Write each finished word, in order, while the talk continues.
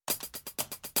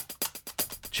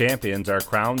champions are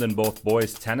crowned in both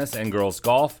boys tennis and girls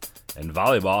golf, and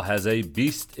volleyball has a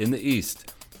beast in the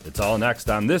East. It's all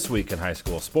next on This Week in High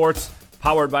School Sports,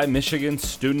 powered by Michigan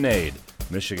Student Aid,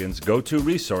 Michigan's go-to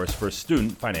resource for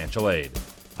student financial aid.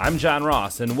 I'm John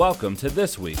Ross, and welcome to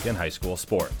This Week in High School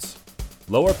Sports.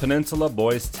 Lower Peninsula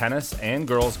boys tennis and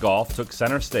girls golf took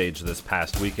center stage this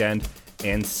past weekend,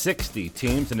 and 60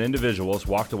 teams and individuals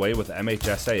walked away with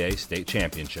MHSAA state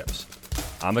championships.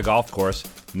 On the golf course,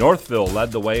 Northville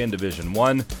led the way in Division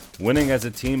I, winning as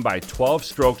a team by 12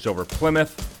 strokes over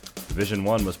Plymouth. Division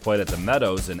I was played at the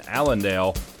Meadows in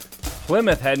Allendale.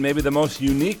 Plymouth had maybe the most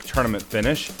unique tournament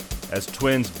finish, as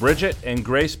twins Bridget and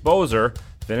Grace Bozer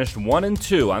finished 1 and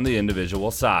 2 on the individual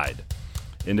side.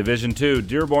 In Division II,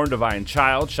 Dearborn Divine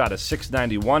Child shot a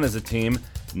 .691 as a team,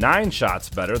 9 shots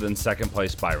better than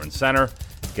second-place Byron Center.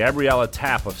 Gabriella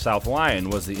Tapp of South Lyon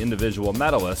was the individual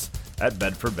medalist at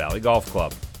Bedford Valley Golf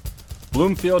Club.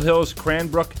 Bloomfield Hills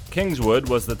Cranbrook Kingswood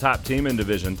was the top team in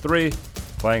Division III.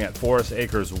 Playing at Forest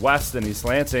Acres West in East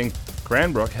Lansing,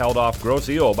 Cranbrook held off Grosse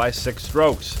Ile by 6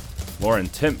 strokes. Lauren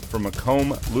Timp from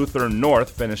Macomb Lutheran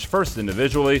North finished first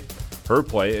individually. Her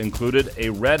play included a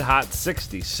red-hot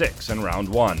 66 in round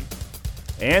 1.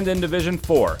 And in Division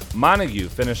IV, Montague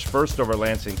finished first over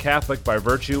Lansing Catholic by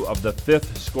virtue of the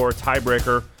 5th score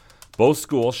tiebreaker. Both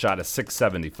schools shot a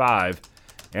 .675.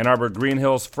 Ann Arbor Green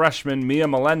Hills freshman Mia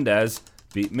Melendez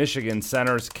beat Michigan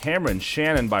Center's Cameron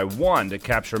Shannon by 1 to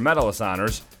capture medalist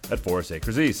honors at Forest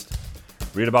Acres East.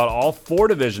 Read about all 4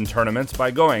 division tournaments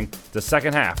by going to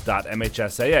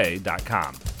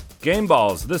secondhalf.mhsaa.com. Game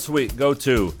balls this week go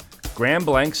to Grand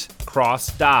Blancs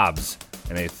Cross Dobbs.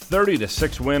 In a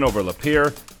 30-6 win over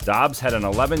Lapeer, Dobbs had an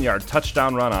 11-yard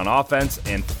touchdown run on offense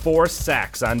and 4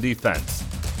 sacks on defense.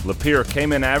 Lapeer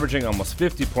came in averaging almost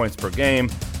 50 points per game,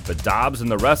 but Dobbs and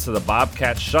the rest of the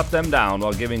Bobcats shut them down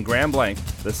while giving Grand Blanc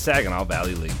the Saginaw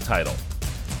Valley League title.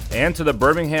 And to the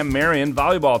Birmingham Marion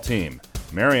volleyball team.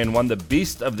 Marion won the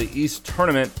Beast of the East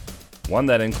tournament, one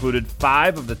that included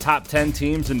 5 of the top 10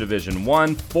 teams in Division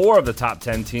I, 4 of the top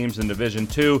 10 teams in Division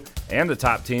II, and the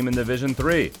top team in Division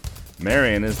III.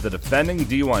 Marion is the defending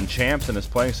D1 champs and is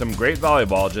playing some great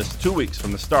volleyball just 2 weeks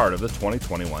from the start of the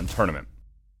 2021 tournament.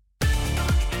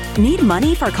 Need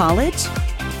money for college?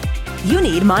 You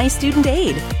need My Student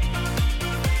Aid.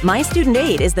 My Student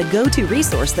Aid is the go-to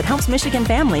resource that helps Michigan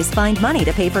families find money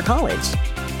to pay for college.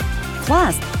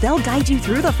 Plus, they'll guide you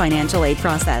through the financial aid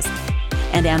process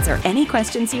and answer any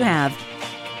questions you have.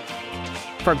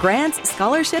 For grants,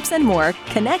 scholarships, and more,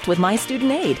 connect with My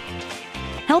Student Aid,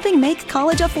 helping make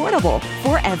college affordable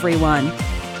for everyone.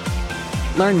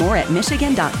 Learn more at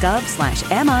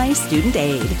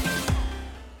michigan.gov/MIStudentAid.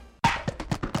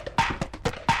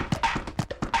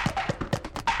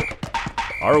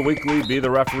 Our weekly Be the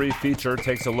Referee feature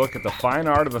takes a look at the fine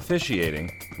art of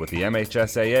officiating with the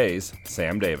MHSAA's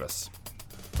Sam Davis.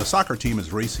 The soccer team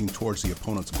is racing towards the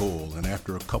opponent's goal, and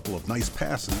after a couple of nice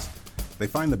passes, they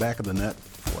find the back of the net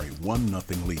for a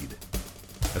 1-0 lead.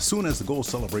 As soon as the goal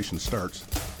celebration starts,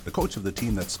 the coach of the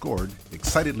team that scored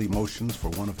excitedly motions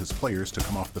for one of his players to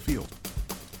come off the field.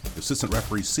 The assistant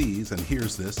referee sees and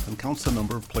hears this and counts the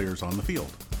number of players on the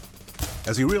field.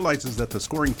 As he realizes that the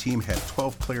scoring team had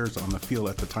 12 players on the field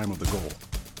at the time of the goal.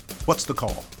 What's the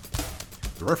call?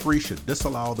 The referee should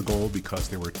disallow the goal because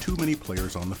there were too many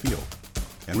players on the field,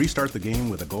 and restart the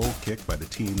game with a goal kick by the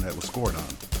team that was scored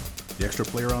on. The extra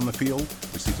player on the field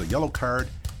receives a yellow card,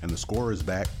 and the score is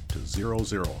back to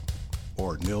 0-0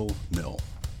 or 0-0.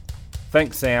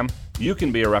 Thanks, Sam. You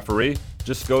can be a referee.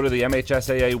 Just go to the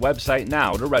MHSAA website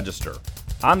now to register.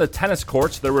 On the tennis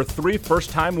courts, there were 3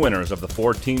 first-time winners of the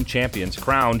 4-team champions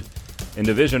crowned. In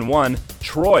Division I,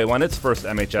 Troy won its first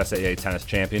MHSAA tennis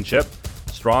championship.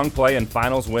 Strong play and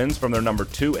finals wins from their number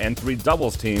 2 and 3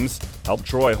 doubles teams helped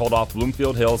Troy hold off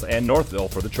Bloomfield Hills and Northville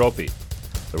for the trophy.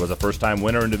 There was a first-time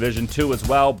winner in Division II as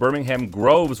well. Birmingham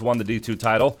Groves won the D2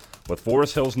 title, with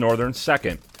Forest Hills Northern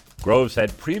second. Groves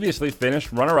had previously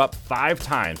finished runner-up 5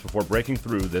 times before breaking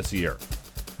through this year.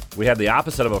 We had the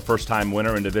opposite of a first-time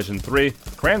winner in Division III.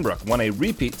 Cranbrook won a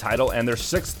repeat title and their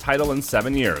 6th title in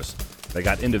 7 years. They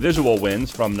got individual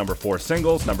wins from number 4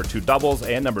 singles, number 2 doubles,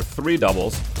 and number 3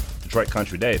 doubles. Detroit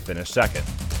Country Day finished second.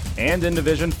 And in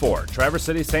Division IV, Traverse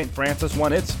City St. Francis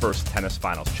won its first tennis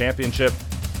finals championship.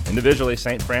 Individually,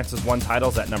 St. Francis won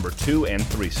titles at number 2 and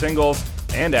 3 singles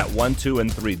and at 1, 2,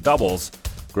 and 3 doubles.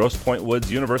 Grosse Pointe Woods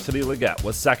University Leggett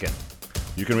was second.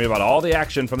 You can read about all the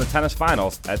action from the tennis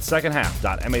finals at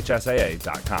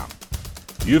secondhalf.mhsaa.com.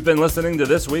 You've been listening to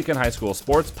This Week in High School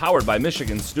Sports, powered by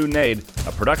Michigan Student Aid,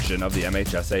 a production of the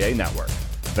MHSAA Network.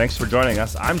 Thanks for joining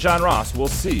us. I'm John Ross. We'll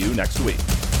see you next week.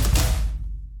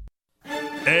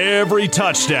 Every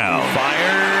touchdown.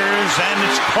 Fires, and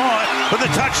it's caught for the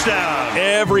touchdown.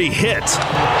 Every hit.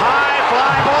 High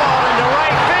fly ball into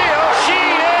right field. She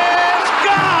is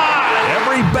gone.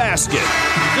 Every basket.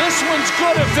 This one's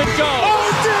good if it goes.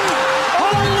 Oh, dude!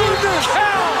 Holy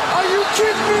cow! Are you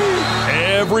kidding me?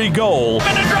 Every goal.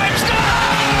 And a drive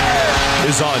score!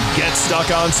 Is on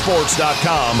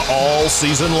GetStuckOnSports.com all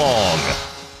season long.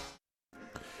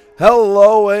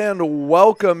 Hello and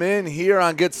welcome in here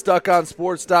on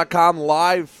GetStuckOnSports.com,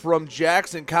 live from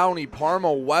Jackson County,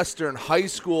 Parma Western High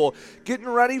School, getting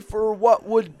ready for what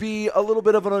would be a little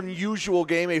bit of an unusual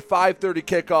game, a 5:30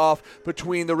 kickoff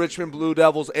between the Richmond Blue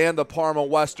Devils and the Parma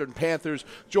Western Panthers,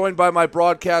 joined by my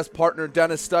broadcast partner,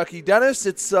 Dennis Stuckey. Dennis,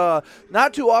 it's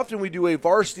not too often we do a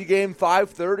varsity game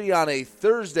 5:30 on a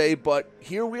Thursday, but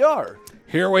here we are.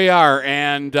 Here we are,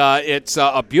 and it's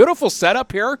a beautiful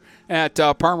setup here at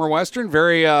Parma Western.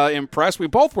 Very impressed. We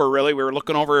both were, really. We were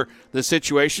looking over the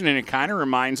situation, and it kind of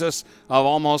reminds us of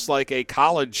almost like a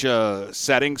college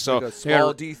setting. So like a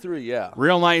small D3, yeah.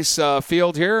 Real nice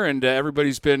field here, and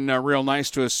everybody's been real nice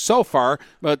to us so far,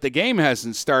 but the game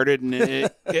hasn't started.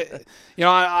 And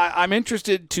I'm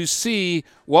interested to see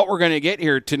what we're going to get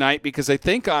here tonight, because I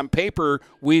think on paper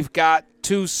we've got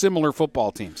two similar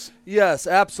football teams. Yes,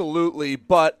 absolutely.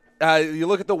 But you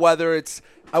look at the weather,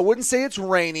 I wouldn't say it's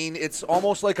raining. It's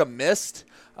almost like a mist.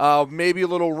 Maybe a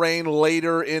little rain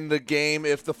later in the game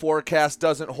if the forecast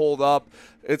doesn't hold up.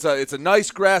 It's a nice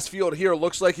grass field here. It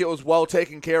looks like it was well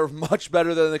taken care of, much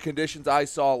better than the conditions I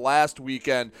saw last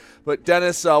weekend. But,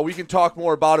 Dennis, we can talk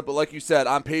more about it. But like you said,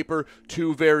 on paper,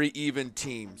 two very even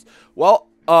teams. Well,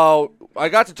 I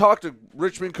got to talk to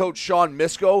Richmond coach Sean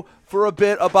Misko for a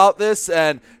bit about this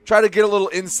and try to get a little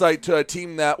insight to a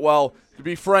team that, well, to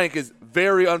be frank, is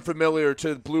very unfamiliar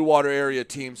to the Blue Water area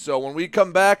team. So when we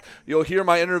come back, you'll hear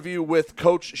my interview with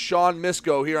Coach Sean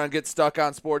Misko here on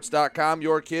GetStuckOnSports.com.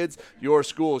 Your kids, your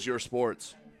schools, your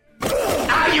sports.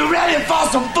 Are you ready for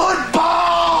some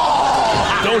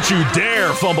football? Don't you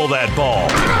dare fumble that ball.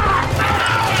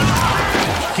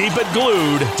 Keep it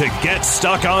glued to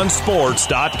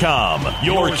GetStuckOnSports.com.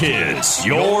 Your kids,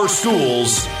 your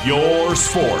schools, your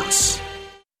sports.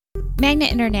 Magna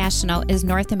International is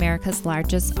North America's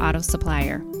largest auto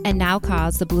supplier and now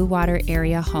calls the Blue Water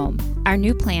area home. Our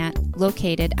new plant,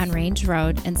 located on Range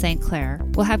Road in St. Clair,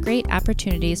 will have great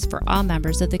opportunities for all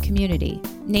members of the community.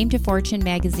 Named to Fortune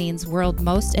magazine's World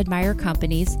Most Admired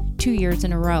Companies 2 years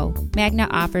in a row, Magna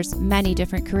offers many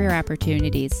different career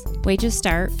opportunities. Wages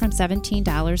start from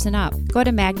 $17 and up. Go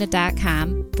to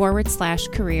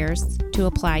magna.com/careers to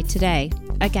apply today.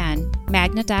 Again,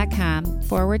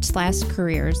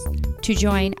 magna.com/careers to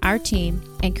join our team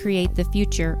and create the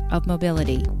future of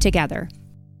mobility together.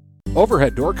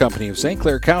 Overhead Door Company of St.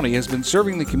 Clair County has been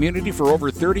serving the community for over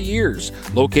 30 years.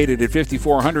 Located at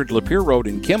 5400 Lapeer Road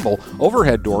in Kimball,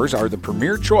 Overhead Doors are the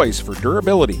premier choice for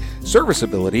durability,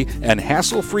 serviceability, and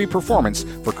hassle-free performance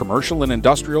for commercial and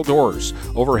industrial doors.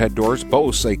 Overhead Doors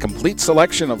boasts a complete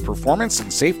selection of performance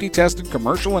and safety-tested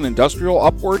commercial and industrial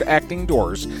upward-acting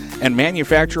doors and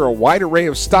manufacture a wide array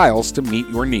of styles to meet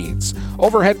your needs.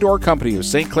 Overhead Door Company of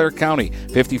St. Clair County,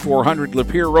 5400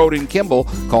 Lapeer Road in Kimball.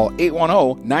 Call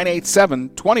 810-987-2185.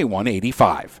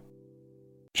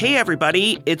 Hey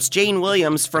everybody, it's Jane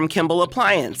Williams from Kimball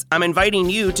Appliance. I'm inviting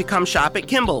you to come shop at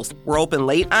Kimball's. We're open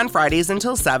late on Fridays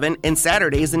until 7 and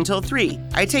Saturdays until 3.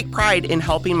 I take pride in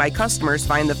helping my customers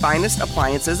find the finest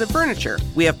appliances and furniture.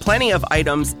 We have plenty of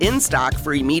items in stock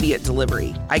for immediate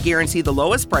delivery. I guarantee the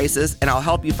lowest prices, and I'll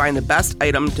help you find the best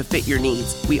item to fit your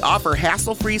needs. We offer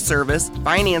hassle-free service,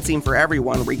 financing for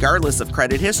everyone regardless of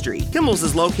credit history. Kimball's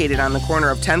is located on the corner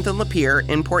of 10th and Lapeer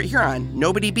in Port Huron.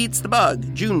 Nobody beats the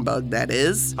bug. Junebug, that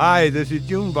is. Hi, this is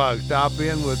Junebug. Stop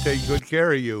in. We'll take good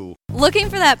care of you. Looking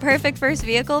for that perfect first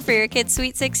vehicle for your kid's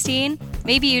Sweet 16?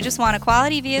 Maybe you just want a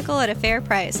quality vehicle at a fair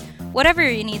price. Whatever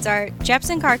your needs are,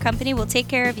 Jepson Car Company will take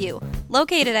care of you.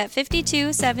 Located at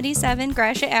 5277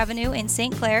 Gratiot Avenue in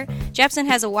St. Clair, Jepson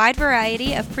has a wide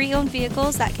variety of pre-owned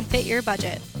vehicles that can fit your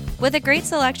budget. With a great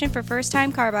selection for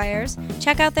first-time car buyers,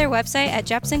 check out their website at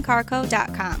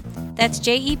jepsoncarco.com. That's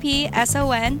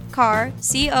JEPSON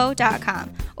car.co.com,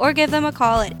 or give them a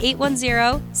call at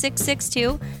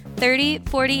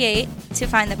 810-662-3048 to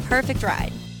find the perfect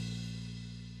ride.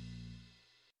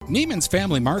 Neiman's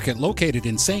Family Market, located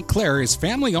in St. Clair, is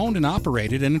family-owned and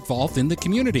operated and involved in the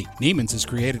community. Neiman's has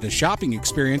created a shopping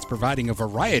experience providing a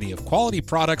variety of quality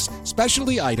products,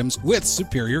 specialty items with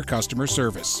superior customer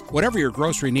service. Whatever your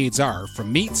grocery needs are,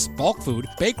 from meats, bulk food,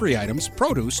 bakery items,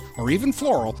 produce, or even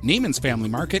floral, Neiman's Family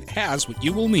Market has what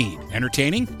you will need.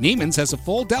 Entertaining? Neiman's has a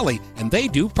full deli, and they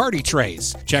do party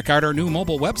trays. Check out our new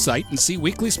mobile website and see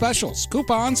weekly specials,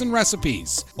 coupons, and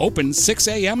recipes. Open 6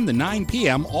 a.m. to 9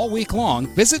 p.m. all week long.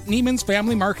 Visit Neiman's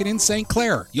Family Market in St.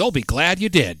 Clair. You'll be glad you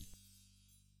did.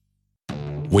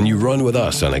 When you run with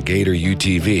us on a Gator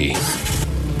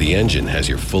UTV, the engine has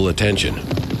your full attention.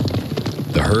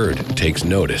 The herd takes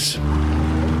notice.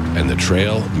 And the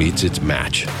trail meets its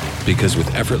match. Because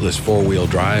with effortless four-wheel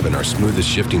drive and our smoothest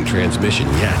shifting transmission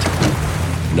yet,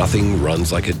 nothing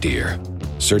runs like a Deere.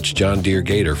 Search John Deere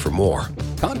Gator for more.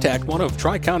 Contact one of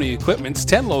Tri-County Equipment's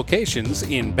 10 locations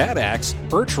in Bad Axe,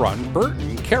 Birch Run,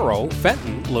 Burton, Caro,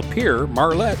 Fenton, Lapeer,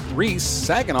 Marlette, Reese,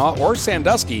 Saginaw, or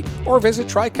Sandusky, or visit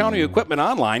Tri-County Equipment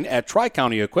online at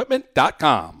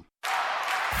tricountyequipment.com.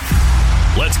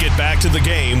 Let's get back to the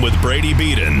game with Brady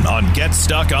Beaton on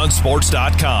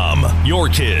GetStuckOnSports.com. Your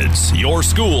kids, your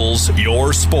schools,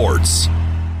 your sports.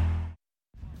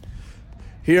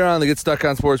 Here on the Get Stuck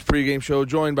on Sports pregame show,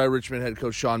 joined by Richmond head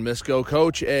coach Sean Misko.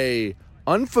 Coach, a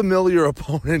unfamiliar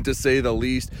opponent to say the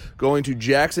least, going to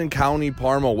Jackson County,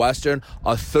 Parma Western,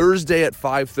 a Thursday at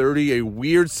 5:30, a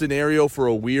weird scenario for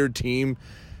a weird team.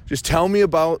 Just tell me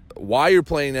about why you're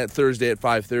playing that Thursday at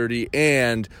 5:30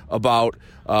 and about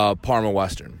Parma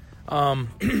Western.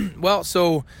 Well,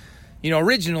 so,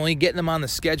 originally getting them on the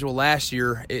schedule last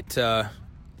year,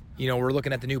 we're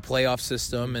looking at the new playoff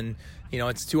system, and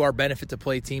it's to our benefit to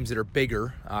play teams that are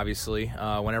bigger, obviously,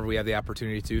 whenever we have the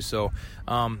opportunity to. So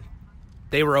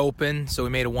they were open, so we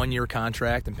made a one-year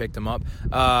contract and picked them up.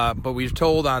 But we were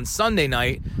told on Sunday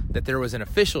night that there was an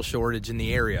official shortage in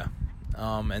the area.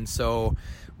 And so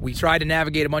we tried to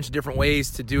navigate a bunch of different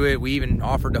ways to do it. We even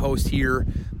offered to host here,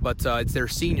 but it's their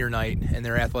senior night, and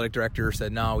their athletic director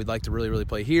said, no, we'd like to really, really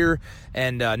play here.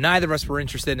 And neither of us were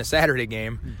interested in a Saturday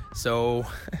game, so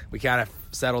we kind of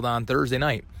settled on Thursday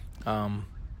night.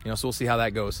 So we'll see how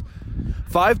that goes.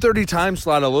 5:30 time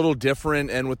slot, a little different,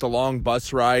 and with the long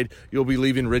bus ride, you'll be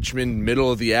leaving Richmond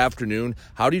middle of the afternoon.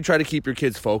 How do you try to keep your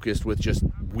kids focused with just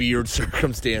weird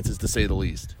circumstances, to say the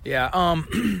least? Yeah,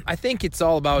 I think it's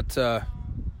all about,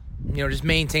 just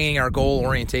maintaining our goal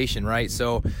orientation, right?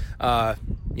 So,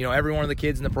 every one of the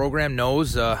kids in the program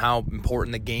knows how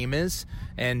important the game is.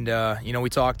 And, we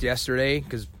talked yesterday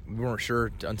because we weren't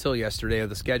sure until yesterday of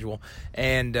the schedule.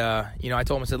 And, I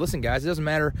told them, I said, listen, guys, it doesn't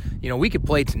matter. We could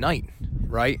play tonight,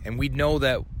 right? And we know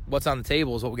that what's on the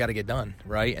table is what we got to get done,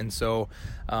 right? And so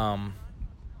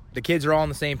the kids are all on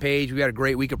the same page. We got a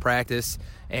great week of practice.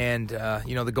 And,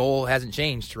 the goal hasn't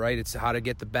changed, right? It's how to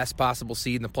get the best possible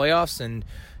seed in the playoffs and,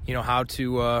 how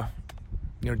to,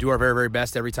 do our very, very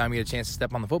best every time we get a chance to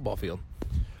step on the football field.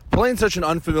 Playing such an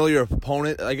unfamiliar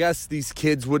opponent, I guess these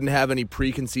kids wouldn't have any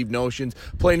preconceived notions.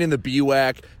 Playing in the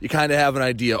BWAC, you kind of have an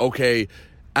idea. Okay,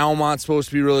 Almont's supposed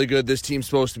to be really good. This team's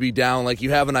supposed to be down. Like,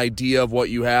 you have an idea of what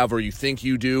you have or you think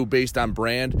you do based on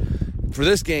brand. For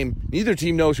this game, neither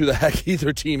team knows who the heck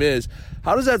either team is.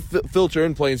 How does that filter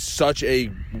in playing such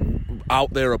a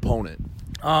out-there opponent?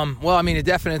 It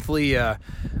definitely, I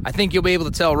think you'll be able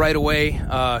to tell right away,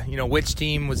 which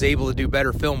team was able to do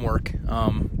better film work.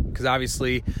 Because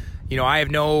obviously, I have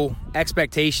no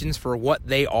expectations for what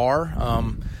they are.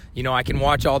 I can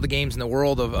watch all the games in the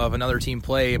world of another team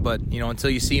play, but,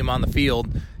 until you see them on the field,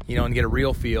 and get a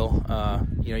real feel,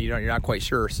 you're not quite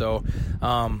sure. So,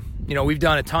 we've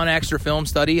done a ton of extra film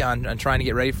study on trying to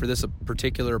get ready for this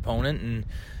particular opponent, and,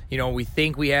 we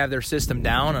think we have their system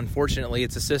down. Unfortunately,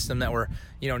 it's a system that we're,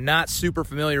 not super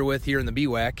familiar with here in the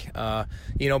BWAC.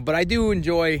 But I do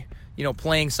enjoy,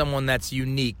 playing someone that's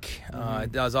unique.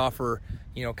 It does offer,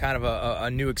 kind of a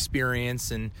new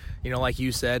experience. And, like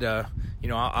you said, I'm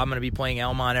going to be playing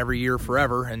Almont every year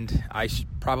forever, and I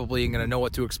probably am going to know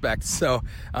what to expect. So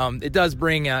it does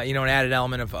bring, an added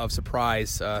element of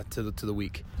surprise to the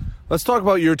week. Let's talk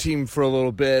about your team for a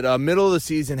little bit. Middle of the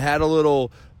season had a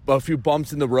few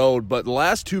bumps in the road, but the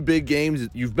last two big games,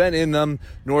 you've been in them.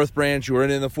 North Branch, you were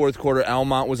in the fourth quarter.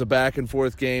 Almont was a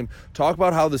back-and-forth game. Talk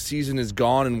about how the season is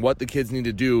gone and what the kids need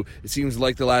to do. It seems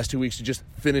like the last 2 weeks to just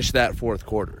finish that fourth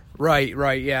quarter. Right.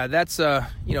 Yeah, that's,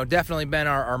 definitely been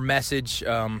our message.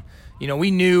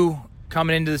 We knew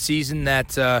coming into the season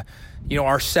that,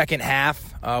 our second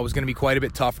half was going to be quite a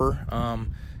bit tougher,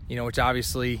 which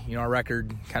obviously, our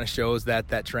record kind of shows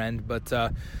that trend. But,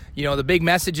 the big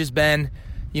message has been,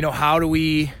 how do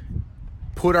we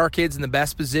put our kids in the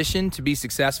best position to be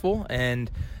successful?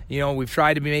 And, we've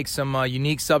tried to make some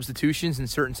unique substitutions in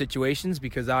certain situations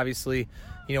because obviously,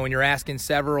 when you're asking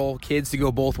several kids to go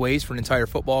both ways for an entire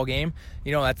football game,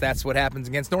 that's what happens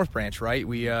against North Branch, right?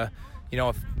 We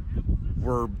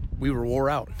were wore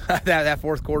out. that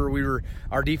fourth quarter,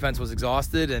 our defense was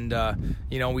exhausted, and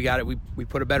we got it. We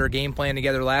put a better game plan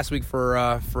together last week for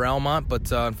Elmont,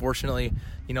 but unfortunately,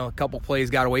 a couple plays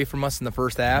got away from us in the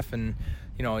first half, and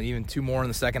even 2 more in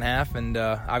the second half, and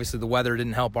obviously the weather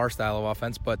didn't help our style of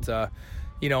offense, but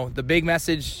the big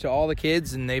message to all the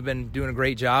kids, and they've been doing a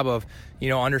great job of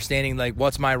understanding like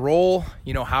what's my role,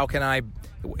 how can I,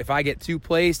 if I get 2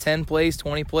 plays, 10 plays,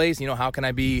 20 plays, how can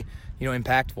I be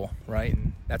impactful, right?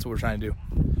 And that's what we're trying to do.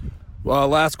 Well,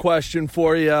 last question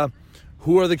for you.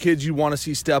 Who are the kids you want to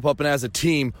see step up, and as a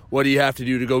team, what do you have to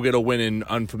do to go get a win in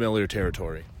unfamiliar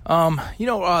territory?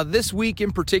 This week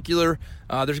in particular,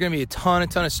 there's going to be a ton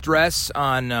of stress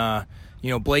on,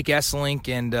 Blake Esselink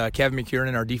and Kevin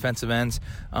McKiernan, our defensive ends.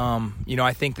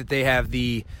 I think that they have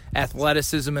the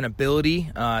athleticism and ability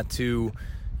to,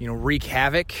 wreak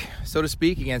havoc, so to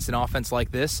speak, against an offense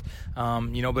like this. But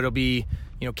it'll be,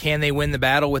 can they win the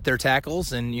battle with their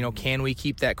tackles, and, can we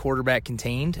keep that quarterback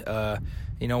contained?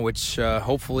 Which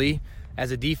hopefully,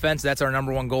 as a defense, that's our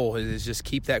number one goal, is just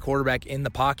keep that quarterback in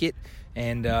the pocket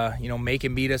and, make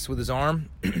him beat us with his arm.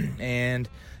 And,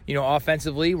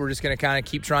 offensively, we're just going to kind of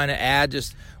keep trying to add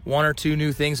just 1 or 2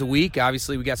 new things a week.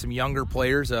 Obviously, we got some younger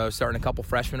players, starting a couple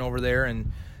freshmen over there,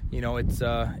 and,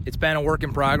 it's been a work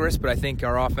in progress, but I think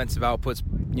our offensive output's,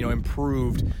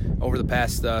 improved over the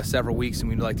past several weeks, and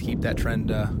we'd like to keep that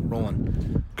trend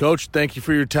rolling. Coach, thank you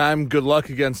for your time. Good luck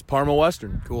against Parma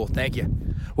Western. Cool, thank you.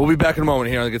 We'll be back in a moment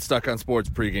here on the Get Stuck on Sports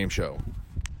pregame show.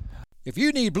 If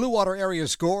you need Blue Water area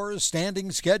scores,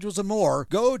 standings, schedules, and more,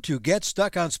 go to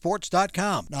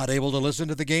GetStuckOnSports.com. Not able to listen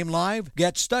to the game live?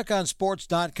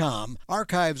 GetStuckOnSports.com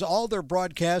archives all their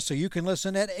broadcasts so you can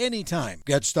listen at any time.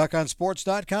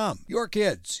 GetStuckOnSports.com. Your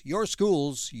kids, your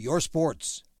schools, your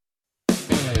sports.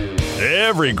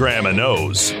 Every grandma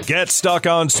knows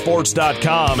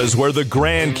GetStuckOnSports.com is where the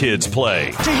grandkids play.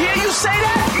 To hear you say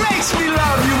that makes me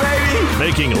love you, baby.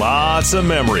 Making lots of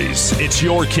memories. It's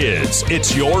your kids,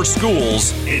 it's your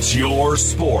schools, it's your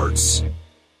sports.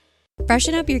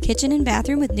 Freshen up your kitchen and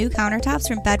bathroom with new countertops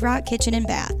from Bedrock Kitchen and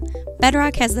Bath.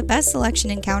 Bedrock has the best selection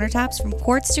in countertops from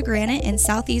quartz to granite in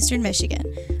southeastern Michigan.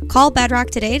 Call Bedrock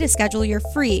today to schedule your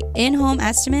free in-home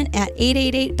estimate at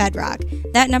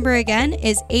 888-BEDROCK. That number again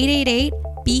is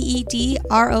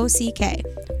 888-BEDROCK.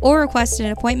 Or request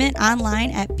an appointment online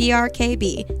at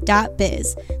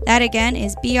brkb.biz. That again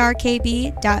is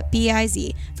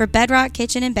brkb.biz for Bedrock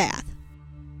Kitchen and Bath.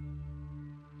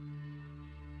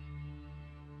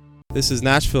 This is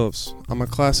Nash Phillips. I'm a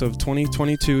class of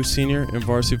 2022 senior and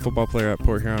varsity football player at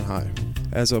Port Huron High.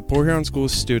 As a Port Huron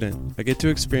Schools student, I get to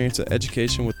experience an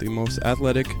education with the most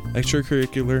athletic,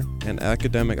 extracurricular, and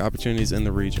academic opportunities in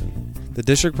the region. The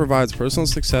district provides personal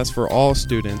success for all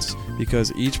students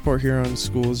because each Port Huron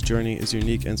Schools journey is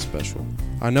unique and special.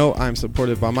 I know I'm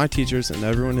supported by my teachers and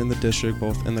everyone in the district,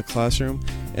 both in the classroom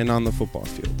and on the football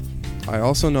field. I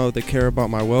also know they care about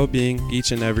my well-being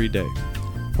each and every day.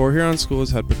 Port Huron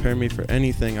Schools had prepared me for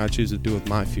anything I choose to do with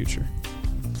my future.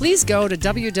 Please go to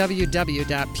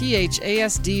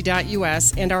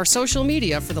www.phasd.us and our social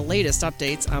media for the latest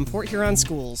updates on Port Huron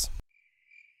Schools.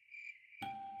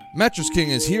 Mattress King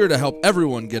is here to help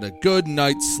everyone get a good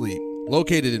night's sleep.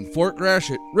 Located in Fort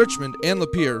Gratiot, Richmond, and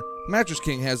Lapeer, Mattress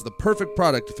King has the perfect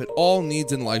product to fit all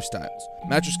needs and lifestyles.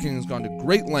 Mattress King has gone to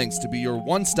great lengths to be your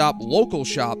one-stop local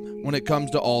shop when it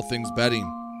comes to all things bedding.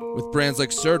 With brands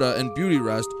like Serta and Beauty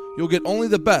Rest, you'll get only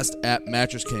the best at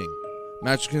Mattress King.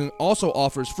 Mattress King also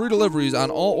offers free deliveries on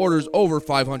all orders over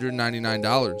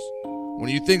 $599. When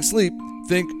you think sleep,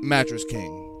 think Mattress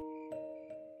King.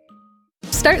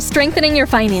 Start strengthening your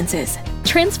finances.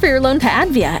 Transfer your loan to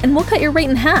Advia and we'll cut your rate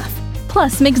in half.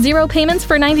 Plus, make 0 payments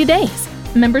for 90 days.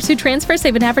 Members who transfer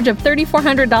save an average of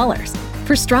 $3,400.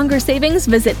 For stronger savings,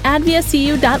 visit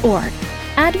adviacu.org.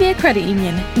 Advia Credit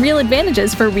Union. Real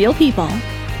advantages for real people.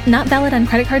 Not valid on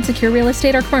credit card, secure real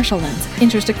estate, or commercial loans.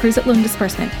 Interest accrues at loan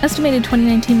disbursement. Estimated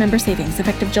 2019 member savings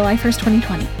effective July 1st,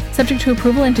 2020. Subject to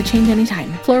approval and to change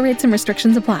anytime. Floor rates and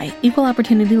restrictions apply. Equal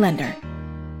opportunity lender.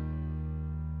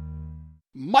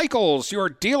 Michaels, your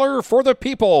dealer for the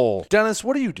people. Dennis,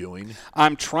 what are you doing?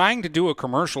 I'm trying to do a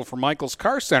commercial for Michaels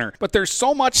Car Center, but there's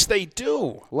so much they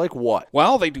do. Like what?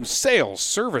 Well, they do sales,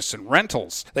 service, and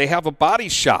rentals. They have a body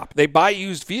shop. They buy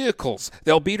used vehicles.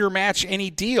 They'll beat or match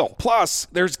any deal. Plus,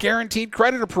 there's guaranteed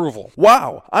credit approval.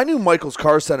 Wow, I knew Michaels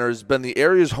Car Center has been the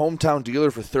area's hometown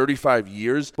dealer for 35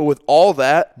 years, but with all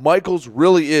that, Michaels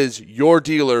really is your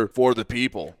dealer for the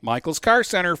people. Michaels Car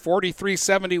Center,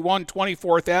 4371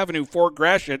 24th Avenue, Fort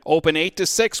Gratiot. Open 8 to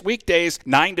 6 weekdays,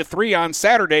 9 to 3 on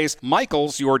Saturdays.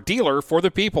 Michaels, your dealer for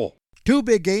the people. 2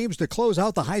 big games to close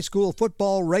out the high school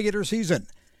football regular season.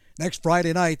 Next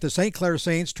Friday night, the St. Clair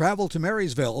Saints travel to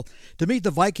Marysville to meet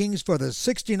the Vikings for the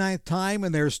 69th time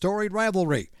in their storied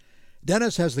rivalry.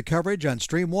 Dennis has the coverage on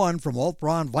Stream 1 from Walt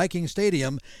Braun Viking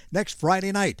Stadium next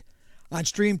Friday night. On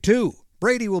Stream 2,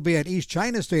 Brady will be at East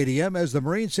China Stadium as the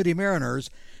Marine City Mariners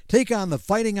take on the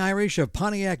Fighting Irish of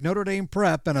Pontiac Notre Dame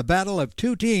Prep in a battle of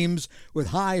 2 teams with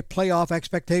high playoff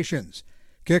expectations.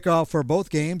 Kickoff for both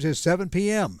games is 7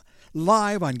 p.m.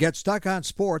 live on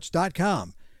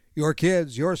GetStuckOnSports.com. Your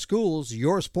kids, your schools,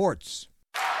 your sports.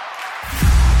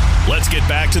 Let's get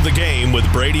back to the game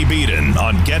with Brady Beaton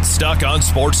on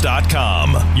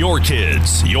GetStuckOnSports.com. Your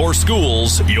kids, your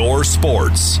schools, your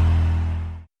sports.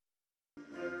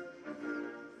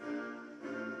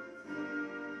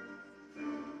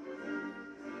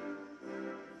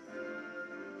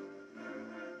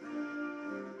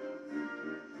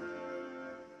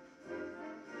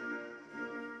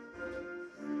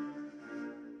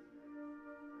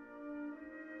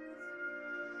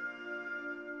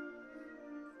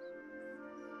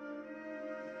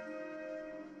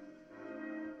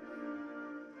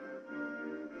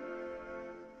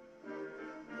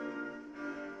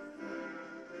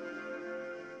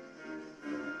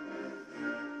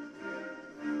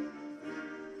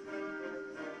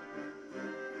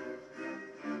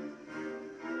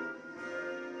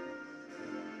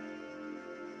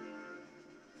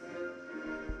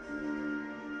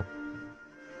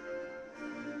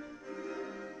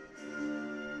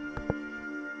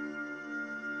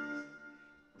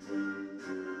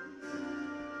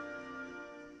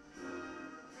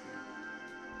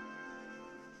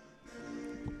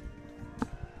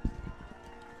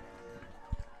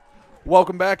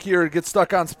 Welcome back here at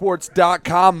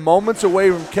GetStuckOnSports.com. Moments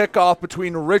away from kickoff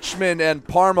between Richmond and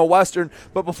Parma Western.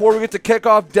 But before we get to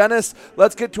kickoff, Dennis,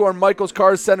 let's get to our Michaels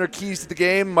Car Center keys to the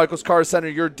game. Michaels Car Center,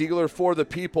 your dealer for the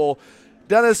people.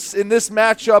 Dennis, in this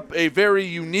matchup, a very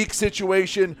unique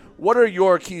situation. What are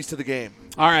your keys to the game?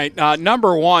 All right,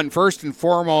 number one, first and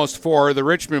foremost for the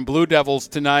Richmond Blue Devils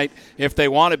tonight, if they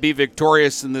want to be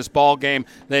victorious in this ball game,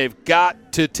 they've got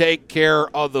to take care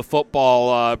of the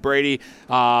football, Brady.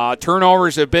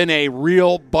 Turnovers have been a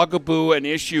real bugaboo and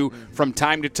issue from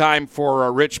time to time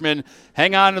for Richmond.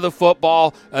 Hang on to the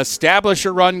football, establish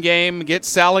a run game, get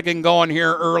Saligan going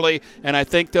here early, and I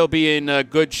think they'll be in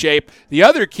good shape. The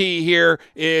other key here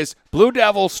is Blue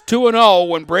Devils 2-0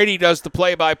 when Brady does the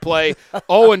play-by-play,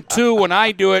 0-2 when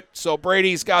I do it, so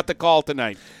Brady's got the call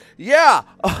tonight. Yeah,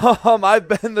 I've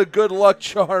been the good luck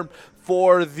charm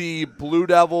for the Blue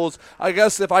Devils. I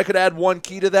guess if I could add one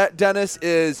key to that, Dennis,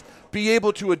 is be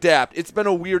able to adapt. It's been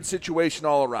a weird situation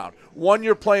all around. 1,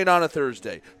 you're playing on a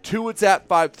Thursday. 2, it's at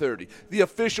 5:30. The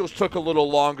officials took a little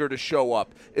longer to show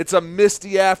up. It's a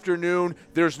misty afternoon.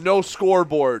 There's no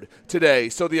scoreboard today.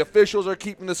 So the officials are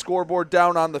keeping the scoreboard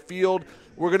down on the field.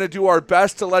 We're going to do our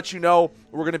best to let you know.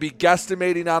 We're going to be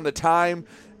guesstimating on the time.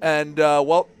 And,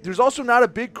 well, there's also not a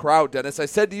big crowd, Dennis. I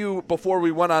said to you before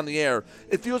we went on the air,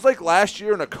 it feels like last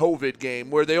year in a COVID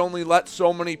game where they only let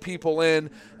so many people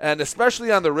in, and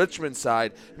especially on the Richmond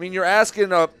side. I mean, you're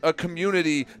asking a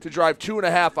community to drive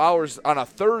 2.5 hours on a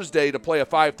Thursday to play a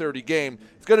 5:30 game.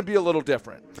 It's going to be a little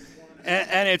different.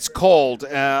 And it's cold,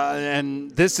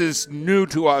 and this is new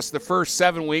to us. The first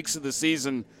 7 weeks of the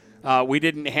season, we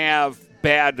didn't have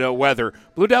bad weather.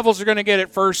 Blue Devils are going to get it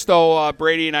first, though,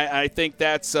 Brady, and I think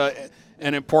that's an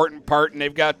important part. And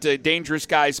they've got dangerous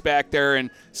guys back there, and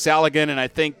Saligan, and I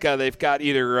think they've got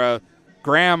either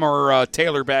Graham or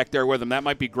Taylor back there with him. That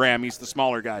might be Graham. He's the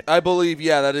smaller guy. I believe,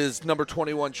 yeah, that is number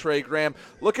 21, Trey Graham.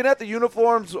 Looking at the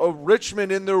uniforms of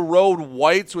Richmond in their road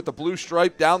whites with the blue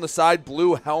stripe down the side,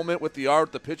 blue helmet with the R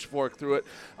with the pitchfork through it.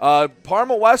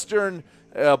 Parma Western,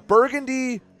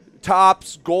 burgundy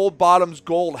tops, gold bottoms,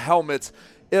 gold helmets.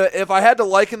 If I had to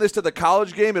liken this to the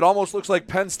college game, it almost looks like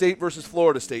Penn State versus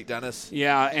Florida State, Dennis.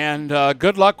 Yeah, and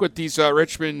good luck with these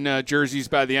Richmond jerseys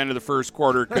by the end of the first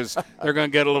quarter because they're going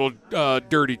to get a little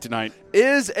dirty tonight.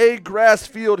 Is a grass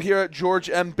field here at George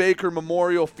M. Baker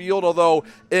Memorial Field, although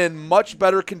in much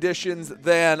better conditions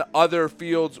than other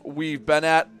fields we've been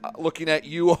at. Looking at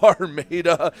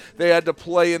Armada, they had to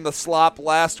play in the slop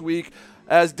last week.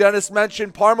 As Dennis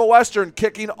mentioned, Parma Western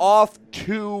kicking off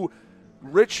to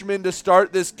Richmond to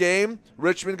start this game.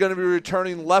 Richmond going to be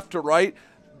returning left to right.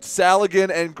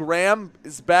 Saligan and Graham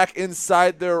is back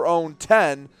inside their own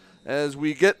 10 as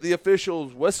we get the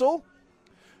officials' whistle,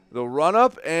 the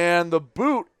run-up, and the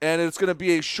boot. And it's going to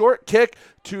be a short kick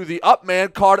to the up man,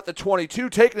 caught at the 22,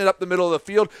 taking it up the middle of the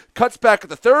field, cuts back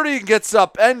at the 30, and gets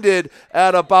upended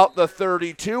at about the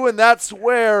 32. And that's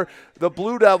where the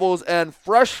Blue Devils and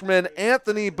freshman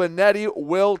Anthony Benetti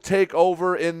will take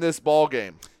over in this ball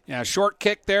game. Yeah, short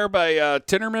kick there by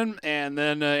Tinnerman, and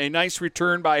then a nice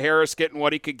return by Harris getting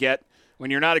what he could get when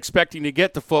you're not expecting to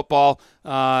get the football,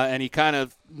 and he kind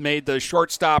of made the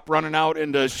shortstop running out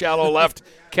into shallow left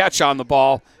catch on the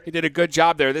ball. He did a good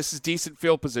job there. This is decent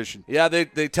field position. Yeah, they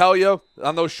tell you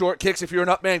on those short kicks, if you're an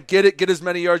up man, get as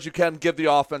many yards you can, give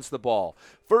the offense the ball.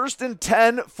 1st and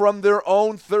 10 from their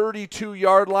own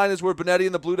 32-yard line is where Benetti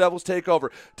and the Blue Devils take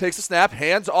over. Takes a snap,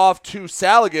 hands off to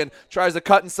Saligan, tries to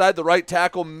cut inside the right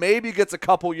tackle, maybe gets a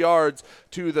couple yards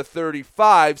to the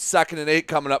 35. 2nd and 8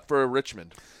 coming up for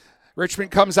Richmond.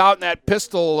 Richmond comes out in that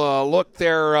pistol look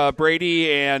there, Brady,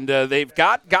 and they've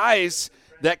got guys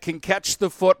that can catch the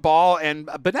football, and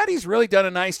Benetti's really done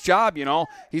a nice job,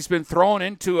 He's been thrown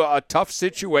into a tough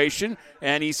situation,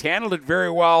 and he's handled it very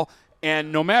well.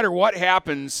 And no matter what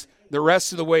happens the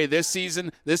rest of the way this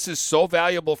season, this is so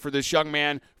valuable for this young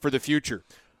man for the future.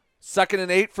 2nd and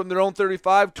 8 from their own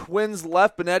 35. Twins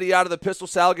left. Benetti out of the pistol.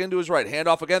 Saligan to his right.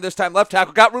 Handoff again. This time left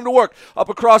tackle. Got room to work. Up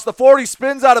across the 40.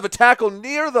 Spins out of a tackle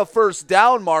near the first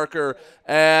down marker.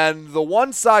 And the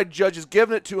one side judge is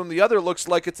giving it to him. The other looks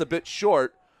like it's a bit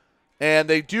short. And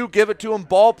they do give it to him.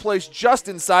 Ball placed just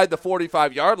inside the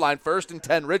 45-yard line. 1st and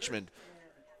 10 Richmond.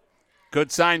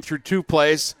 Good sign through 2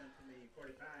 plays.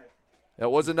 That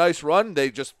was a nice run.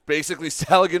 They just basically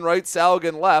Saligan right,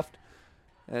 Saligan left.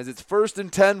 As it's 1st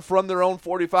and 10 from their own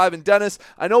 45. And Dennis,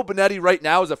 I know Benetti right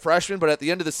now is a freshman, but at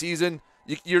the end of the season,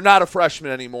 you're not a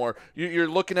freshman anymore. You're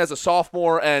looking as a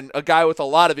sophomore and a guy with a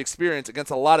lot of experience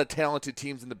against a lot of talented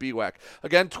teams in the BWAC.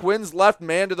 Again, Twins left,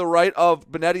 man to the right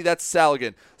of Benetti. That's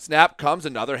Saligan. Snap comes,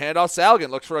 another handoff. Saligan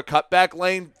looks for a cutback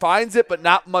lane, finds it, but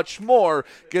not much more.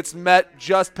 Gets met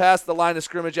just past the line of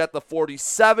scrimmage at the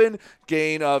 47.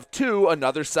 Gain of 2.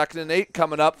 Another 2nd and 8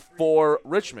 coming up for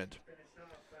Richmond.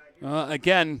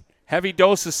 Again, heavy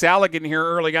dose of Saligan here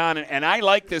early on, and I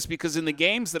like this because in the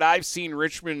games that I've seen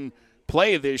Richmond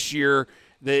play this year,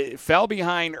 they fell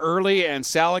behind early, and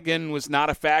Saligan was not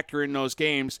a factor in those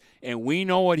games, and we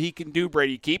know what he can do,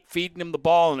 Brady. Keep feeding him the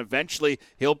ball, and eventually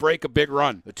he'll break a big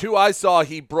run. The 2 I saw,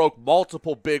 he broke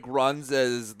multiple big runs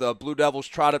as the Blue Devils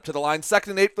trot up to the line. 2nd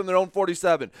and 8 from their own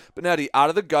 47. Benetti out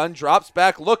of the gun, drops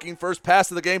back, looking, first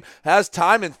pass of the game, has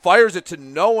time, and fires it to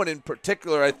no one in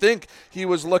particular. I think he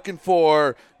was looking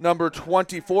for number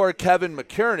 24, Kevin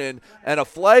McKiernan, and a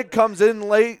flag comes in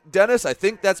late. Dennis, I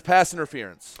think that's pass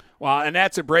interference. Well, and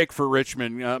that's a break for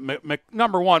Richmond.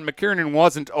 Number one, McKiernan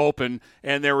wasn't open,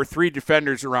 and there were 3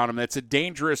 defenders around him. That's a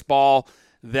dangerous ball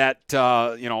that,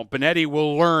 Benetti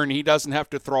will learn he doesn't have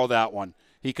to throw that one.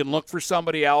 He can look for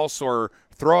somebody else or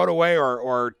throw it away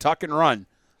or tuck and run.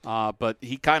 But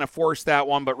he kind of forced that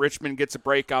one, but Richmond gets a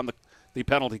break on the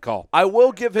penalty call. I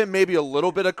will give him maybe a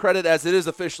little bit of credit as it is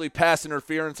officially pass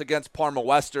interference against Parma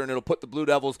Western. It'll put the Blue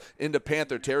Devils into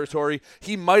Panther territory.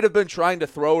 He might have been trying to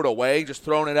throw it away, just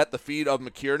throwing it at the feet of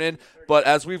McKiernan. But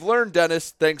as we've learned,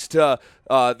 Dennis, thanks to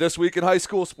This Week in High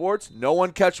School Sports, no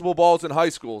uncatchable balls in high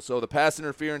school, so the pass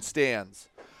interference stands.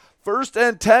 1st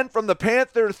and 10 from the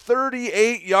Panther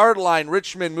 38-yard line.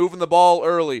 Richmond moving the ball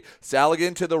early.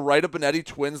 Saligan to the right of Benetti.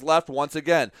 Twins left once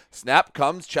again. Snap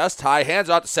comes chest high. Hands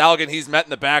out to Saligan. He's met in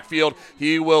the backfield.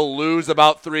 He will lose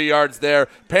about 3 yards there.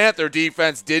 Panther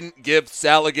defense didn't give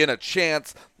Saligan a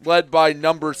chance. Led by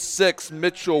number 6,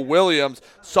 Mitchell Williams,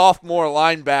 sophomore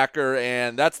linebacker.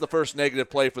 And that's the first negative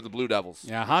play for the Blue Devils.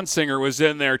 Yeah, Hansinger was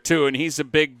in there too, and he's a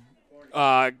big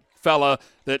fella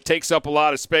that takes up a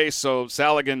lot of space, so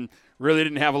Saligan really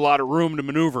didn't have a lot of room to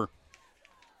maneuver.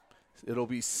 It'll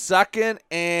be 2nd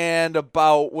and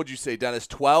about, what'd you say, Dennis,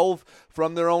 12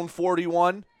 from their own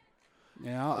 41?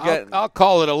 Yeah, I'll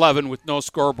call it 11 with no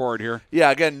scoreboard here.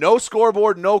 Yeah, again, no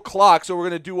scoreboard, no clock, so we're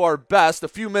going to do our best a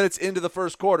few minutes into the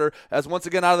first quarter as once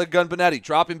again out of the gun, Benetti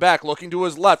dropping back, looking to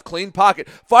his left, clean pocket,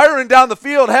 firing down the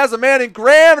field, has a man in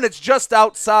Graham, and it's just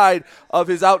outside of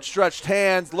his outstretched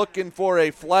hands, looking for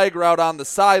a flag route on the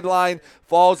sideline.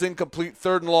 Falls incomplete,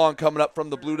 3rd and long coming up from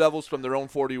the Blue Devils from their own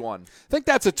 41. I think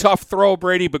that's a tough throw,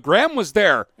 Brady, but Graham was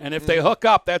there, and if they hook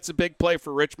up, that's a big play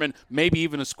for Richmond, maybe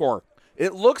even a score.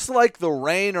 It looks like the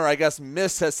rain, or I guess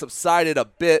mist, has subsided a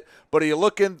bit, but you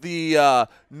look in the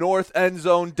north end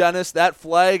zone, Dennis, that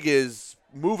flag is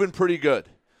moving pretty good.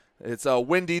 It's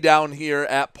windy down here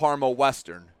at Parma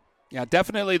Western. Yeah,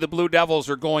 definitely the Blue Devils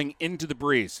are going into the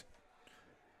breeze.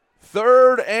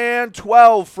 3rd and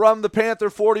 12 from the Panther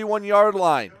 41-yard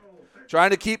line.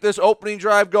 Trying to keep this opening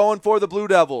drive going for the Blue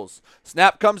Devils.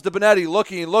 Snap comes to Benetti,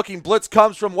 looking. Blitz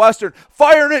comes from Western.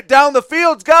 Firing it down the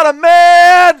field. Got a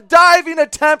man. Diving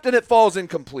attempt, and it falls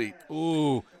incomplete.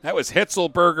 Ooh, that was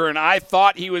Hitzelberger, and I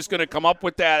thought he was going to come up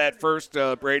with that at first,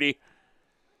 Brady.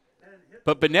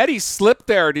 But Benetti slipped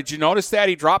there. Did you notice that?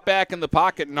 He dropped back in the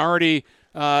pocket and already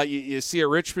you see a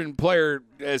Richmond player,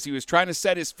 as he was trying to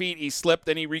set his feet, he slipped,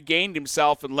 and he regained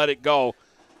himself and let it go.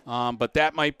 But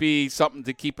that might be something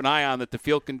to keep an eye on, that the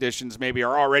field conditions maybe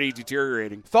are already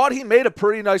deteriorating. Thought he made a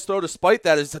pretty nice throw despite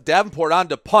that as Davenport on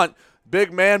to punt.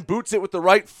 Big man boots it with the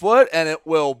right foot, and it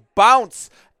will bounce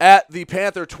at the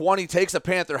Panther 20, takes a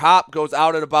Panther hop, goes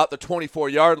out at about the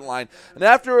 24-yard line. And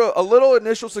after a little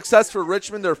initial success for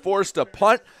Richmond, they're forced to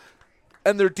punt,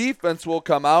 and their defense will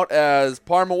come out as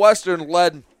Parma Western,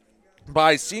 led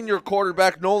by senior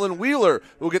quarterback Nolan Wheeler,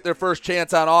 who will get their first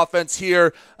chance on offense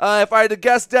here. If I had to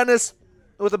guess, Dennis,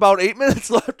 with about 8 minutes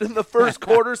left in the first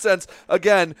quarter, since,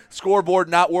 again, scoreboard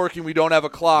not working, we don't have a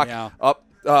clock up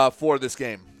for this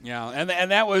game. Yeah,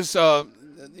 and that was,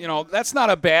 that's not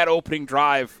a bad opening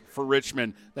drive for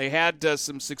Richmond. They had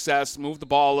some success, moved the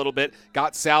ball a little bit,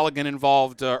 got Saligan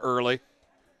involved early.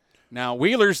 Now,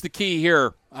 Wheeler's the key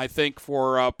here, I think,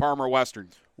 for Parma Western.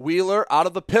 Wheeler out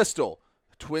of the pistol.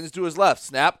 Twins to his left.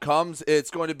 Snap comes.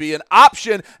 It's going to be an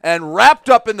option, and wrapped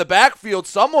up in the backfield.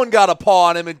 Someone got a paw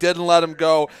on him and didn't let him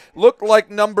go. Looked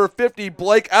like number 50,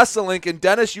 Blake Esselink. And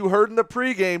Dennis, you heard in the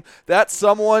pregame, that's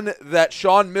someone that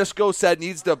Sean Misko said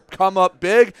needs to come up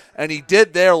big, and he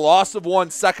did there. Loss of 1,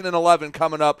 2nd and 11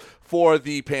 coming up for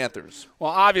the Panthers.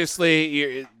 Well,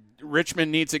 obviously,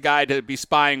 Richmond needs a guy to be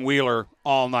spying Wheeler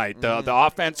all night. The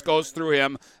offense goes through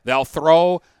him. They'll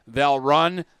throw. They'll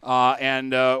run,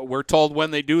 and we're told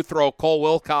when they do throw, Cole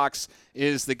Wilcox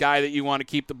is the guy that you want to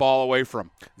keep the ball away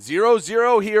from.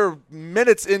 0-0 here,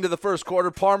 minutes into the first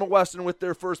quarter. Parma Western with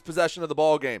their first possession of the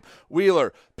ball game.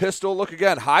 Wheeler, pistol look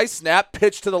again. High snap,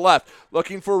 pitch to the left.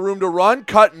 Looking for room to run,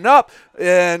 cutting up,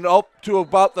 and up to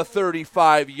about the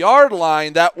 35-yard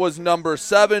line. That was number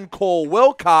 7, Cole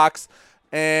Wilcox.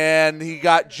 And he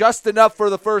got just enough for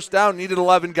the first down. Needed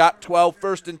 11, got 12.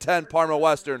 1st and 10, Parma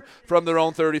Western from their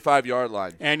own 35-yard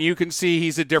line. And you can see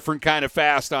he's a different kind of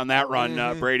fast on that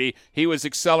run, Brady. He was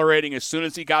accelerating as soon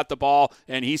as he got the ball,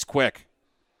 and he's quick.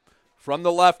 From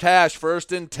the left hash,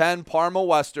 1st and 10, Parma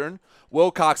Western.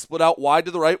 Wilcox split out wide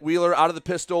to the right. Wheeler out of the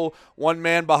pistol, one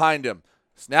man behind him.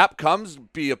 Snap comes,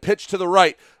 be a pitch to the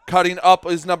right. Cutting up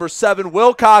is number 7,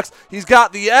 Wilcox. He's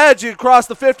got the edge across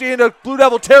the 50 into Blue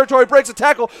Devil territory, breaks a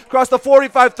tackle across the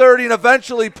 45-30, and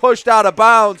eventually pushed out of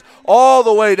bounds all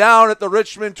the way down at the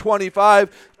Richmond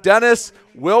 25. Dennis,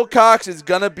 Wilcox is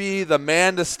going to be the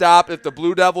man to stop if the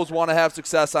Blue Devils want to have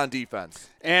success on defense.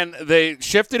 And they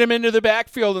shifted him into the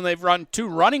backfield, and they've run 2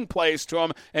 running plays to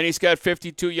him, and he's got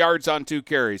 52 yards on 2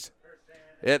 carries.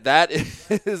 That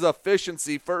is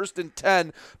efficiency. 1st and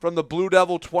 10 from the Blue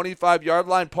Devil 25-yard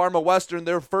line. Parma Western,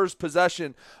 their first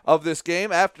possession of this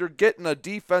game after getting a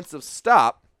defensive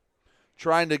stop,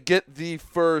 trying to get the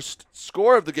first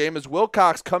score of the game as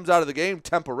Wilcox comes out of the game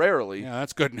temporarily. Yeah,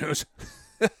 that's good news.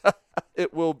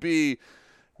 It will be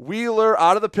Wheeler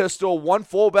out of the pistol, one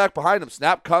fullback behind him.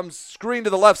 Snap comes, screen to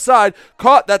the left side.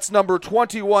 Caught, that's number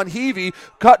 21, Heavey.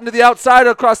 Cutting to the outside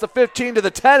across the 15 to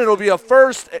the 10. It'll be a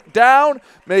first down.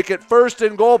 Make it 1st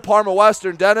and goal, Parma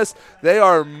Western. Dennis, they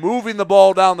are moving the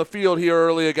ball down the field here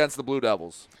early against the Blue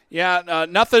Devils. Yeah,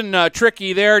 nothing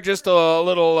tricky there. Just a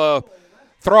little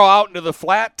throw out into the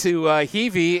flat to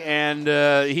Heavey,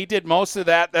 and he did most of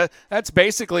that. That's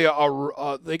basically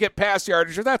they get pass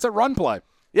yardage. That's a run play.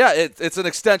 Yeah, it's an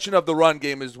extension of the run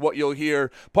game is what you'll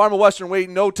hear. Parma Western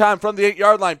waiting no time from the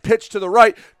 8-yard line. Pitch to the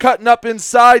right, cutting up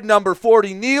inside, number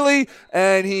 40, Neely,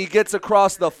 and he gets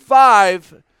across the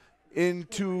 5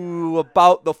 into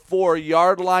about the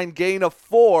 4-yard line. Gain of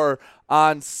 4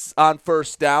 on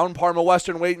first down. Parma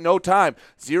Western waiting no time.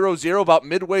 0-0 about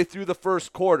midway through the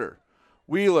first quarter.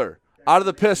 Wheeler out of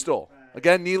the pistol.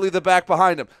 Again, Neely the back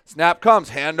behind him. Snap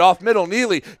comes, handoff middle.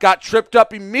 Neely got tripped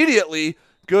up immediately.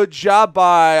 Good job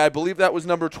by, I believe that was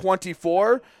number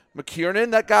 24,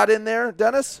 McKiernan, that got in there,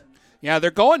 Dennis? Yeah,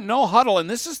 they're going no huddle, and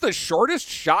this is the shortest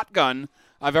shotgun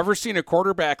I've ever seen a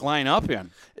quarterback line up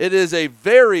in. It is a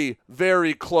very,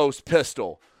 very close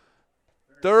pistol.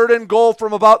 3rd and goal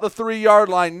from about the 3-yard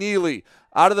line. Neely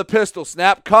out of the pistol.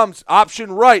 Snap comes.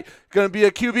 Option right. Going to be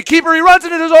a QB keeper. He runs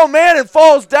into his own man and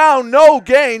falls down. No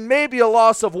gain. Maybe a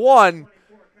loss of 1.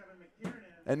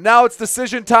 And now it's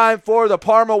decision time for the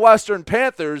Parma Western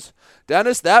Panthers.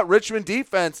 Dennis, that Richmond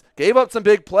defense gave up some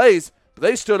big plays, but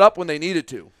they stood up when they needed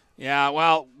to. Yeah,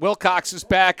 well, Wilcox is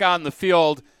back on the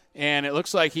field, and it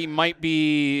looks like he might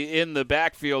be in the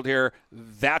backfield here.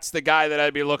 That's the guy that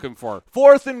I'd be looking for.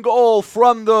 4th and goal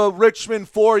from the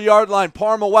Richmond 4-yard line.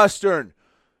 Parma Western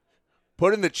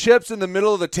putting the chips in the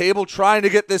middle of the table, trying to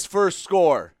get this first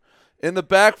score. In the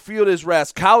backfield is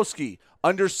Raskowski.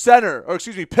 Under center,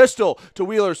 pistol to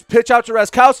Wheeler's. Pitch out to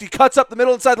Raskowski. Cuts up the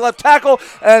middle inside the left tackle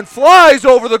and flies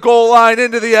over the goal line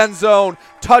into the end zone.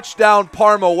 Touchdown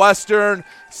Parma Western.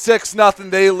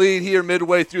 6-0 they lead here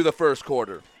midway through the first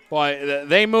quarter. Boy,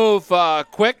 they move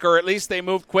quick, or at least they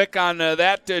moved quick on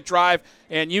that drive,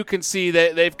 and you can see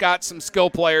that they've got some skill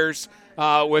players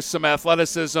with some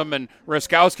athleticism, and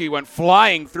Raskowski went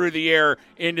flying through the air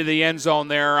into the end zone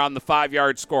there on the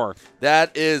 5-yard score.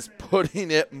 That is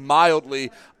putting it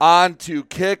mildly. On to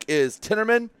kick is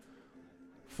Tinnerman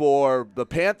for the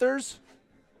Panthers.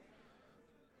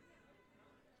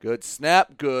 Good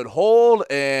snap, good hold,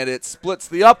 and it splits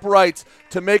the uprights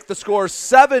to make the score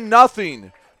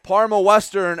 7-0. Parma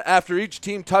Western after each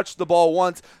team touched the ball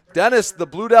once. Dennis, the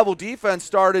Blue Devil defense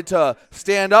started to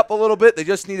stand up a little bit. They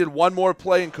just needed one more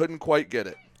play and couldn't quite get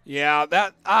it. Yeah,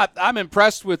 I'm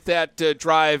impressed with that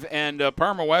drive, and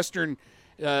Parma Western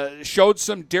showed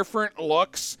some different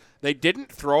looks. They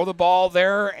didn't throw the ball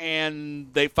there,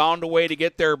 and they found a way to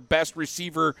get their best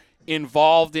receiver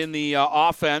involved in the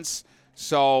offense.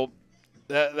 So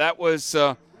that was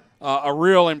a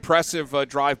real impressive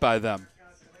drive by them.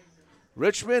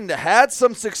 Richmond had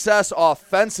some success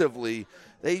offensively.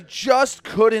 They just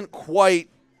couldn't quite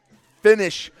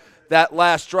finish that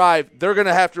last drive. They're going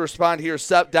to have to respond here,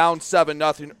 down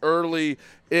 7-0 early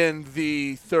in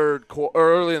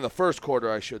the first quarter,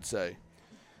 I should say.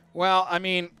 Well, I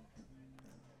mean,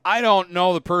 I don't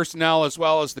know the personnel as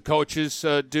well as the coaches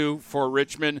do for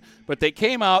Richmond, but they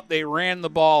came out, they ran the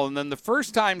ball, and then the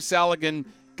first time Saligan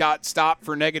got stopped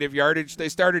for negative yardage, they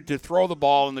started to throw the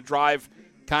ball, and the drive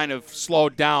kind of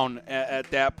slowed down at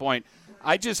that point.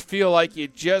 I just feel like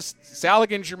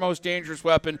Saligan's your most dangerous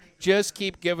weapon. Just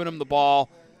keep giving him the ball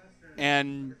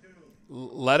and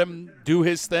let him do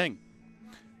his thing.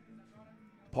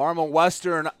 Parma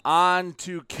Western on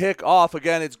to kick off.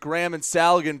 Again, it's Graham and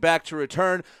Saligan back to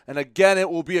return. And again, it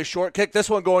will be a short kick. This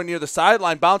one going near the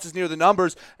sideline, bounces near the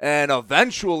numbers, and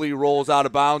eventually rolls out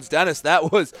of bounds. Dennis,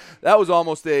 that was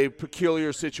almost a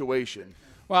peculiar situation.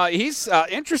 Well, he's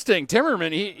interesting.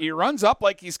 Timmerman, he runs up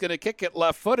like he's going to kick it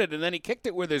left-footed, and then he kicked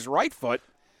it with his right foot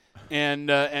and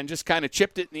just kind of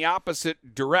chipped it in the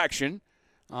opposite direction.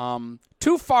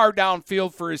 Too far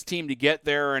downfield for his team to get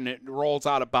there, and it rolls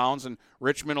out of bounds, and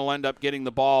Richmond will end up getting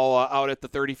the ball out at the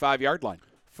 35-yard line.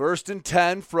 1st and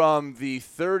 10 from the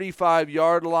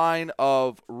 35-yard line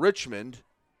of Richmond.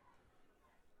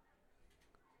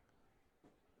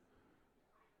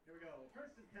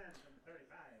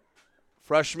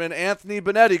 Freshman Anthony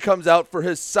Benetti comes out for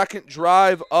his second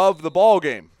drive of the ball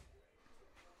game.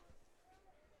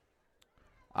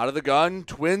 Out of the gun,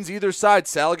 twins either side.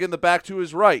 Saligan the back to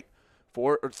his right.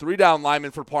 3 down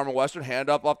linemen for Parma Western. Hand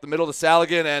up the middle to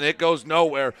Saligan, and it goes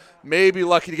nowhere. Maybe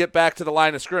lucky to get back to the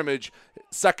line of scrimmage.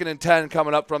 2nd and 10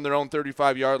 coming up from their own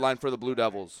 35-yard line for the Blue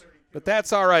Devils. But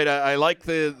that's all right. I like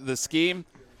the scheme.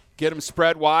 Get them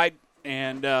spread wide,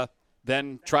 and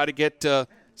then try to get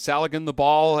Saligan the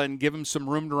ball and give him some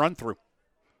room to run through.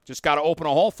 Just got to open a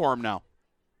hole for him now.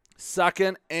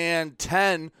 2nd and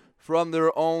 10 from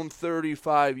their own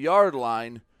 35-yard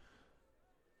line.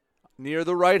 Near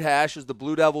the right hash as the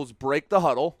Blue Devils break the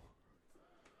huddle.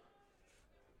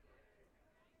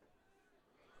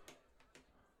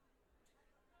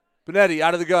 Benetti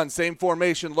out of the gun, same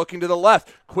formation, looking to the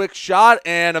left. Quick shot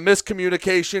and a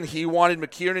miscommunication. He wanted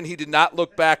McKiernan. He did not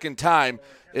look back in time.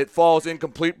 It falls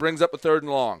incomplete, brings up a 3rd and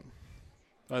long.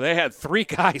 Well, they had 3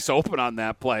 guys open on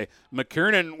that play.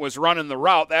 McKiernan was running the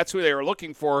route. That's who they were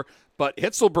looking for. But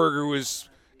Hitzelberger was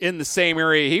in the same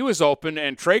area he was open,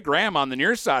 and Trey Graham on the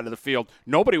near side of the field.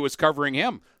 Nobody was covering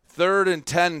him. 3rd and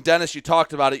 10, Dennis, you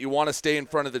talked about it. You want to stay in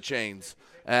front of the chains.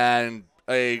 And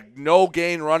a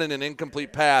no-gain run and an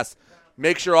incomplete pass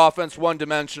makes your offense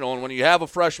one-dimensional. And when you have a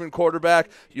freshman quarterback,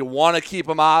 you want to keep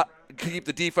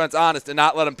the defense honest and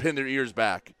not let them pin their ears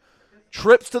back.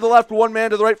 Trips to the left, one man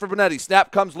to the right for Benetti.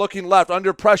 Snap comes looking left,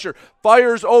 under pressure.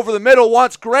 Fires over the middle,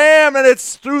 wants Graham, and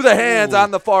it's through the hands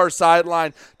on the far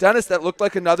sideline. Dennis, that looked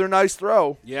like another nice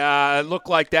throw. Yeah, it looked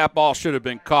like that ball should have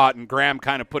been caught, and Graham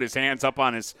kind of put his hands up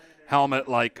on his helmet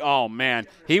like, oh, man.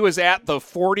 He was at the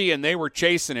 40, and they were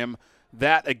chasing him.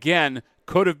 That, again,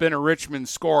 could have been a Richmond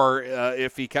score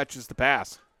if he catches the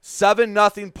pass.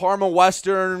 7-0 Parma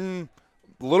Western.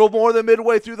 A little more than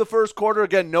midway through the first quarter.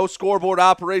 Again, no scoreboard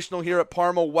operational here at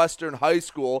Parma Western High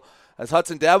School as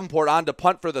Hudson Davenport on to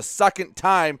punt for the second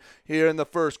time here in the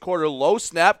first quarter. Low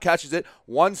snap, catches it,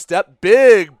 one step,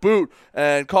 big boot,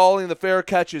 and calling the fair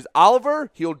catch is Oliver.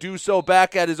 He'll do so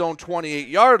back at his own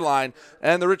 28-yard line,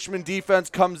 and the Richmond defense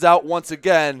comes out once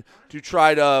again to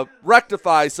try to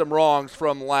rectify some wrongs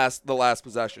from the last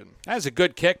possession. That was a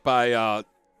good kick by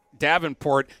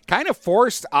Davenport. Kind of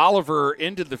forced Oliver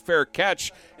into the fair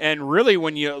catch, and really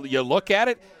when you look at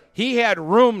it, he had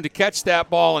room to catch that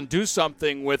ball and do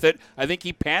something with it. I think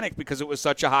he panicked because it was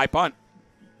such a high punt.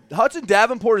 Hudson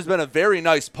Davenport has been a very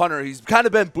nice punter. He's kind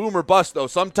of been boom or bust, though.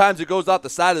 Sometimes it goes out the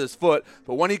side of his foot,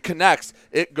 but when he connects,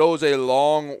 it goes a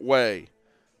long way.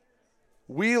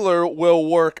 Wheeler will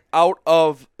work out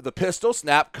of the pistol.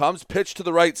 Snap comes, pitch to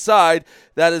the right side.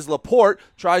 That is Laporte.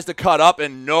 Tries to cut up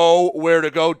and nowhere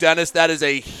to go. Dennis, that is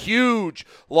a huge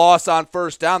loss on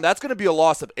first down. That's going to be a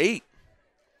loss of 8.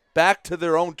 Back to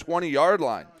their own 20-yard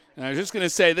line. And I was just going to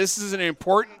say, this is an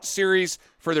important series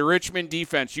for the Richmond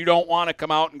defense. You don't want to come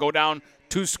out and go down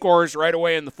 2 scores right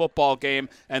away in the football game,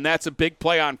 and that's a big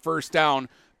play on first down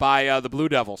by the Blue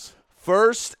Devils.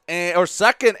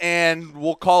 Second, and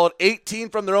we'll call it 18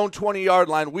 from their own 20-yard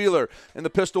line. Wheeler in the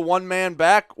pistol, one man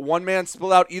back, one man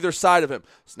split out either side of him.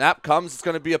 Snap comes, it's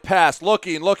going to be a pass.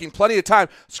 Looking, plenty of time.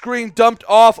 Screen dumped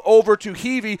off over to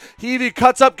Heavey. Heavey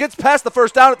cuts up, gets past the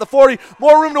first down at the 40.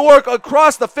 More room to work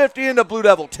across the 50 into Blue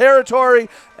Devil territory.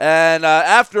 And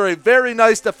after a very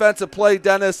nice defensive play,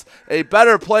 Dennis, a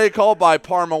better play call by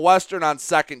Parma Western on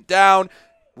second down.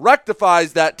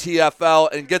 Rectifies that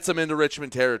TFL and gets them into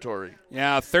Richmond territory.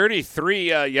 Yeah,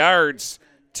 33 yards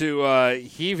to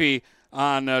Heavey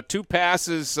on 2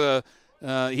 passes.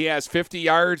 He has 50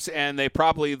 yards, and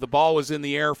the ball was in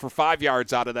the air for 5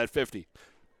 yards out of that 50.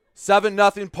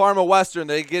 7-0 Parma Western.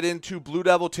 They get into Blue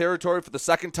Devil territory for the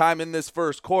second time in this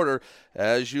first quarter.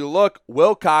 As you look,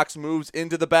 Wilcox moves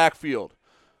into the backfield.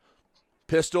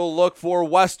 Pistol look for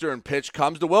Western. Pitch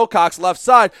comes to Wilcox, left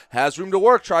side. Has room to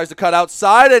work. Tries to cut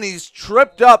outside, and he's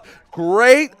tripped up.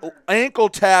 Great ankle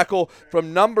tackle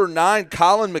from number 9,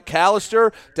 Colin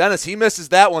McAllister. Dennis, he misses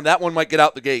that one. That one might get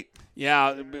out the gate.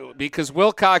 Yeah, because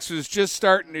Wilcox was just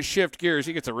starting to shift gears.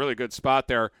 He gets a really good spot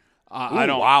there.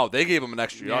 Wow, they gave him an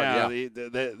extra yard.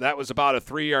 Yeah. That was about a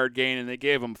 3-yard gain, and they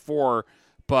gave him 4.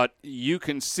 But you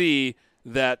can see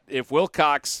that if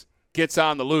Wilcox gets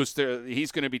on the loose,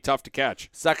 he's going to be tough to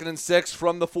catch. 2nd and 6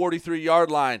 from the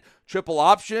 43-yard line. Triple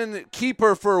option.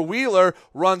 Keeper for Wheeler.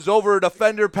 Runs over a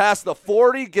defender past the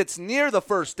 40. Gets near the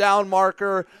first down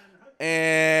marker.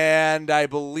 And I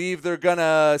believe they're going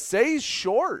to say he's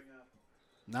short.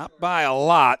 Not by a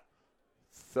lot.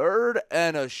 3rd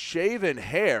and a shaven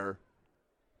hair.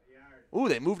 Ooh,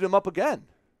 they moved him up again.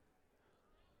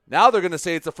 Now they're going to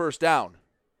say it's a first down.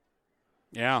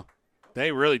 Yeah,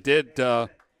 they really did.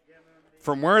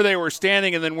 From where they were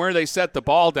standing and then where they set the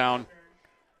ball down,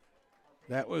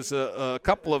 that was a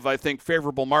couple of, I think,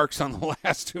 favorable marks on the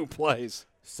last 2 plays.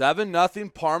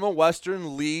 7-0 Parma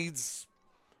Western leads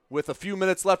with a few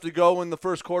minutes left to go in the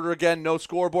first quarter. Again, no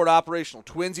scoreboard operational.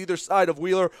 Twins either side of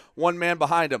Wheeler, one man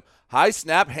behind him. High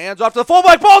snap, hands off to the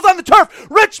fullback, ball's on the turf.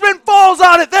 Richmond falls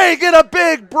on it. They get a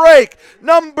big break.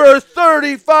 Number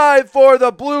 35 for the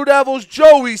Blue Devils,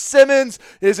 Joey Simmons,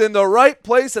 is in the right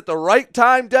place at the right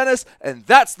time, Dennis, and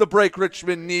that's the break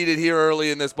Richmond needed here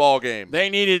early in this ball game. They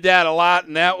needed that a lot,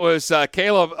 and that was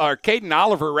Caden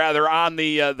Oliver on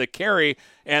the carry.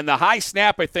 And the high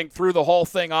snap, I think, threw the whole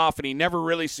thing off, and he never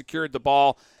really secured the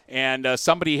ball. And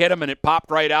somebody hit him, and it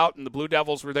popped right out, and the Blue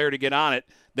Devils were there to get on it.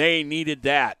 They needed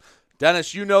that.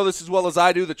 Dennis, you know this as well as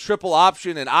I do. The triple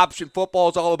option and option football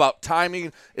is all about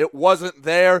timing. It wasn't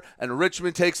there, and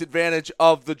Richmond takes advantage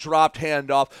of the dropped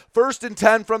handoff. 1st and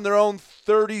 10 from their own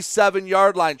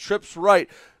 37-yard line. Trips right.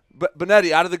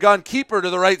 Benetti out of the gun, keeper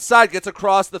to the right side, gets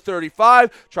across the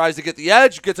 35, tries to get the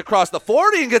edge, gets across the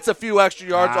 40 and gets a few extra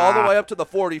yards all the way up to the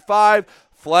 45.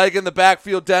 Flag in the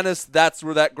backfield, Dennis. That's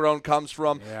where that groan comes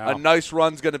from. Yeah. A nice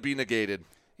run's going to be negated.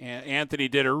 And Anthony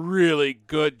did a really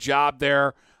good job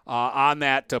there on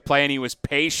that play, and he was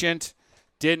patient,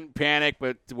 didn't panic,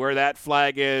 but where that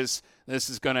flag is, this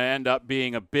is going to end up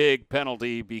being a big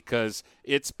penalty because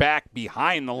it's back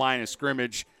behind the line of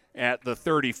scrimmage at the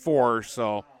 34.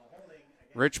 So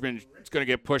Richmond is going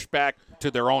to get pushed back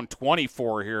to their own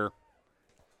 24 here,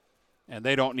 and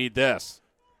they don't need this.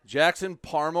 Jackson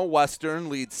Parma Western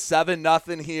leads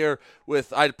 7-0 here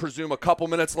with, I presume, a couple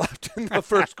minutes left in the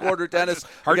first quarter, Dennis.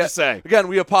 Hard to say. Again,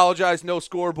 we apologize. No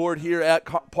scoreboard here at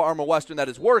Parma Western that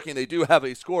is working. They do have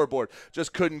a scoreboard.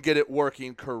 Just couldn't get it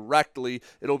working correctly.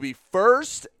 It'll be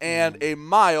first and a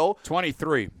mile.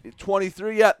 23.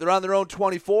 23, yeah. They're on their own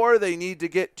 24. They need to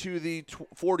get to the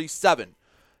 47.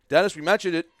 Dennis, we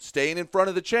mentioned it, staying in front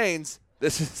of the chains.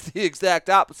 This is the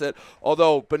exact opposite.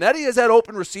 Although Benetti has had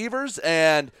open receivers,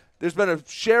 and there's been a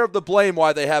share of the blame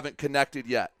why they haven't connected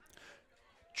yet.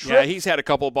 Yeah, he's had a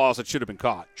couple of balls that should have been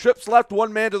caught. Trips left,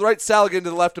 one man to the right, Saligan to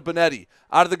the left of Benetti.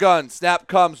 Out of the gun, snap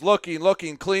comes,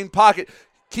 looking, clean pocket.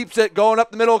 Keeps it going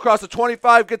up the middle across the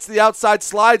 25, gets to the outside,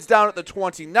 slides down at the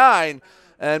 29,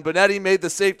 and Benetti made the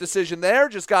safe decision there,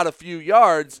 just got a few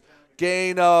yards.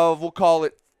 Gain of, we'll call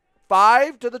it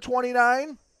 5 to the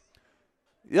 29.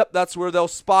 Yep, that's where they'll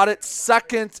spot it.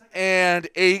 2nd and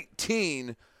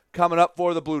 18 coming up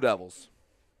for the Blue Devils.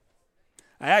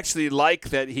 I actually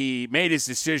like that he made his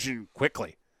decision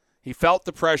quickly. He felt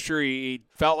the pressure. He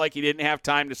felt like he didn't have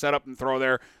time to set up and throw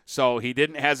there, so he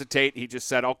didn't hesitate. He just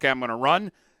said, okay, I'm going to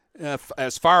run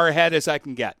as far ahead as I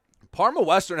can get. Parma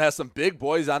Western has some big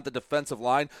boys on the defensive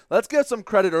line. Let's give some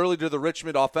credit early to the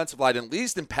Richmond offensive line. At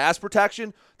least in pass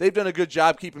protection, they've done a good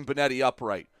job keeping Benetti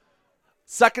upright.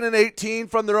 2nd and 18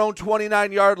 from their own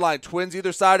 29-yard line. Twins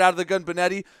either side out of the gun.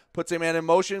 Benetti puts a man in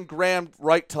motion. Graham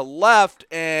right to left,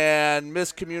 and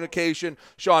miscommunication.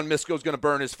 Sean Misko's going to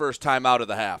burn his first time out of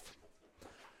the half.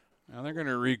 Now they're going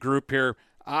to regroup here.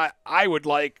 I would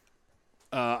like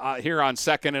here on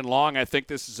 2nd and long, I think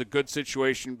this is a good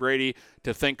situation, Brady,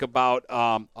 to think about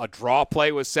a draw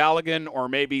play with Saligan or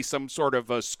maybe some sort of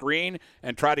a screen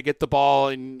and try to get the ball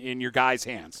in your guys'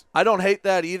 hands. I don't hate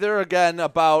that either. Again,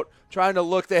 about trying to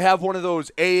look, they have one of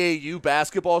those AAU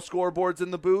basketball scoreboards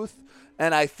in the booth,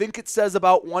 and I think it says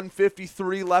about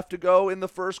 1:53 left to go in the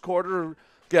first quarter.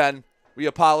 Again, we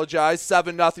apologize.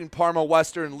 7-0 Parma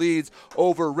Western leads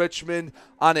over Richmond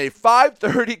on a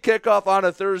 5:30 kickoff on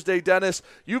a Thursday. Dennis,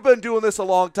 you've been doing this a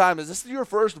long time. Is this your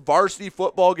first varsity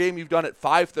football game you've done at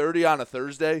 5:30 on a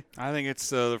Thursday? I think it's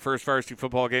the first varsity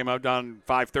football game I've done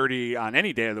 5:30 on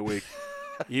any day of the week,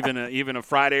 even a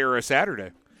Friday or a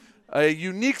Saturday. A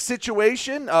unique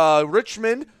situation.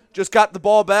 Richmond just got the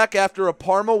ball back after a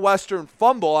Parma Western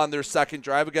fumble on their second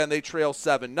drive. Again, they trail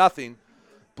 7-0.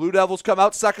 Blue Devils come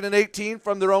out 2nd and 18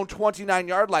 from their own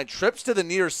 29-yard line. Trips to the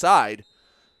near side.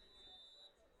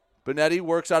 Benetti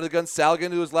works out of the gun.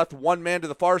 Saligan, who is left one man to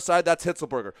the far side. That's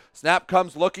Hitzelberger. Snap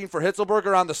comes looking for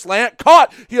Hitzelberger on the slant.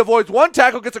 Caught. He avoids one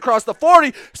tackle, gets across the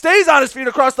 40, stays on his feet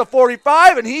across the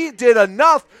 45, and he did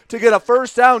enough to get a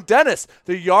first down. Dennis,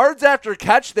 the yards after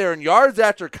catch there and yards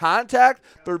after contact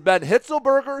for Ben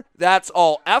Hitzelberger, that's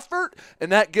all effort,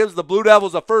 and that gives the Blue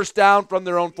Devils a first down from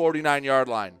their own 49-yard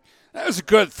line. That was a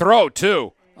good throw,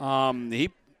 too. He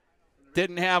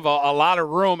didn't have a lot of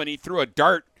room, and he threw a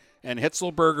dart, and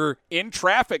Hitzelberger in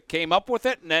traffic came up with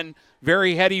it, and then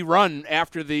very heady run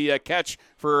after the catch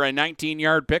for a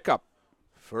 19-yard pickup.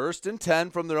 1st and 10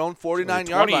 from their own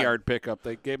 49-yard line. 20-yard pickup.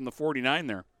 They gave him the 49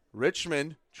 there.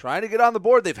 Richmond trying to get on the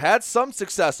board. They've had some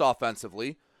success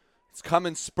offensively. It's come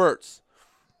in spurts.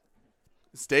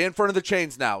 Stay in front of the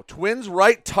chains now. Twins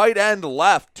right, tight end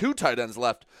left. 2 tight ends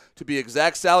left to be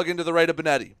exact. Saligan to the right of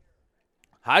Benetti.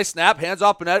 High snap, hands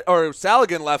off Benetti, or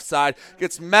Saligan left side.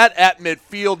 Gets met at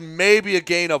midfield, maybe a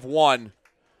gain of 1.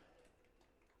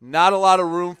 Not a lot of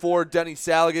room for Denny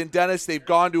Saligan. Dennis, they've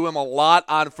gone to him a lot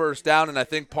on first down, and I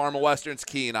think Parma Western's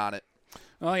keen on it.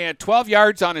 Well, he had 12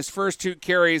 yards on his first 2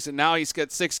 carries, and now he's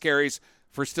got 6 carries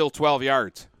for still 12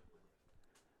 yards.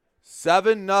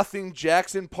 7-0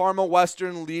 Jackson Parma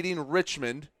Western leading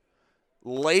Richmond.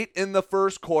 Late in the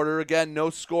first quarter. Again, no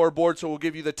scoreboard, so we'll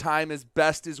give you the time as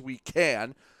best as we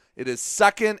can. It is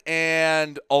 2nd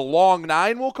and a long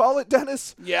 9, we'll call it,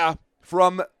 Dennis? Yeah.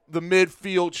 From the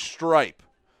midfield stripe.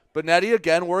 Benetti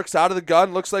again works out of the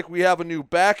gun. Looks like we have a new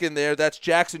back in there. That's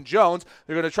Jackson Jones.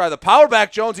 They're going to try the power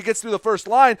back Jones. He gets through the first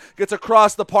line, gets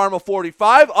across the Parma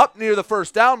 45, up near the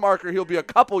first down marker. He'll be a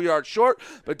couple yards short.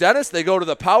 But, Dennis, they go to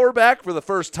the power back for the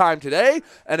first time today,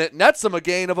 and it nets them a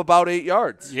gain of about 8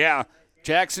 yards. Yeah.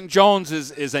 Jackson Jones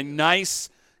is a nice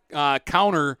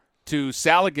counter to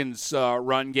Saligan's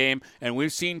run game, and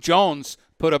we've seen Jones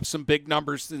put up some big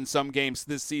numbers in some games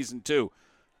this season too.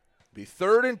 Be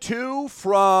 3rd and 2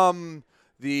 from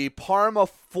the Parma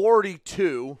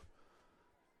 42.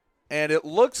 And it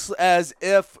looks as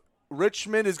if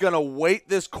Richmond is going to wait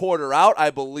this quarter out. I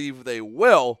believe they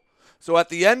will. So at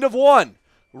the end of 1,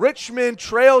 Richmond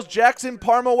trails Jackson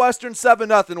Parma Western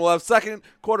 7-0. We'll have second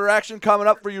quarter action coming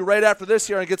up for you right after this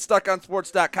here on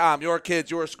GetStuckOnSports.com. Your kids,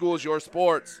 your schools, your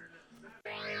sports.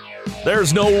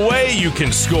 There's no way you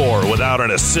can score without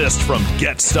an assist from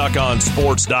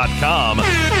GetStuckOnSports.com.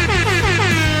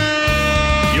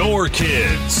 Your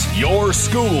kids, your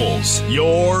schools,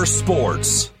 your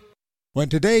sports. When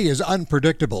today is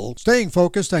unpredictable, staying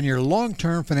focused on your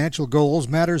long-term financial goals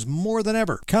matters more than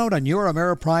ever. Count on your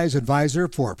Ameriprise advisor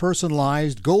for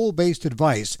personalized, goal-based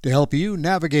advice to help you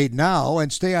navigate now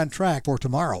and stay on track for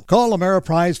tomorrow. Call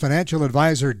Ameriprise financial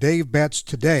advisor Dave Betts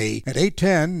today at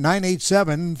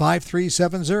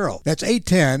 810-987-5370. That's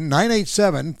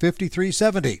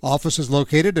 810-987-5370. Office is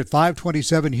located at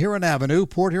 527 Huron Avenue,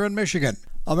 Port Huron, Michigan.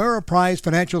 Ameriprise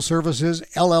Financial Services,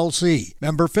 LLC,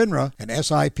 member FINRA and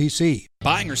SIPC.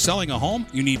 Buying or selling a home?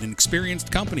 You need an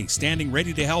experienced company standing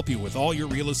ready to help you with all your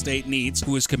real estate needs,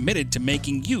 who is committed to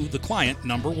making you the client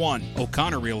number one.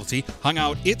 O'Connor Realty hung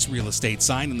out its real estate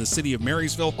sign in the city of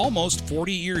Marysville almost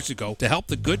 40 years ago to help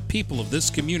the good people of this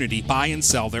community buy and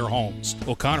sell their homes.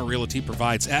 O'Connor Realty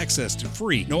provides access to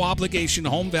free, no-obligation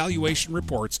home valuation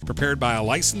reports prepared by a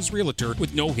licensed realtor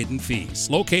with no hidden fees.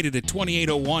 Located at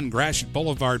 2801 Gratiot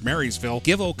Boulevard, Marysville,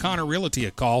 give O'Connor Realty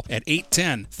a call at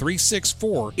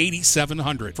 810-364-8700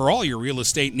 for all your real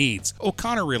estate needs.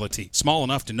 O'Connor Realty, small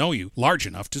enough to know you, large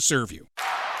enough to serve you.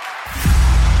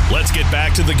 Let's get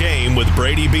back to the game with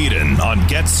Brady Beaton on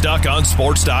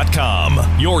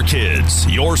GetStuckOnSports.com. Your kids,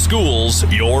 your schools,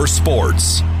 your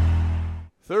sports.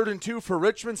 3rd and 2 for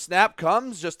Richmond. Snap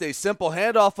comes. Just a simple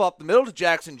handoff up the middle to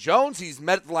Jackson Jones. He's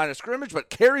met at the line of scrimmage, but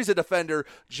carries a defender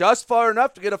just far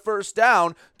enough to get a first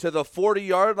down to the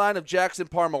 40-yard line of Jackson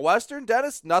Parma Western.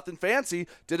 Dennis, nothing fancy.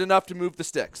 Did enough to move the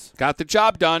sticks. Got the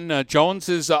job done. Jones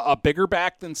is a bigger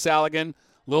back than Saligan.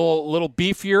 Little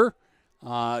beefier.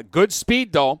 Good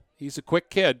speed, though. He's a quick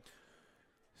kid.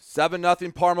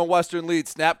 7-0 Parma Western lead.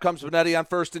 Snap comes Benetti on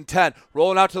 1st and 10.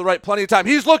 Rolling out to the right, plenty of time.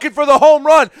 He's looking for the home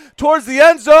run towards the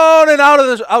end zone and out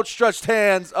of the outstretched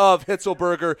hands of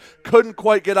Hitzelberger. Couldn't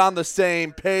quite get on the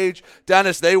same page.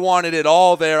 Dennis, they wanted it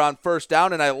all there on 1st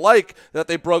down, and I like that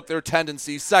they broke their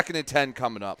tendency. 2nd and 10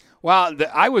 coming up. Well,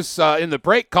 I was in the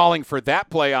break calling for that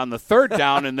play on the 3rd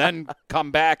down and then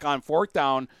come back on 4th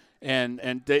down, and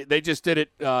they just did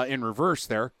it in reverse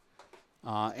there.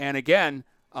 And again,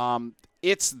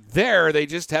 it's there. They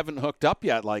just haven't hooked up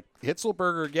yet. Like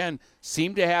Hitzelberger, again,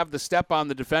 seemed to have the step on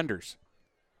the defenders.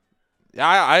 Yeah,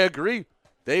 I agree.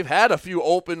 They've had a few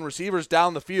open receivers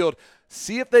down the field.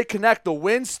 See if they connect. The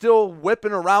wind's still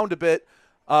whipping around a bit.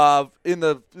 At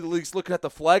least looking at the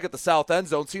flag at the south end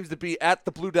zone, seems to be at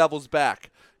the Blue Devils'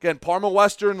 back. Again, Parma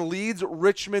Western leads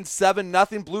Richmond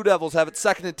 7-0. Blue Devils have it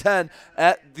 2nd and 10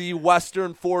 at the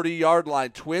Western 40-yard line.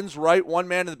 Twins right, one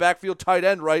man in the backfield, tight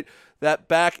end right. That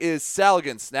back is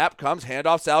Saligan. Snap comes,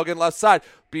 handoff, Saligan left side.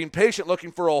 Being patient,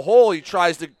 looking for a hole. He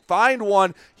tries to find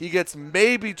one. He gets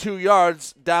maybe 2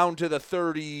 yards down to the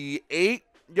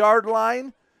 38-yard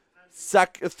line.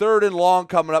 3rd and long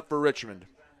coming up for Richmond.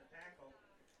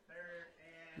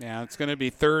 Yeah, it's going to be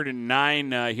 3rd and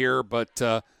 9 here, but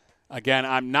again,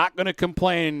 I'm not going to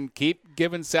complain. Keep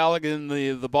giving Saligan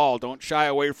the ball. Don't shy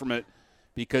away from it,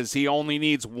 because he only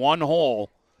needs one hole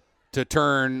to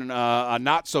turn a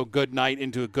not-so-good night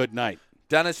into a good night.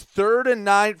 Dennis, 3rd and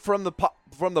 9 from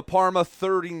the Parma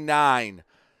 39.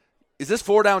 Is this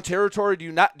 4-down territory? Do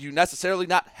you necessarily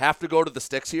not have to go to the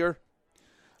sticks here?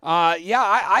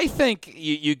 Yeah, I think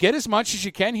you get as much as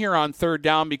you can here on 3rd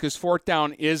down, because 4th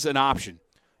down is an option.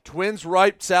 Twins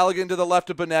right, Saligan to the left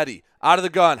of Benetti. Out of the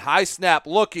gun, high snap,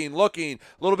 looking, a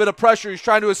little bit of pressure. He's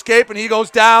trying to escape, and he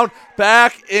goes down,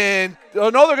 back in. Oh,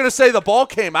 no, they're going to say the ball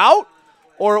came out?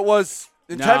 Or it was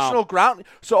intentional ground.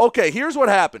 So, okay, here's what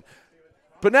happened.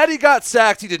 Benetti got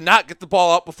sacked. He did not get the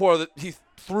ball out before he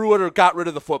threw it or got rid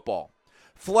of the football.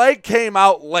 Flag came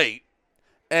out late,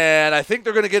 and I think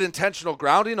they're going to get intentional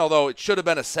grounding, although it should have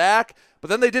been a sack. But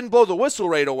then they didn't blow the whistle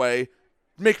right away.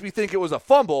 Make me think it was a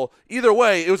fumble. Either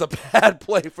way, it was a bad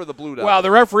play for the Blue Devils. Well, the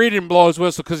referee didn't blow his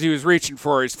whistle because he was reaching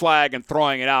for his flag and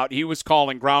throwing it out. He was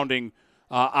calling grounding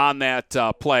on that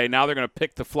play. Now they're going to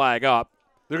pick the flag up.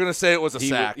 They're going to say it was a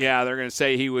sack. Yeah, they're going to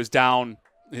say he was down.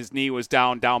 His knee was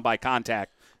down by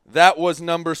contact. That was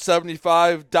number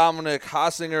 75, Dominic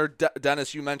Hossinger.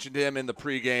 Dennis, you mentioned him in the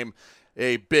pregame.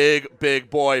 A big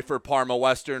boy for Parma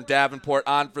Western. Davenport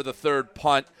on for the 3rd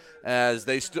punt. as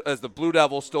the Blue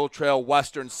Devils still trail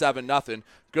Western 7-0.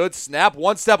 Good snap,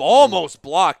 one step, almost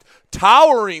blocked.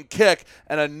 Towering kick,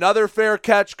 and another fair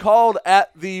catch called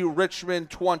at the Richmond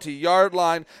 20-yard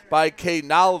line by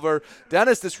Caden Oliver.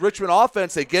 Dennis, this Richmond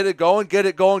offense, they get it going,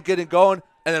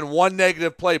 and then one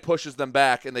negative play pushes them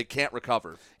back, and they can't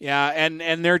recover. Yeah,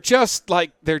 and they're just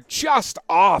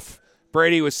off,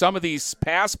 Brady, with some of these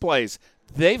pass plays.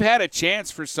 They've had a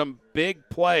chance for some big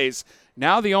plays.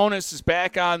 Now the onus is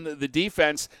back on the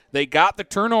defense. They got the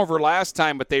turnover last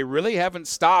time, but they really haven't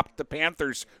stopped the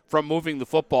Panthers from moving the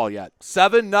football yet.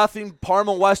 7-0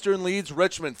 Parma Western leads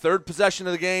Richmond. Third possession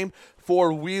of the game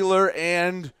for Wheeler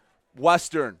and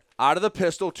Western. Out of the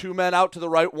pistol, two men out to the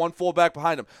right, one fullback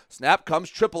behind him. Snap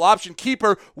comes, triple option,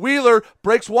 keeper. Wheeler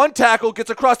breaks one tackle, gets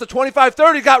across the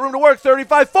 25-30, got room to work,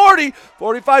 35-40,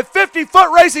 45-50,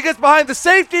 foot race, he gets behind the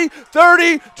safety,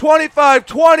 30,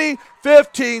 25-20,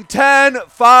 15-10,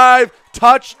 5,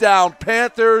 touchdown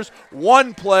Panthers,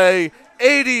 one play,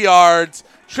 80 yards.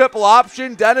 Triple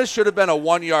option, Dennis, should have been a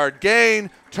 1-yard gain,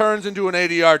 turns into an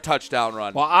 80-yard touchdown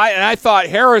run. Well, I thought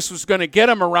Harris was going to get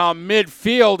him around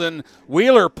midfield, and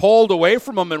Wheeler pulled away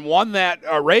from him and won that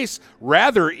race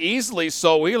rather easily,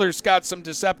 so Wheeler's got some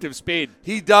deceptive speed.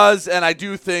 He does, and I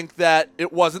do think that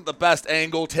it wasn't the best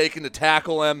angle taken to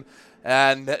tackle him,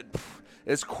 and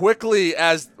as quickly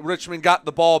as Richmond got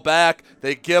the ball back,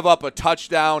 they give up a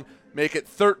touchdown, make it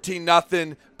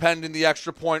 13-0, pending the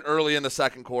extra point early in the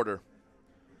second quarter.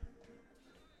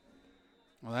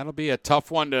 Well, that'll be a tough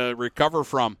one to recover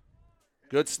from.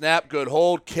 Good snap, good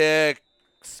hold, kick,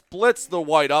 splits the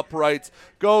white uprights,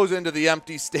 goes into the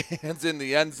empty stands in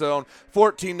the end zone.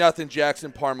 14-0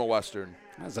 Jackson Parma Western.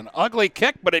 That's an ugly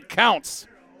kick, but it counts.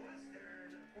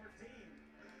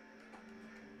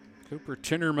 Cooper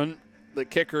Tinnerman, the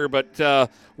kicker, but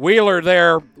Wheeler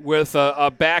there with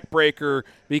a backbreaker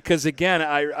because, again,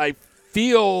 I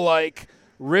feel like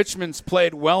Richmond's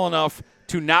played well enough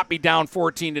to not be down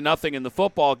 14-0 in the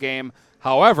football game.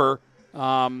 However,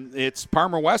 it's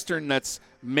Parma Western that's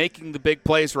making the big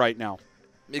plays right now.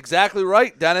 Exactly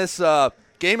right, Dennis.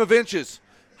 Game of inches.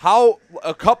 How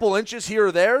a couple inches here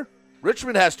or there,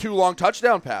 Richmond has 2 long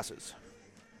touchdown passes.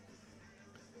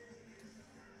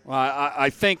 Well, I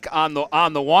think on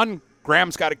the one,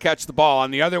 Graham's got to catch the ball.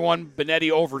 On the other one,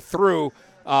 Benetti overthrew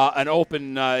an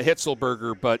open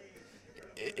Hitzelberger. But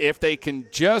if they can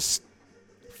just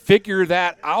figure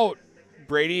that out,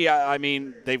 Brady, I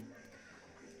mean,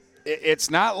 it's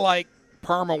not like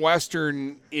Parma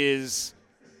Western is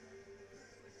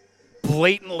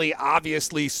blatantly,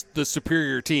 obviously the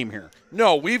superior team here.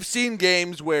 No, we've seen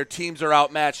games where teams are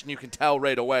outmatched and you can tell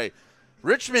right away.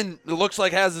 Richmond, it looks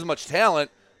like, has as much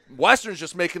talent. Western's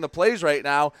just making the plays right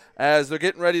now as they're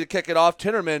getting ready to kick it off.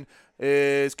 Tinnerman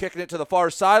is kicking it to the far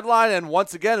sideline, and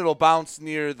once again it'll bounce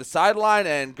near the sideline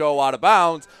and go out of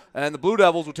bounds, and the Blue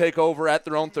Devils will take over at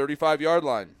their own 35-yard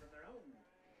line.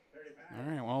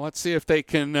 All right, well, let's see if they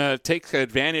can take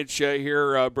advantage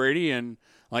here, Brady. And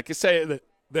like I say,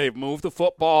 they've moved the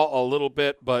football a little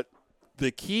bit, but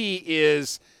the key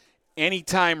is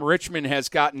anytime Richmond has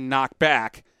gotten knocked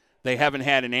back, they haven't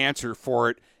had an answer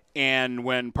for it. And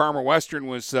when Parma Western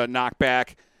was knocked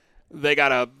back, they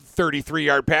got a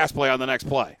 33-yard pass play on the next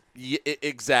play. Yeah,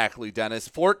 exactly, Dennis.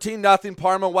 14-0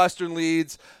 Parma Western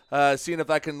leads. Seeing if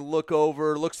I can look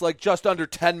over. Looks like just under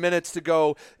 10 minutes to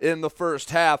go in the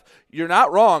first half. You're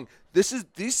not wrong. These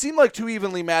seem like 2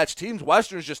 evenly matched teams.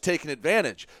 Western's just taking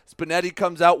advantage. Spinetti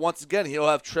comes out once again. He'll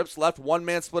have trips left. One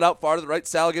man split out far to the right.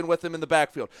 Saligan with him in the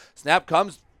backfield. Snap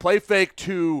comes. Play fake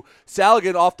to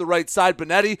Saligan off the right side.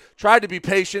 Benetti tried to be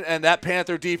patient, and that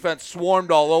Panther defense swarmed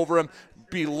all over him.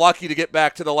 Be lucky to get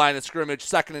back to the line of scrimmage.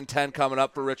 2nd and 10 coming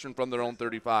up for Richmond from their own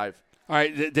 35. All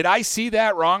right, did I see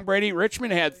that wrong, Brady?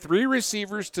 Richmond had 3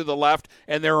 receivers to the left,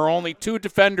 and there were only 2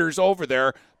 defenders over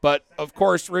there. But, of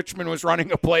course, Richmond was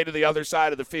running a play to the other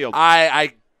side of the field.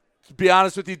 I to be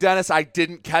honest with you, Dennis, I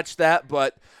didn't catch that,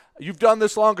 but you've done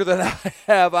this longer than I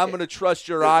have. I'm going to trust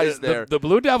your eyes there. The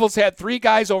Blue Devils had 3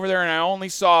 guys over there, and I only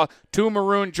saw 2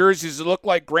 maroon jerseys. It looked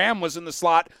like Graham was in the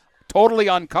slot, totally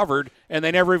uncovered, and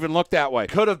they never even looked that way.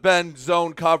 Could have been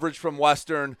zone coverage from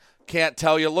Western. Can't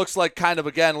tell you. Looks like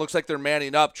looks like they're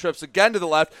manning up. Trips again to the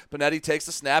left. Benetti takes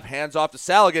the snap, hands off to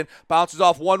Saligan, bounces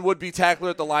off one would-be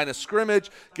tackler at the line of scrimmage,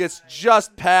 gets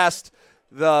just past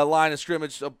the line of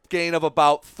scrimmage, a gain of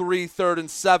about 3, 3rd and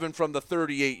 7 from the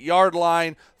 38-yard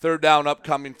line. 3rd down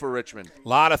upcoming for Richmond. A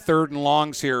lot of 3rd and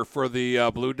longs here for the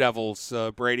Blue Devils,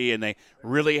 Brady, and they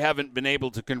really haven't been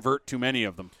able to convert too many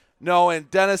of them. No,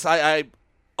 and Dennis, I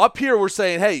up here we're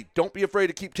saying, hey, don't be afraid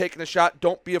to keep taking a shot.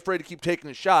 Don't be afraid to keep taking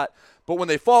a shot. But when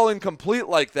they fall incomplete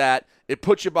like that, it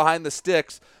puts you behind the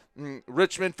sticks.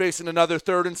 Richmond facing another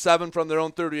 3rd and 7 from their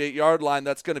own 38-yard line.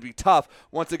 That's going to be tough.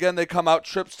 Once again, they come out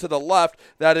trips to the left.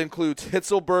 That includes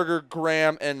Hitzelberger,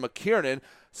 Graham, and McKiernan.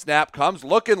 Snap comes,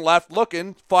 looking left,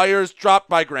 fires, dropped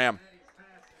by Graham.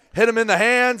 Hit him in the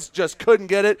hands, just couldn't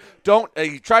get it.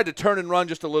 He tried to turn and run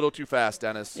just a little too fast,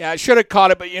 Dennis. Yeah, I should have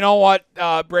caught it, but you know what,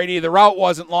 Brady, the route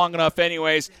wasn't long enough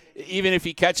anyways. Even if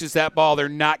he catches that ball, they're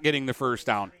not getting the first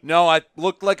down. No, it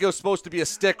looked like it was supposed to be a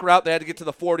stick route. They had to get to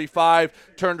the 45,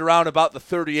 turned around about the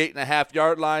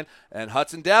 38.5-yard line, and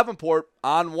Hudson Davenport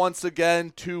on once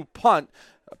again to punt.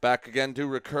 Back again to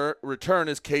return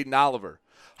is Caden Oliver.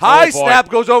 High snap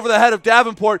goes over the head of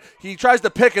Davenport. He tries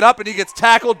to pick it up, and he gets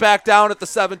tackled back down at the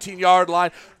 17-yard line.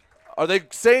 Are they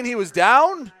saying he was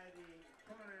down?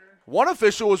 One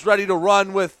official was ready to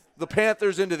run with the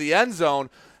Panthers into the end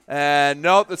zone. And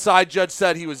no, the side judge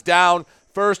said he was down.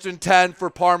 1st and 10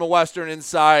 for Parma Western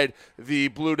inside the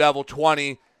Blue Devil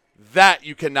 20. That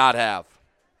you cannot have.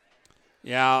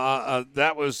 Yeah,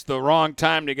 that was the wrong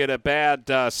time to get a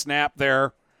bad snap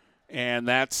there. And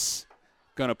that's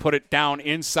going to put it down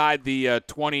inside the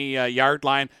 20-yard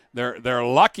line. They're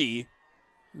lucky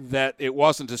that it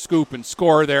wasn't a scoop and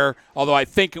score there, although I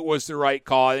think it was the right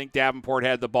call. I think Davenport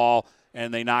had the ball,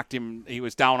 and they knocked him. He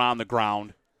was down on the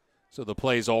ground, so the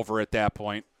play's over at that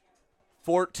point.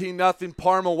 14-0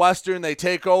 Parma Western. They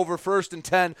take over 1st and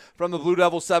 10 from the Blue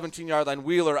Devils 17-yard line.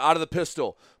 Wheeler out of the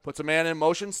pistol. Puts a man in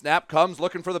motion. Snap comes,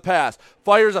 looking for the pass.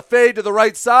 Fires a fade to the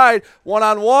right side.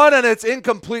 1-on-1, and it's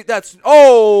incomplete. I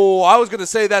was going to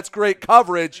say that's great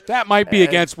coverage. That might be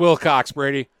against Wilcox,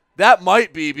 Brady. That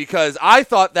might be, because I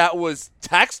thought that was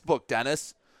textbook,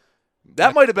 Dennis.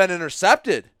 That might have been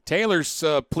intercepted. Taylor's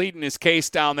pleading his case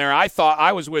down there.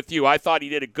 I was with you. I thought he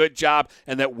did a good job,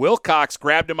 and that Wilcox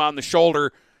grabbed him on the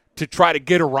shoulder to try to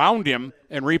get around him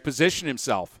and reposition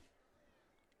himself.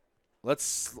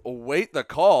 Let's await the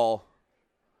call.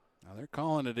 Now they're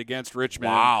calling it against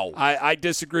Richmond. Wow. I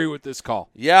disagree with this call.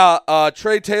 Yeah,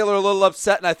 Trey Taylor a little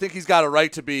upset, and I think he's got a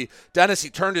right to be. Dennis, he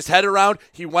turned his head around.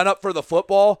 He went up for the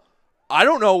football. I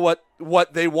don't know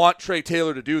what they want Trey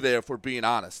Taylor to do there, if we're being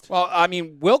honest. Well, I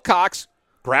mean, Wilcox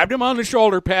grabbed him on the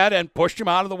shoulder pad and pushed him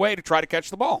out of the way to try to catch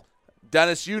the ball.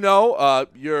 Dennis, you know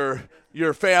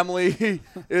your family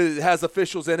has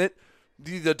officials in it.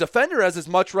 The defender has as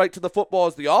much right to the football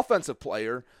as the offensive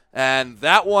player, and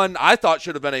that one I thought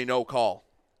should have been a no call.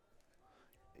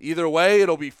 Either way,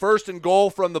 it'll be 1st and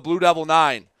goal from the Blue Devil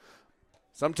 9.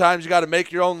 Sometimes you got to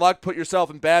make your own luck, put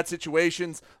yourself in bad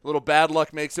situations. A little bad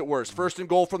luck makes it worse. 1st and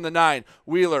goal from the 9.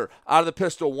 Wheeler out of the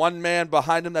pistol. One man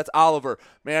behind him, that's Oliver.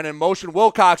 Man in motion.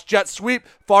 Wilcox, jet sweep,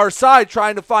 far side,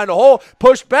 trying to find a hole.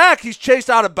 Pushed back. He's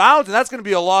chased out of bounds, and that's going to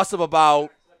be a loss of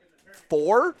about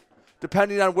 4,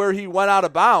 depending on where he went out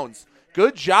of bounds.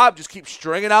 Good job. Just keep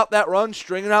stringing out that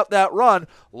run.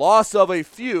 Loss of a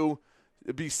few.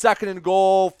 It'd be 2nd and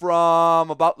goal from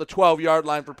about the 12-yard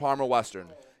line for Parma Western.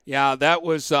 Yeah, that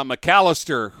was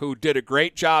McAllister, who did a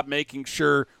great job making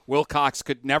sure Wilcox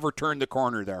could never turn the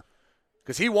corner there.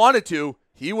 Because he wanted to.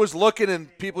 He was looking,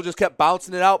 and people just kept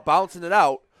bouncing it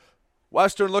out.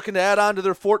 Western looking to add on to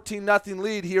their 14-0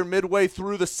 lead here midway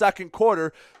through the second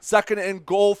quarter. 2nd and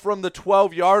goal from the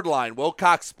 12-yard line.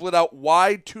 Wilcox split out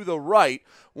wide to the right,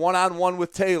 1-on-1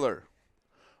 with Taylor.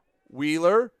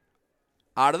 Wheeler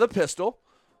out of the pistol.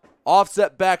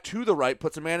 Offset back to the right,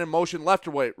 puts a man in motion left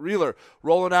or right. Wheeler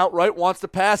rolling out right, wants to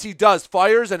pass. He does,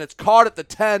 fires, and it's caught at the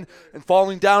 10 and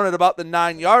falling down at about the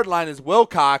 9-yard line is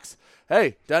Wilcox.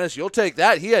 Hey, Dennis, you'll take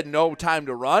that. He had no time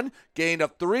to run. Gained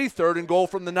up 3, 3rd and goal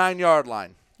from the 9-yard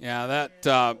line. Yeah,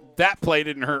 that play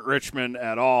didn't hurt Richmond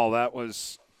at all. That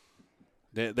was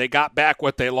they got back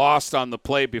what they lost on the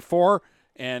play before,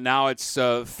 and now it's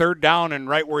 3rd down and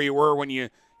right where you were when you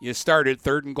started,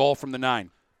 3rd and goal from the 9.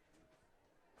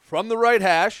 From the right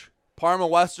hash, Parma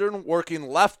Western working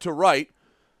left to right.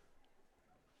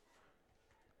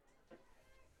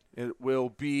 It will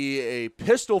be a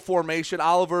pistol formation.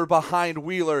 Oliver behind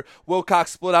Wheeler.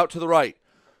 Wilcox split out to the right.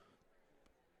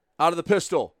 Out of the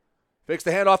pistol. Fakes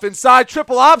the handoff inside.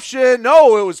 Triple option.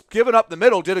 No, it was given up the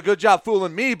middle. Did a good job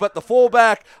fooling me, but the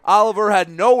fullback, Oliver, had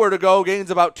nowhere to go. Gains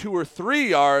about 2 or 3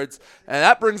 yards. And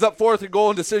that brings up 4th and goal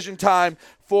and decision time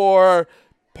for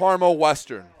Parma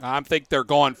Western. I think they're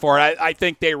going for it. I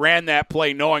think they ran that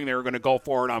play knowing they were going to go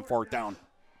for it on 4th down.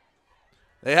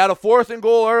 They had a 4th and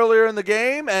goal earlier in the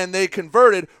game, and they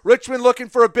converted. Richmond looking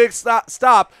for a big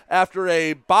stop after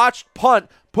a botched punt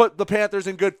put the Panthers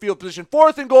in good field position.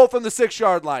 4th and goal from the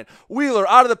 6-yard line. Wheeler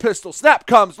out of the pistol. Snap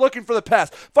comes, looking for the pass.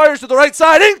 Fires to the right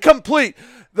side, incomplete.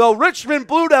 The Richmond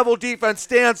Blue Devil defense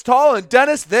stands tall, and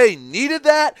Dennis, they needed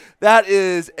that. That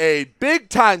is a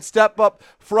big-time step up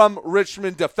from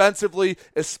Richmond defensively,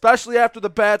 especially after the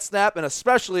bad snap and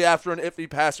especially after an iffy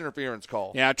pass interference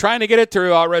call. Yeah, trying to get it to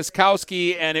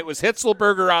Reskowski, and it was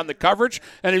Hitzelberger on the coverage.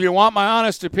 And if you want my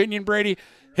honest opinion, Brady,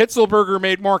 Hitzelberger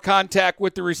made more contact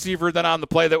with the receiver than on the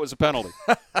play that was a penalty.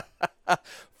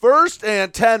 1st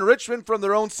and 10, Richmond from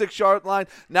their own 6-yard line.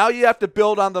 Now you have to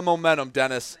build on the momentum,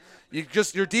 Dennis.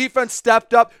 Your defense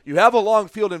stepped up. You have a long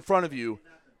field in front of you.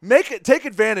 Take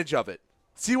advantage of it.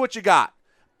 See what you got.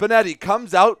 Benetti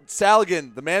comes out.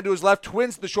 Saligan, the man to his left,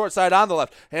 twins to the short side on the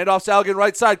left. Hand off Saligan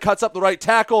right side, cuts up the right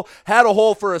tackle. Had a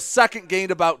hole for a second,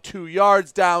 gained about 2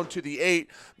 yards down to the 8,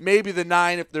 maybe the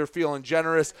 9 if they're feeling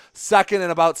generous. 2nd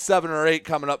and about 7 or 8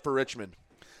 coming up for Richmond.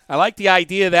 I like the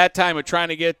idea that time of trying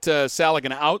to get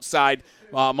Saligan outside.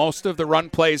 Most of the run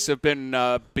plays have been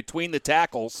between the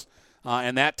tackles.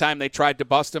 And that time they tried to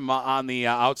bust him on the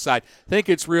outside. I think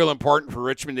it's real important for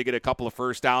Richmond to get a couple of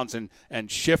first downs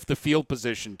and shift the field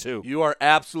position too. You are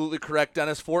absolutely correct,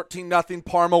 Dennis. 14-0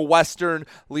 Parma Western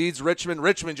leads Richmond.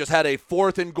 Richmond just had a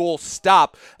 4th and goal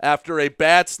stop after a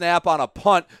bad snap on a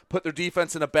punt, put their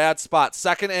defense in a bad spot.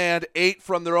 2nd and 8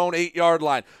 from their own 8-yard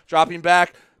line. Dropping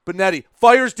back. Benetti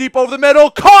fires deep over the middle,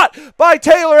 caught by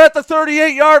Taylor at the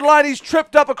 38-yard line. He's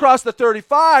tripped up across the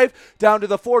 35, down to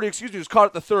the 40. He was caught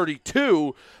at the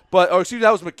 32. That was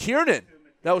McKiernan.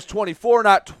 That was 24,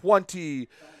 not 28.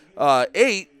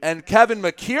 And Kevin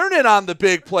McKiernan on the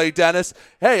big play, Dennis.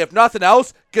 Hey, if nothing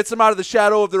else, gets them out of the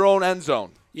shadow of their own end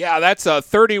zone. Yeah, that's a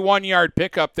 31-yard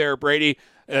pickup there, Brady,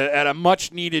 at a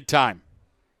much-needed time.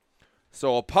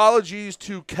 So apologies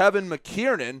to Kevin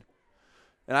McKiernan.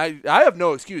 And I have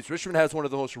no excuse. Richmond has one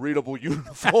of the most readable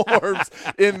uniforms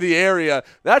in the area.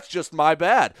 That's just my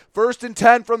bad. 1st and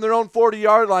 10 from their own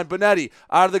 40-yard line. Benetti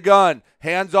out of the gun.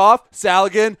 Hands off.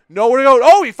 Saligan, nowhere to go.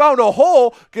 Oh, he found a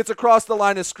hole. Gets across the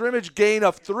line of scrimmage. Gain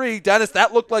of 3. Dennis,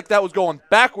 that looked like that was going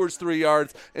backwards 3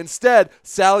 yards. Instead,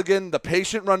 Saligan, the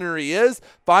patient runner he is,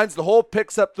 finds the hole,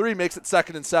 picks up 3, makes it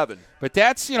 2nd and 7. But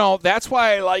that's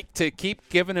why I like to keep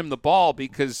giving him the ball,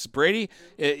 because Brady,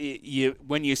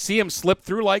 when you see him slip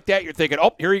through like that, you're thinking,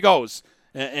 oh, here he goes,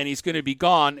 and he's going to be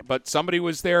gone. But somebody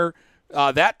was there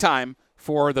that time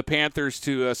for the Panthers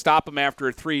to stop him after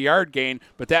a 3-yard gain,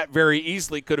 but that very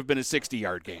easily could have been a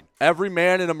 60-yard gain. Every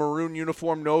man in a maroon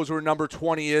uniform knows where number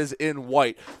 20 is in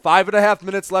white. 5.5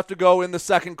 minutes left to go in the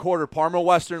second quarter. Parma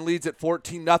Western leads at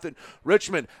 14-0.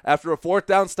 Richmond, after a 4th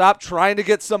down stop, trying to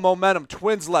get some momentum.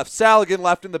 Twins left, Saligan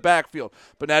left in the backfield.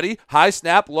 Benetti, high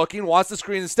snap, looking, wants the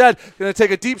screen instead. Going to take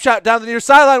a deep shot down the near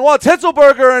sideline. Wants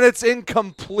Hitzelberger, and it's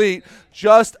incomplete.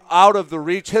 Just out of the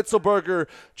reach. Hitzelberger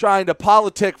trying to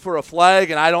politic for a flag,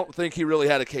 and I don't think he really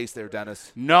had a case there,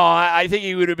 Dennis. No, I think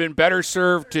he would have been better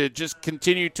served to just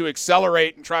continue to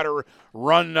accelerate and try to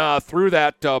run through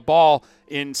that ball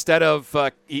instead of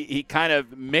he kind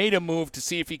of made a move to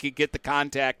see if he could get the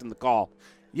contact and the call.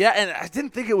 Yeah, and I didn't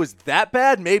think it was that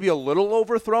bad, maybe a little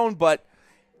overthrown, but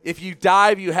if you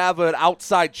dive, you have an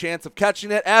outside chance of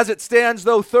catching it. As it stands,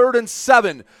 though, 3rd and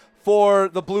 7 for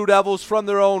the Blue Devils from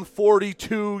their own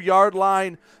 42-yard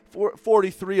line,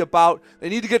 43 about. They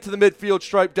need to get to the midfield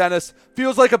stripe, Dennis.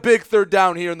 Feels like a big 3rd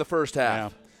down here in the first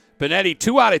half. Yeah. Benetti,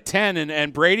 2 out of 10,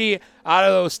 and Brady, out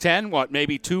of those 10,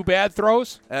 maybe 2 bad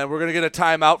throws? And we're going to get a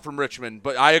timeout from Richmond,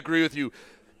 but I agree with you.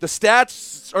 The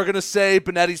stats are going to say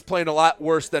Benetti's playing a lot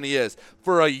worse than he is.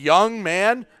 For a young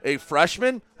man, a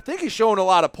freshman, I think he's showing a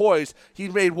lot of poise. He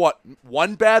made,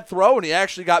 1 bad throw, and he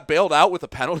actually got bailed out with a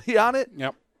penalty on it?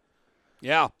 Yep.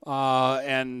 Yeah,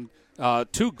 and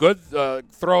 2 good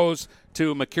throws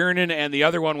to McKiernan, and the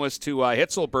other one was to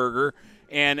Hitzelberger.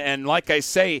 And like I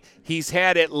say, he's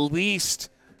had at least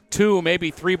 2,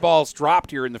 maybe 3 balls dropped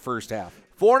here in the first half.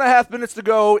 4.5 minutes to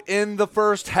go in the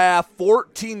first half.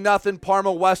 14-0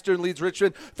 Parma Western leads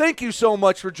Richmond. Thank you so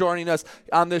much for joining us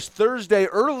on this Thursday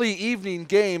early evening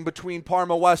game between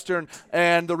Parma Western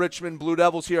and the Richmond Blue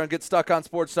Devils here on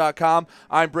GetStuckOnSports.com.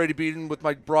 I'm Brady Beaton with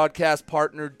my broadcast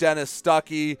partner, Dennis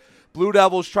Stuckey. Blue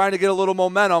Devils trying to get a little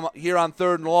momentum here on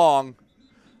 3rd and long.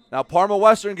 Now Parma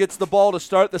Western gets the ball to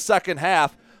start the second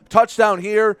half. Touchdown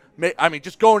here.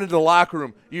 Just going into the locker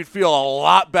room, you'd feel a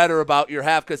lot better about your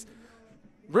half because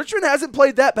Richmond hasn't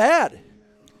played that bad.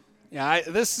 Yeah,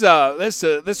 this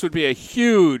would be a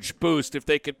huge boost if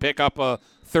they could pick up a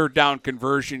 3rd down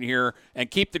conversion here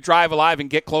and keep the drive alive and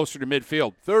get closer to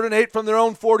midfield. 3rd and 8 from their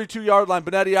own 42-yard line.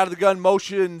 Benetti out of the gun,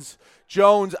 motions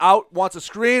Jones out, wants a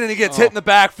screen, and he gets hit in the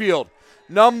backfield.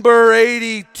 Number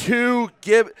 82,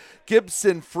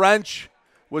 Gibson French,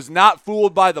 was not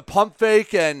fooled by the pump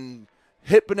fake and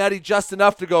hit Benetti just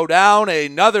enough to go down.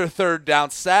 Another third down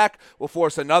sack will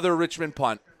force another Richmond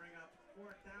punt.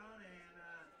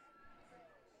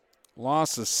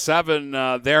 Loss of 7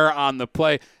 there on the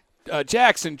play.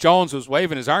 Jackson Jones was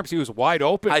waving his arms. He was wide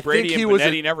open. Brady and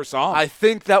Benetti never saw him. I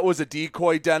think that was a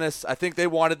decoy, Dennis. I think they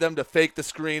wanted them to fake the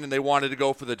screen, and they wanted to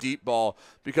go for the deep ball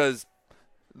because,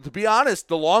 to be honest,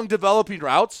 the long developing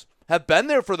routes have been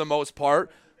there for the most part.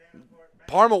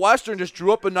 Parma Western just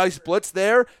drew up a nice blitz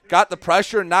there, got the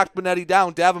pressure, and knocked Benetti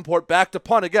down. Davenport back to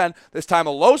punt again. This time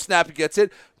a low snap. He gets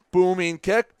it. Booming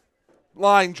kick.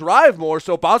 Line drive more,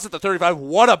 so bounce at the 35.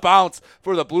 What a bounce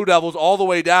for the Blue Devils all the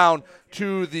way down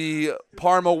to the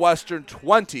Parma Western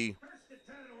 20.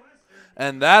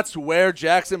 And that's where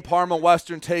Jackson Parma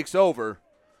Western takes over.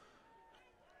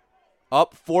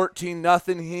 Up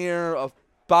 14-0 here.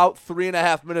 About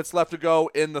 3.5 minutes left to go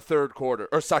in the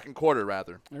second quarter,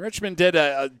 rather. Richmond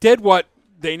did what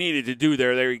they needed to do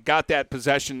there. They got that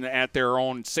possession at their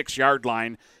own 6-yard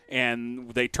line,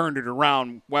 and they turned it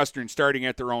around. Western starting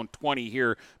at their own 20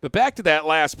 here. But back to that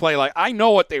last play, I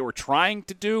know what they were trying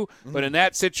to do, but in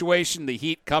that situation, the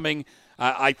heat coming,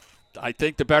 I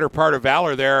think the better part of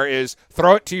valor there is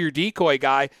throw it to your decoy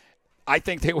guy. I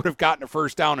think they would have gotten a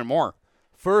first down and more.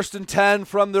 1st and 10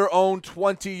 from their own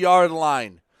 20-yard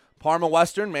line. Parma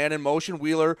Western, man in motion.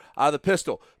 Wheeler out of the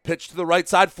pistol. Pitch to the right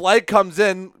side. Flag comes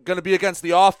in. Going to be against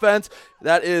the offense.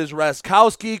 That is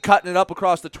Raskowski cutting it up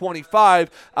across the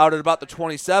 25 out at about the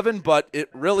 27, but it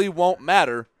really won't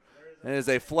matter. As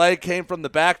a flag came from the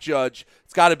back judge,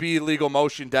 it's got to be illegal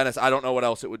motion, Dennis. I don't know what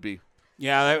else it would be.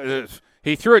 Yeah,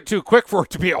 he threw it too quick for it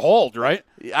to be a hold, right?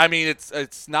 I mean,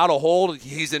 it's not a hold.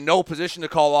 He's in no position to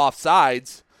call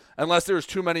offsides unless there's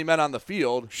too many men on the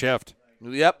field. Shift.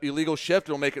 Yep, illegal shift.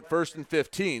 It'll make it 1st and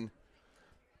 15.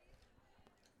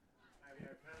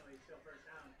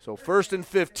 So 1st and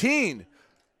 15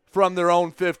 from their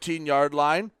own 15-yard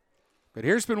line. But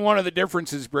here's been one of the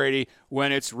differences, Brady.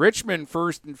 When it's Richmond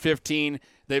 1st and 15,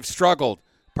 they've struggled.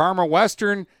 Parma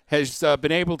Western has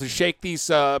been able to shake these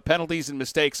penalties and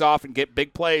mistakes off and get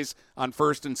big plays on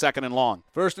 1st and 2nd and long.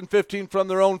 1st and 15 from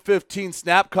their own 15.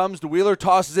 Snap comes to Wheeler,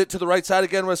 tosses it to the right side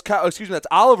again. That's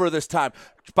Oliver this time.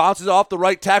 Bounces off the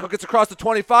right tackle, gets across the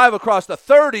 25, across the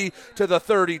 30 to the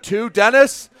 32.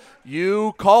 Dennis,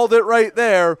 you called it right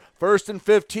there. 1st and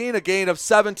 15, a gain of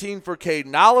 17 for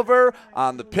Caden Oliver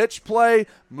on the pitch play.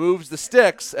 Moves the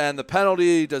sticks, and the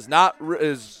penalty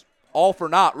is all for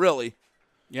naught, really.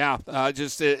 Yeah,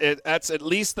 that's at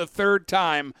least the 3rd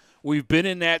time we've been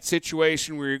in that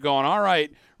situation where you're going, all right,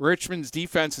 Richmond's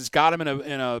defense has got them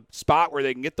in a spot where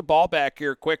they can get the ball back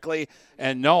here quickly.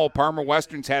 And no, Parma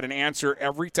Western's had an answer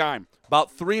every time. About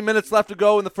 3 minutes left to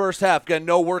go in the first half. Again,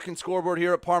 no working scoreboard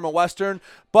here at Parma Western,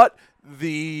 but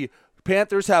the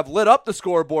Panthers have lit up the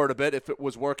scoreboard a bit if it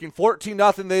was working.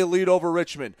 14-0, they lead over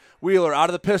Richmond. Wheeler out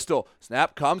of the pistol.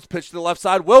 Snap comes, pitch to the left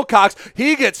side. Wilcox,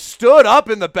 he gets stood up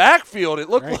in the backfield. It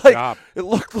looked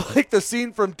like the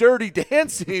scene from Dirty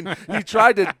Dancing. He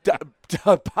tried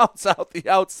to bounce out the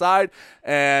outside,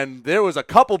 and there was a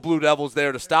couple Blue Devils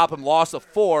there to stop him. Loss of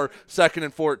 4, 2nd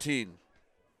and 14.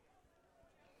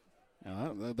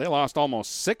 They lost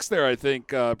almost 6 there, I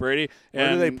think, Brady.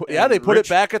 And they put it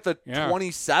back at the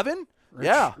 27.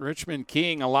 Richmond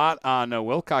keying a lot on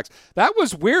Wilcox. That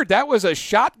was weird. That was a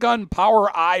shotgun power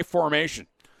I formation.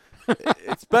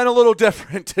 It's been a little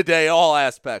different today, all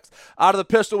aspects. Out of the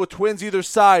pistol with twins either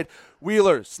side.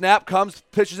 Wheeler, snap comes,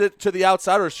 pitches it to the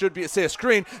outside, or it should be, say, a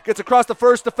screen. Gets across the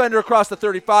first defender, across the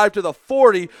 35 to the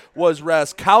 40 was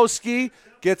Raskowski.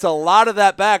 Gets a lot of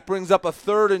that back, brings up a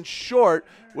 3rd and short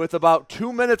with about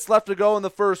 2 minutes left to go in the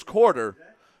first quarter.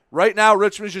 Right now,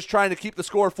 Richmond's just trying to keep the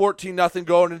score 14-0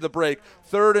 going into the break.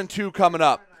 3rd and 2 coming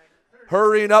up.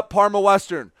 Hurrying up Parma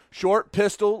Western. Short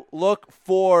pistol look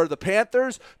for the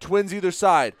Panthers. Twins either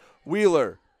side.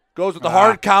 Wheeler goes with the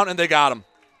hard count, and they got him.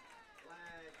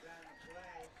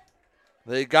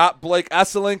 They got Blake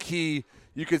Esselink.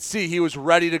 You could see he was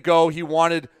ready to go. He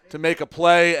wanted to make a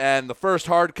play, and the first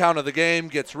hard count of the game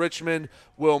gets Richmond.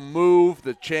 Will move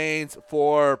the chains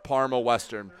for Parma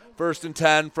Western. 1st and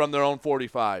 10 from their own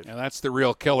 45. And that's the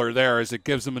real killer there, is it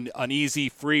gives them an easy,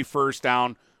 free first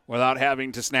down without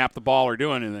having to snap the ball or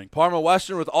do anything. Parma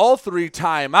Western with all 3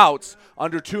 timeouts,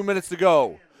 under 2 minutes to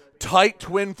go. Tight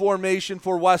twin formation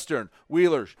for Western.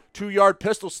 Wheeler, 2-yard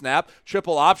pistol snap,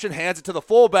 triple option, hands it to the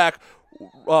fullback,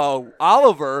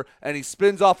 Oliver, and he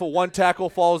spins off a 1 tackle,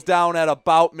 falls down at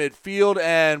about midfield,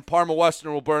 and Parma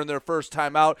Western will burn their first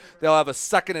timeout. They'll have a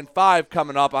 2nd and 5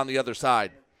 coming up on the other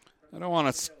side. I don't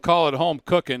want to call it home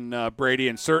cooking, Brady,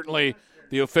 and certainly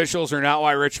the officials are not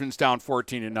why Richmond's down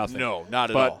 14-0. No, not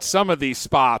at all. But some of these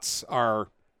spots are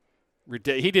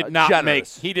He did not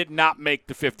make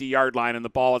the 50-yard line, and the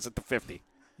ball is at the 50.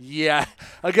 Yeah,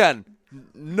 again,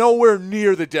 nowhere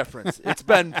near the difference. It's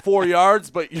been 4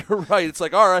 yards, but you're right. It's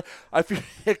like, all right, I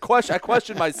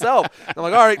question myself. I'm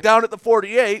like, all right, down at the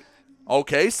 48.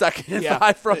 Okay, 2nd and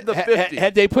 5 from the 50.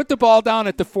 Had they put the ball down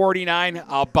at the 49,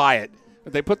 I'll buy it.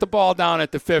 If they put the ball down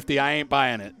at the 50, I ain't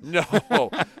buying it. No.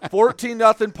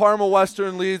 14-0 Parma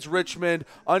Western leads Richmond.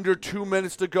 Under 2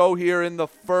 minutes to go here in the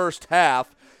first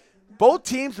half. Both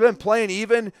teams have been playing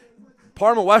even.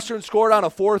 Parma Western scored on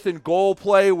a 4th and goal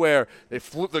play where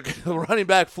the running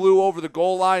back flew over the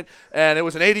goal line, and it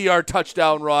was an 80-yard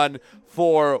touchdown run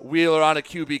for Wheeler on a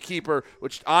QB keeper,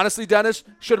 which honestly, Dennis,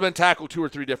 should have been tackled 2 or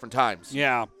 3 different times.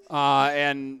 Yeah,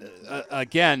 and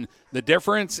again, the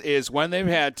difference is when they've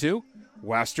had to,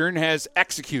 Western has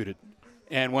executed,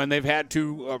 and when they've had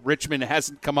to, Richmond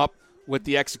hasn't come up with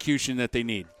the execution that they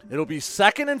need. It'll be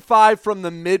 2nd and 5 from the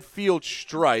midfield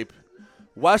stripe.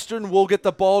 Western will get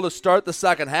the ball to start the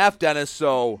second half, Dennis,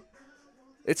 so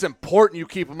it's important you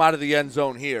keep them out of the end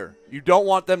zone here. You don't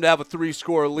want them to have a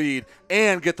 3-score lead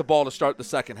and get the ball to start the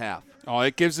second half. Oh,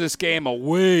 it gives this game a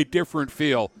way different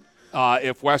feel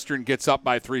if Western gets up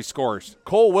by 3 scores.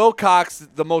 Cole Wilcox,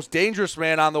 the most dangerous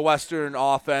man on the Western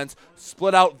offense,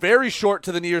 split out very short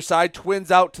to the near side,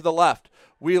 twins out to the left.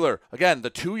 Wheeler, again,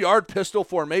 the 2-yard pistol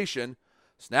formation.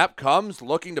 Snap comes,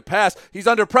 looking to pass. He's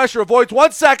under pressure, avoids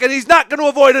 1 second. He's not going to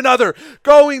avoid another.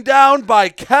 Going down by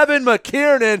Kevin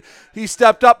McKiernan. He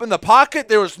stepped up in the pocket.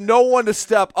 There was no one to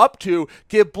step up to.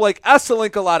 Give Blake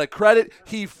Esselink a lot of credit.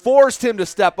 He forced him to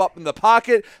step up in the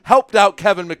pocket, helped out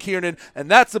Kevin McKiernan, and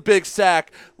that's a big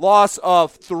sack. Loss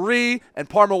of 3, and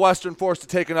Parma Western forced to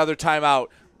take another timeout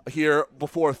here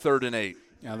before 3rd and 8.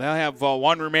 Yeah, they'll have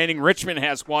 1 remaining. Richmond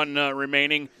has 1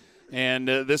 remaining. And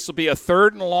this will be a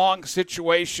 3rd and long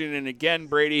situation. And again,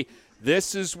 Brady,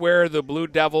 this is where the Blue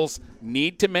Devils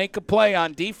need to make a play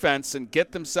on defense and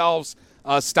get themselves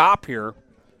a stop here.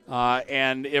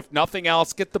 And if nothing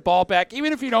else, get the ball back.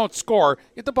 Even if you don't score,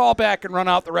 get the ball back and run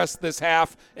out the rest of this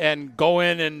half and go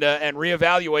in and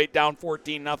reevaluate down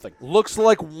 14-0. Looks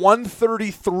like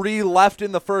 1:33 left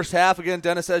in the first half. Again,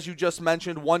 Dennis, as you just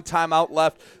mentioned, 1 timeout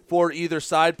left for either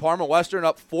side. Parma Western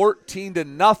up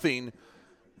 14-0.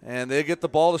 And they get the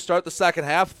ball to start the second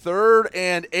half. 3rd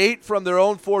and 8 from their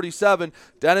own 47.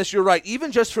 Dennis, you're right.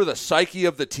 Even just for the psyche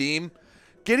of the team,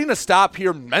 getting a stop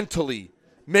here mentally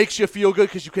makes you feel good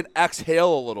because you can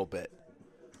exhale a little bit.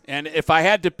 And if I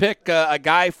had to pick a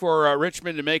guy for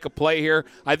Richmond to make a play here,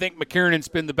 I think McKiernan's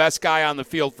been the best guy on the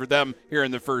field for them here in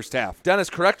the first half.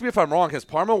 Dennis, correct me if I'm wrong. Has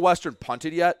Parma Western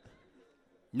punted yet?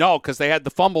 No, because they had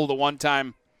the fumble the one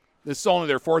time. This is only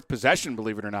their 4th possession,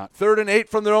 believe it or not. 3rd and 8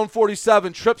 from their own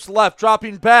 47. Trips left,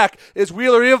 dropping back is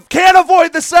Wheeler. He can't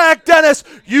avoid the sack, Dennis.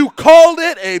 You called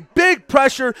it, a big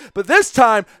pressure, but this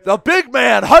time the big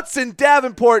man, Hudson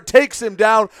Davenport, takes him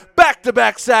down.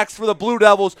 Back-to-back sacks for the Blue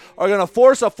Devils are going to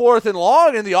force a 4th and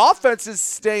long, and the offense is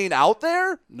staying out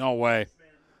there? No way.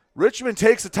 Richmond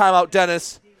takes a timeout,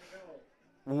 Dennis.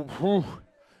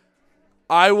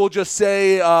 I will just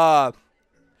say...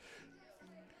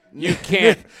 You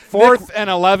can't. 4th and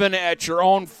 11 at your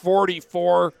own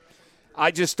 44. I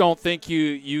just don't think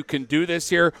you can do this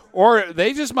here. Or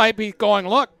they just might be going,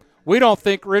 look, we don't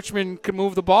think Richmond can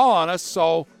move the ball on us,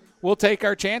 so we'll take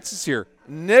our chances here.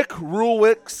 Nick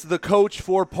Rulwicks, the coach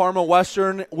for Parma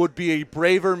Western, would be a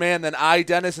braver man than I,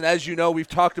 Dennis. And as you know, we've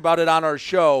talked about it on our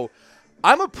show.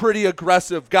 I'm a pretty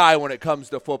aggressive guy when it comes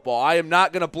to football. I am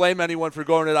not going to blame anyone for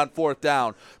going it on 4th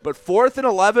down. But 4th and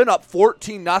 11, up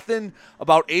 14-0,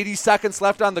 about 80 seconds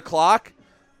left on the clock.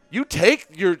 You take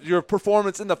your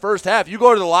performance in the first half. You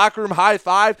go to the locker room, high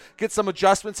five, get some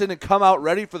adjustments in, and come out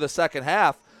ready for the second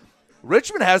half.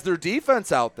 Richmond has their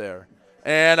defense out there.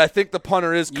 And I think the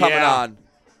punter is coming on.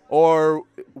 Or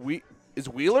is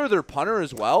Wheeler their punter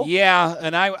as well? Yeah,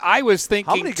 and I was thinking,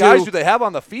 how many guys do they have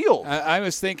on the field? I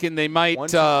was thinking they might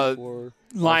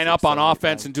line up on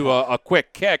offense and do a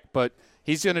quick kick, but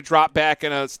he's going to drop back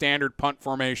in a standard punt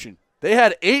formation. They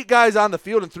had 8 guys on the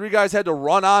field, and 3 guys had to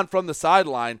run on from the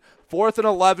sideline. 4th and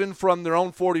 11 from their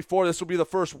own 44. This will be the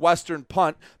first Western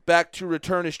punt. Back to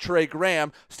return is Trey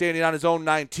Graham, standing on his own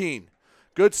 19.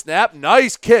 Good snap.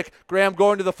 Nice kick. Graham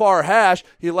going to the far hash.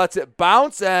 He lets it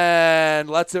bounce and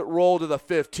lets it roll to the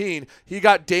 15. He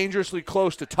got dangerously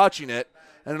close to touching it,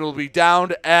 and it'll be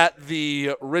down at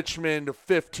the Richmond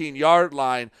 15-yard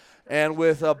line. And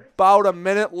with about a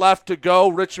minute left to go,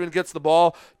 Richmond gets the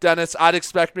ball. Dennis, I'd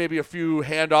expect maybe a few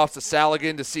handoffs to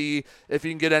Saligan to see if he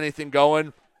can get anything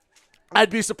going. I'd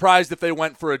be surprised if they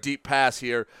went for a deep pass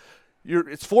here.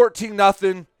 It's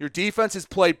 14-0. Your defense has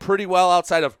played pretty well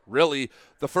outside of really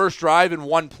the first drive in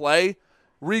one play.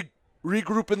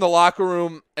 Regroup in the locker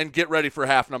room and get ready for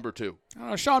half number 2.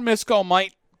 Sean Misko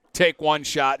might take one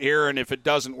shot here, and if it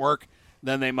doesn't work,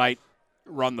 then they might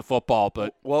run the football.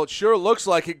 But well, it sure looks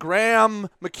like it. Graham,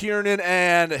 McKiernan,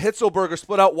 and Hitzelberger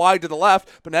split out wide to the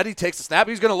left. Benetti takes the snap.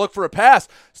 He's going to look for a pass.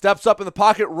 Steps up in the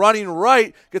pocket, running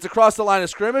right. Gets across the line of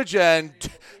scrimmage and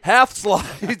half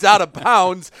slides out of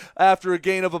bounds after a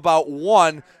gain of about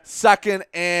 1. 2nd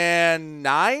and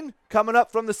 9 coming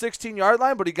up from the 16-yard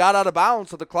line, but he got out of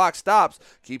bounds, so the clock stops.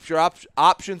 Keeps your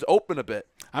options open a bit.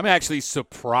 I'm actually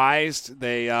surprised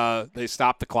they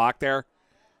stopped the clock there,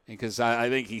 because I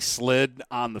think he slid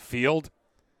on the field.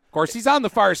 Of course, he's on the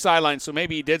far sideline, so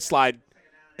maybe he did slide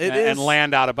and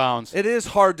land out of bounds. It is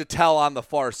hard to tell on the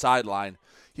far sideline.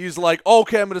 He's like,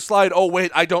 okay, I'm going to slide. Oh,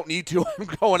 wait, I don't need to. I'm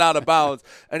going out of bounds.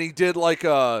 And he did like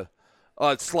a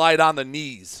slide on the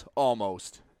knees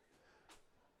almost.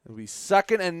 It'll be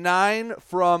 2nd and 9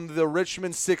 from the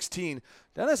Richmond 16.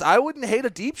 Dennis, I wouldn't hate a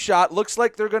deep shot. Looks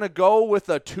like they're going to go with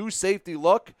a 2-safety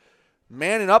look.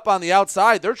 Manning up on the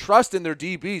outside. They're trusting their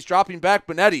DBs. Dropping back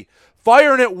Benetti.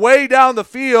 Firing it way down the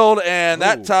field, and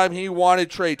that time he wanted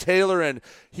Trey Taylor, and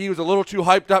he was a little too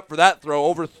hyped up for that throw.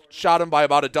 Overshot him by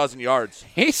about a dozen yards.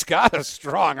 He's got a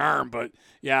strong arm, but,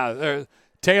 yeah,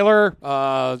 Taylor,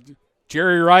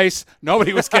 Jerry Rice,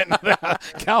 nobody was getting to that.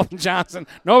 Calvin Johnson,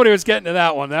 nobody was getting to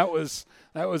that one. That was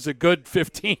a good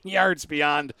 15 yards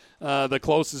beyond the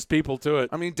closest people to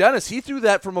it. I mean, Dennis, he threw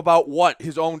that from about,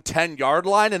 his own 10-yard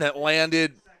line, and it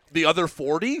landed the other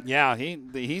 40? Yeah,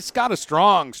 he's got a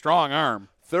strong arm.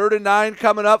 3rd and 9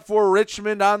 coming up for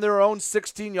Richmond on their own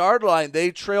 16-yard line.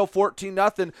 They trail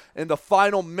 14-0 in the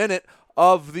final minute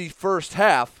of the first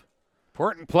half.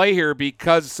 Important play here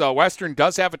because Western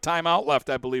does have a timeout left,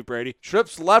 I believe, Brady.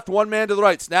 Trips left, one man to the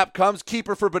right. Snap comes,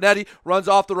 keeper for Benetti, runs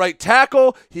off the right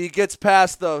tackle. He gets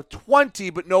past the 20,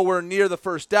 but nowhere near the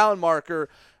first down marker.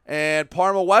 And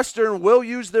Parma Western will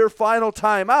use their final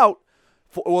timeout.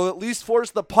 Will at least force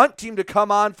the punt team to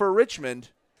come on for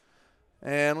Richmond.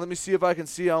 And let me see if I can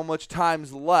see how much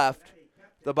time's left.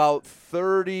 About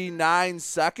 39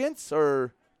 seconds,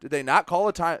 or did they not call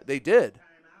a time? They did.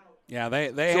 Yeah,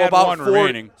 they had one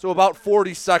remaining. So about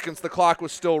 40 seconds, the clock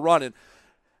was still running.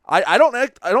 I don't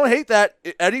hate that.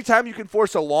 Anytime you can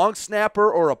force a long snapper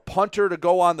or a punter to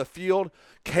go on the field,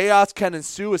 chaos can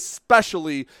ensue,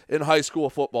 especially in high school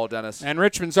football, Dennis. And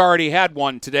Richmond's already had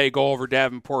one today go over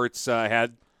Davenport's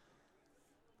head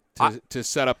to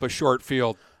set up a short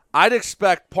field. I'd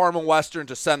expect Parma Western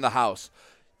to send the house.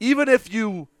 Even if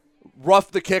you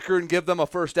rough the kicker and give them a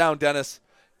first down, Dennis,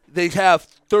 they have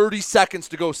 30 seconds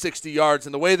to go 60 yards,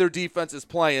 and the way their defense is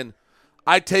playing,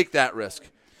 I'd take that risk.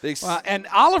 And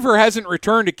Oliver hasn't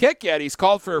returned a kick yet. He's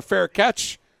called for a fair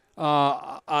catch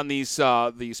on these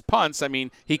punts. I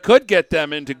mean, he could get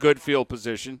them into good field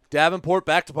position. Davenport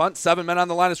back to punt. 7 men on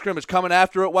the line of scrimmage coming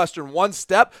after it. Western, one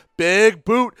step, big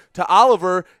boot to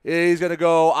Oliver. He's going to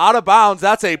go out of bounds.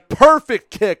 That's a perfect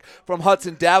kick from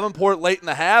Hudson Davenport late in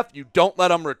the half. You don't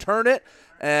let him return it.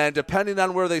 And depending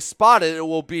on where they spot it, it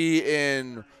will be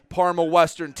in Parma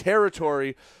Western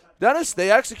territory. Dennis,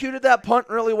 they executed that punt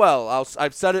really well.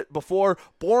 I've said it before.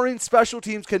 Boring special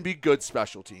teams can be good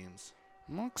special teams.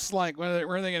 Looks like, where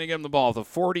are they going to give him the ball? The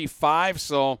 45,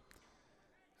 so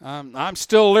I'm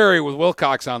still leery with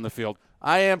Wilcox on the field.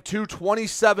 I am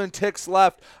 2:27 ticks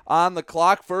left on the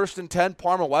clock. 1st and 10,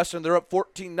 Parma Western. They're up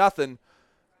 14-0.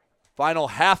 Final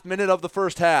half minute of the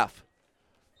first half.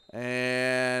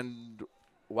 And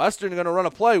Western going to run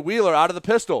a play. Wheeler out of the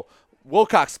pistol.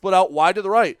 Wilcox split out wide to the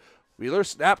right. Wheeler,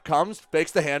 snap comes,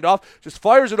 fakes the handoff, just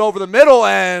fires it over the middle,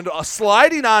 and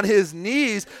sliding on his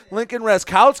knees, Lincoln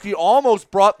Raskowski almost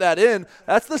brought that in.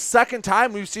 That's the second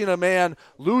time we've seen a man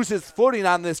lose his footing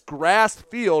on this grass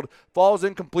field. Falls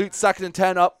incomplete, 2nd and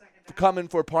 10 up, coming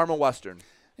for Parma Western.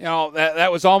 You know,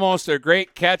 that was almost a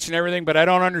great catch and everything, but I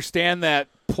don't understand that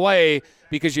play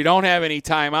because you don't have any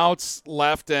timeouts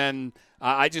left, and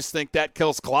I just think that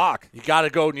kills clock. You got to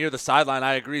go near the sideline.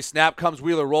 I agree. Snap comes,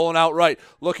 Wheeler rolling out right,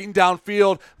 looking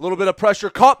downfield. A little bit of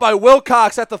pressure caught by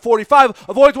Wilcox at the 45.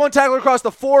 Avoids one tackler across the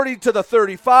 40 to the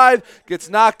 35. Gets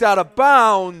knocked out of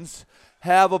bounds.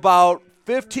 Have about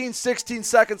 15, 16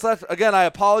 seconds left. Again, I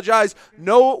apologize.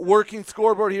 No working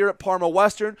scoreboard here at Parma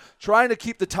Western. Trying to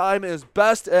keep the time as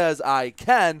best as I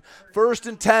can. 1st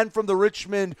and 10 from the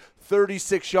Richmond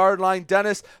 36-yard line.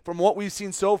 Dennis, from what we've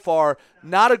seen so far,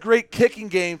 not a great kicking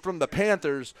game from the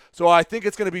Panthers, so I think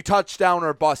it's going to be touchdown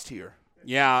or bust here.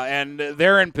 Yeah, and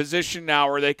they're in position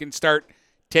now where they can start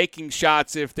taking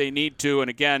shots if they need to. And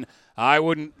again,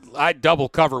 I'd double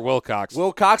cover Wilcox.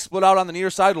 Wilcox split out on the near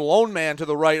side, lone man to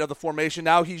the right of the formation.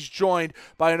 Now he's joined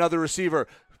by another receiver.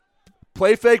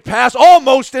 Play fake pass,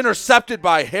 almost intercepted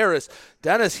by Harris.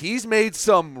 Dennis, he's made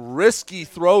some risky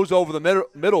throws over the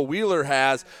middle. Wheeler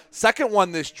has. Second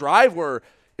one this drive where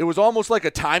it was almost like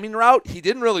a timing route. He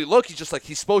didn't really look. He's just like,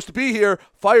 he's supposed to be here,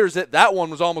 fires it. That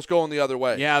one was almost going the other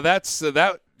way. Yeah, that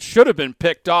should have been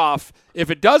picked off. If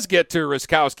it does get to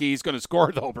Ruskowski, he's going to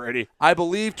score, though, Brady. I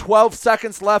believe 12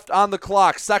 seconds left on the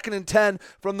clock. 2nd and 10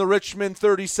 from the Richmond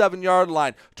 37-yard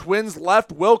line. Twins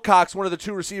left. Wilcox, one of the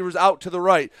two receivers, out to the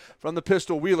right from the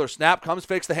pistol. Wheeler snap comes,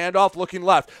 fakes the handoff, looking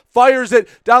left. Fires it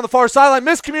down the far sideline.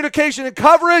 Miscommunication in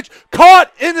coverage.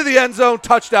 Caught into the end zone.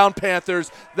 Touchdown, Panthers.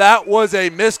 That was a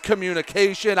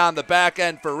miscommunication on the back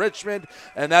end for Richmond,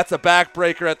 and that's a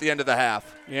backbreaker at the end of the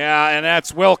half. Yeah, and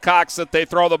that's Wilcox that they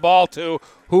throw the ball to.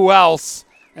 Who else?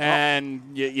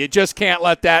 And you just can't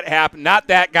let that happen. Not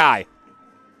that guy.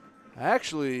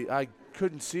 Actually, I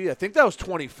couldn't see. I think that was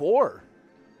 24.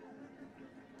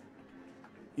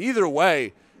 Either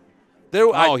way.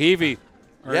 Heavey.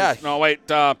 Yeah. No, wait.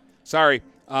 Sorry.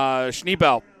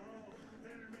 Schneebel.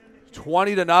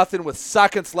 20-0 with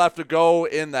seconds left to go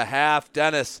in the half.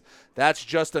 Dennis, that's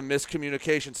just a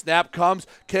miscommunication. Snap comes,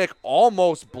 kick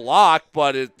almost blocked,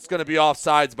 but it's going to be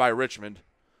offsides by Richmond.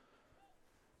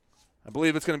 I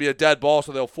believe it's going to be a dead ball,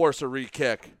 so they'll force a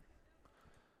re-kick.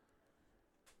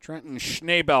 Trenton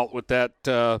Schneebelt with that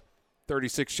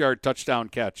 36-yard touchdown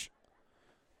catch.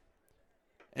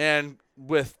 And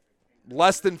with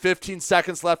less than 15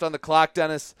 seconds left on the clock,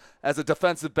 Dennis, as a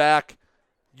defensive back,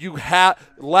 you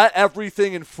let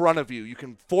everything in front of you. You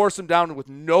can force them down with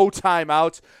no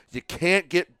timeouts. You can't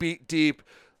get beat deep.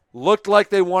 Looked like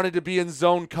they wanted to be in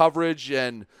zone coverage,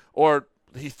 or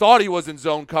he thought he was in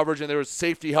zone coverage, and there was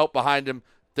safety help behind him.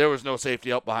 There was no safety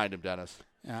help behind him, Dennis.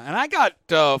 Yeah, and I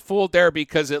got fooled there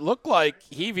because it looked like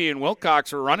Heavey and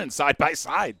Wilcox were running side by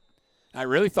side. I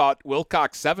really thought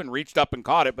Wilcox 7 reached up and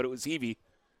caught it, but it was Heavey.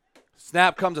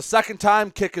 Snap comes a second time,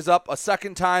 kick is up a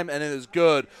second time, and it is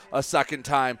good a second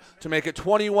time to make it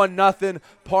 21-0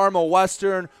 Parma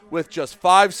Western with just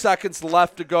 5 seconds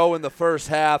left to go in the first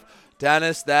half.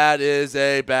 Dennis, that is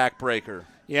a backbreaker.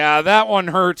 Yeah, that one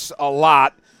hurts a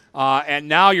lot. And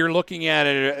now you're looking at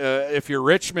it, if you're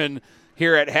Richmond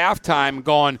here at halftime,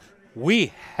 going,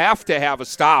 we have to have a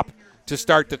stop to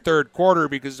start the third quarter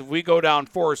because if we go down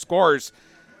 4 scores,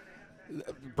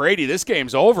 Brady, this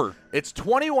game's over. It's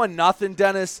 21-0,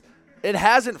 Dennis. It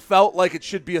hasn't felt like it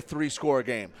should be a 3-score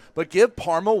game. But give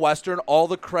Parma Western all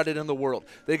the credit in the world.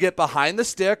 They get behind the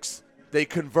sticks. They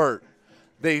convert.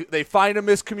 They find a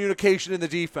miscommunication in the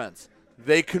defense.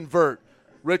 They convert.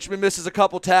 Richmond misses a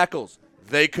couple tackles.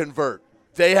 They convert.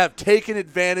 They have taken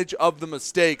advantage of the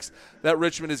mistakes that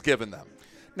Richmond has given them.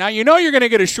 Now, you know you're going to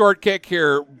get a short kick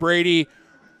here, Brady.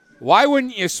 Why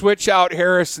wouldn't you switch out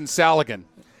Harris and Saligan?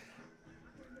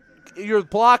 Your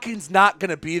blocking's not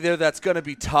going to be there. That's going to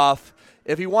be tough.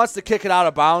 If he wants to kick it out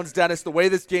of bounds, Dennis, the way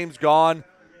this game's gone,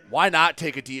 why not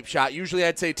take a deep shot? Usually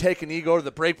I'd say take a knee, go to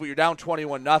the break, but you're down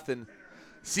 21-0.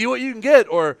 See what you can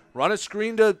get, or run a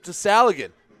screen to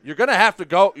Saligan. You're going to have to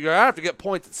go. You're going to have to get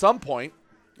points at some point.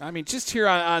 I mean, just here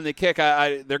on the kick,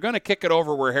 they're going to kick it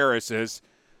over where Harris is.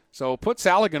 So put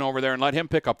Saligan over there and let him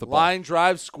pick up the ball. Line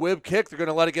drive, squib kick. They're going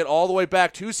to let it get all the way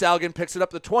back to Saligan. Picks it up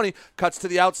to the 20, cuts to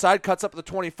the outside, cuts up to the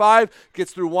 25,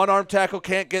 gets through one arm tackle,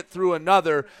 can't get through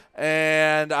another.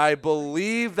 And I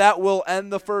believe that will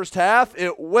end the first half.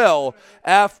 It will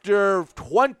after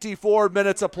 24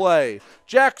 minutes of play.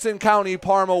 Jackson County,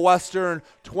 Parma Western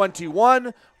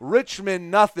 21,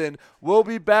 Richmond 0. We'll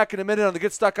be back in a minute on the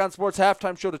Get Stuck on Sports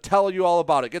halftime show to tell you all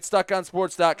about it.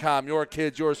 GetStuckOnSports.com. Your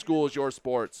kids, your schools, your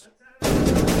sports.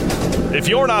 If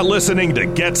you're not listening to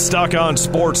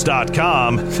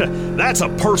GetStuckOnSports.com, that's a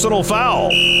personal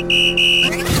foul.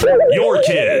 Your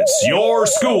kids, your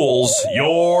schools,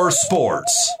 your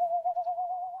sports.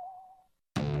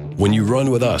 When you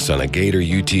run with us on a Gator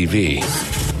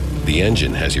UTV, the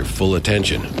engine has your full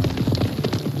attention.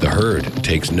 The herd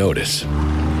takes notice.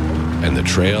 And the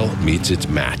trail meets its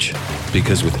match.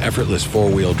 Because with effortless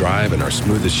four-wheel drive and our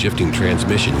smoothest shifting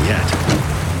transmission yet,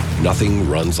 nothing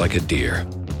runs like a deer.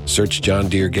 Search John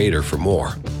Deere Gator for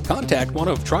more. Contact one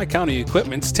of Tri-County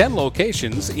Equipment's 10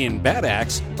 locations in Bad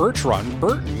Axe, Birch Run,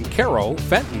 Burton, Caro,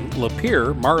 Fenton,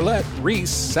 Lapeer, Marlette, Reese,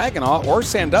 Saginaw, or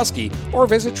Sandusky, or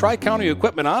visit Tri-County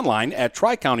Equipment online at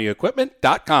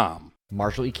tricountyequipment.com.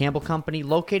 Marshall E. Campbell Company,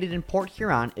 located in Port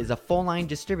Huron, is a full-line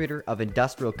distributor of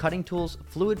industrial cutting tools,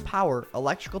 fluid power,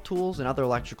 electrical tools, and other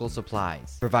electrical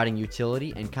supplies, providing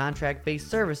utility and contract-based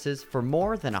services for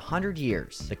more than 100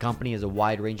 years. The company has a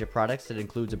wide range of products that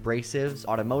includes abrasives,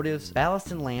 automotives,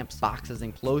 ballast and lamps, boxes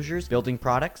and closures, building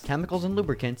products, chemicals and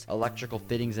lubricants, electrical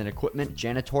fittings and equipment,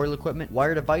 janitorial equipment,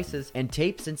 wire devices, and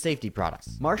tapes and safety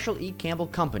products. Marshall E. Campbell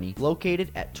Company,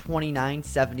 located at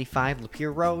 2975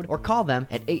 Lapeer Road, or call them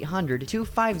at 800-250-7520.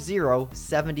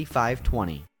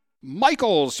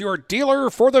 Michael's, your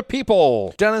dealer for the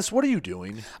people. Dennis, what are you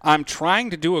doing? I'm trying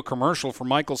to do a commercial for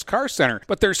Michael's Car Center,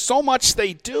 but there's so much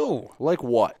they do. Like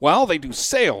what? Well, they do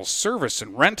sales, service,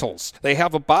 and rentals. They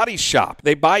have a body shop.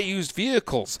 They buy used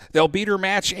vehicles. They'll beat or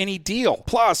match any deal.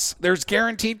 Plus, there's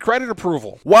guaranteed credit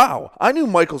approval. Wow, I knew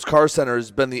Michael's Car Center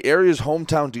has been the area's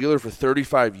hometown dealer for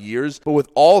 35 years, but with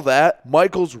all that,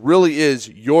 Michael's really is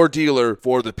your dealer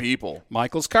for the people.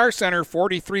 Michael's Car Center,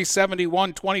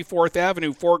 4371 24th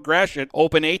Avenue, Fort Gratiot,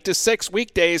 open 8 to 6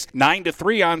 weekdays, 9 to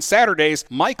 3 on Saturdays.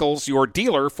 Michael's, your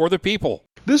dealer for the people.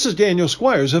 This is Daniel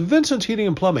Squires of Vincent's Heating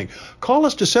and Plumbing. Call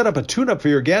us to set up a tune-up for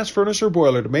your gas furnace or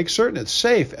boiler to make certain it's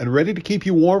safe and ready to keep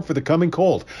you warm for the coming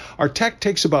cold. Our tech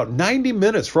takes about 90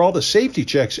 minutes for all the safety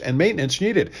checks and maintenance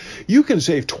needed. You can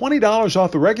save $20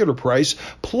 off the regular price,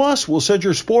 plus we'll send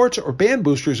your sports or band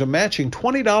boosters a matching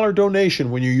 $20 donation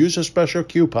when you use a special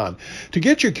coupon. To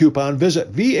get your coupon,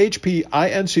 visit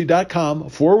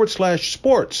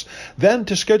vhpinc.com/sports. Then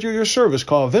to schedule your service,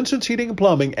 call Vincent's Heating and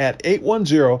Plumbing at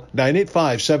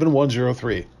 810-985-7103.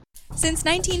 Since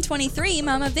 1923,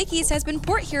 Mama Vicky's has been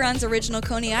Port Huron's original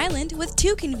Coney Island with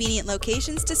 2 convenient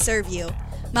locations to serve you.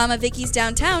 Mama Vicky's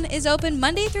downtown is open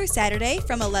Monday through Saturday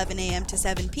from 11 a.m. to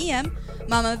 7 p.m.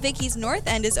 Mama Vicky's North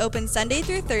End is open Sunday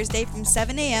through Thursday from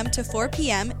 7 a.m. to 4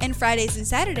 p.m. and Fridays and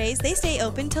Saturdays they stay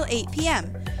open till 8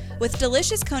 p.m. With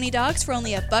delicious Coney dogs for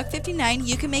only $1.59,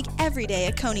 you can make every day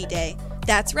a Coney day.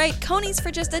 That's right, Coney's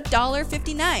for just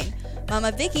 $1.59.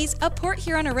 Mama Vicky's, a Port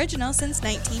Huron original since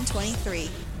 1923.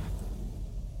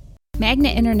 Magna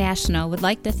International would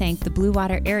like to thank the Blue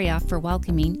Water area for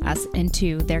welcoming us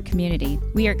into their community.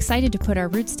 We are excited to put our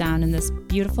roots down in this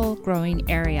beautiful,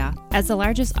 growing area. As the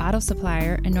largest auto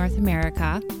supplier in North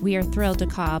America, we are thrilled to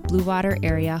call Blue Water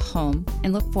area home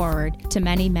and look forward to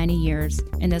many, many years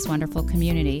in this wonderful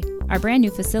community. Our brand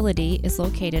new facility is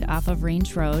located off of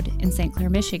Range Road in St. Clair,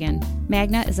 Michigan.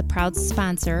 Magna is a proud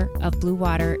sponsor of Blue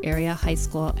Water Area High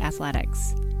School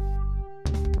athletics.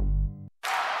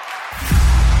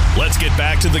 Let's get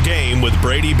back to the game with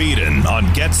Brady Beaton on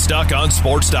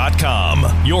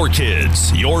GetStuckOnSports.com. Your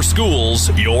kids, your schools,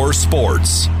 your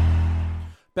sports.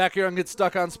 Back here on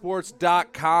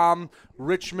GetStuckOnSports.com.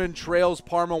 Richmond trails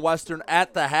Parma Western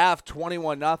at the half,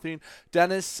 21-0.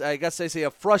 Dennis, I guess they say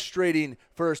a frustrating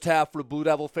first half for the Blue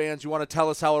Devil fans. You want to tell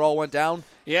us how it all went down?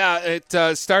 Yeah, it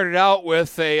started out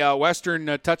with a Western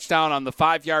touchdown on the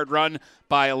 5-yard run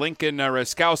by Lincoln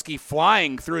Raskowski,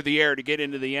 flying through the air to get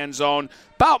into the end zone.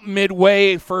 About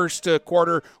midway first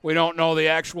quarter, we don't know the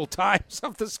actual times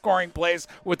of the scoring plays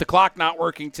with the clock not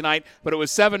working tonight, but it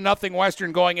was 7-0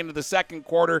 Western going into the second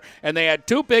quarter, and they had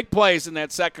 2 big plays in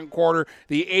that second quarter.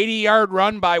 The 80-yard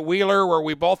run by Wheeler, where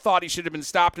we both thought he should have been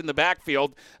stopped in the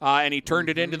backfield, and he turned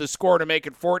it into the score to make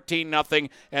it 14-0,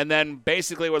 and then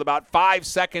basically with about 5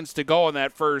 seconds to go in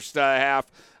that first half,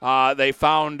 they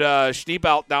found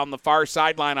Schneebelt down the far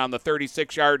sideline on the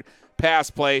 36-yard pass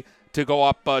play to go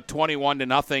up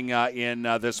 21-0 in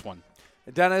this one.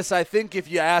 Dennis, I think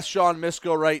if you ask Sean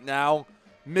Misko right now,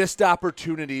 missed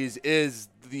opportunities is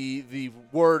the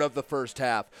word of the first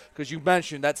half. Because you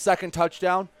mentioned that second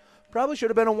touchdown probably should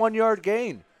have been a 1-yard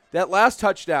gain. That last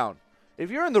touchdown, if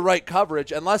you're in the right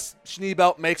coverage, unless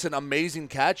Schneebelt makes an amazing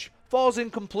catch, falls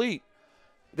incomplete.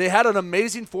 They had an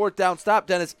amazing 4th down stop,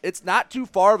 Dennis. It's not too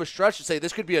far of a stretch to say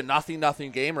this could be a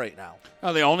 0-0 game right now.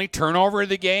 The only turnover of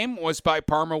the game was by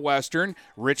Parma Western.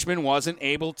 Richmond wasn't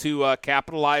able to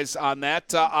capitalize on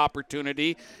that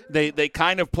opportunity. They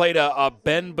kind of played a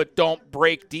bend but don't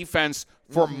break defense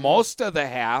for most of the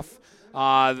half.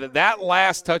 That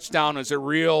last touchdown is a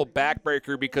real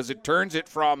backbreaker because it turns it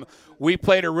from we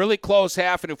played a really close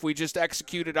half, and if we just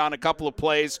executed on a couple of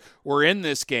plays, we're in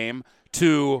this game,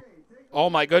 to oh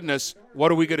my goodness,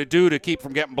 what are we going to do to keep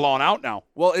from getting blown out now?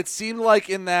 Well, it seemed like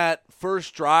in that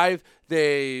first drive,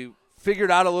 they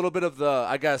figured out a little bit of the,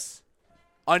 I guess,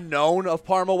 unknown of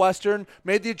Parma Western,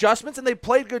 made the adjustments, and they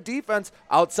played good defense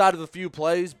outside of the few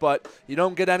plays, but you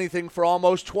don't get anything for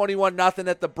almost 21-0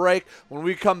 at the break. When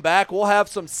we come back, we'll have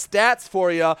some stats for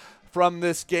you from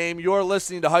this game. You're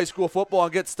listening to high school football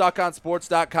on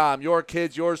GetStuckOnSports.com. Your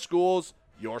kids, your schools,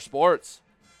 your sports.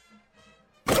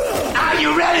 Are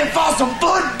you ready for some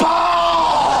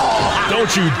football?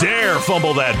 Don't you dare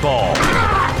fumble that ball.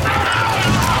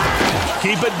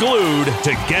 Keep it glued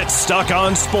to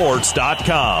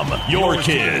GetStuckOnSports.com. Your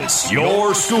kids,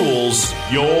 your schools,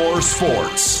 your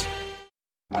sports.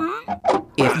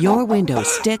 If your windows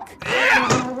stick,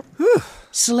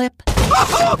 slip,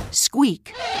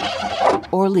 squeak,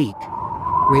 or leak,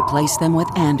 replace them with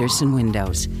Andersen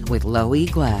windows. With low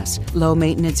E-glass,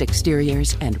 low-maintenance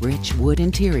exteriors, and rich wood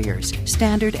interiors,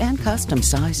 standard and custom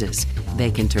sizes,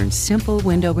 they can turn simple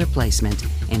window replacement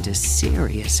into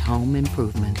serious home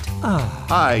improvement.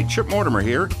 Hi, Chip Mortimer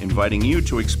here, inviting you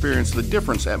to experience the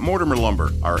difference at Mortimer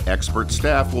Lumber. Our expert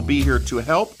staff will be here to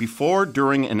help before,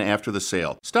 during, and after the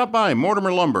sale. Stop by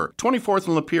Mortimer Lumber, 24th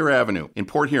and Lapeer Avenue in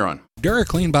Port Huron.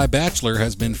 DuraClean by Bachelor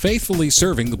has been faithfully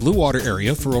serving the Blue Water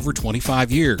area for over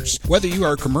 25 years. Whether you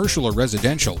are commercial or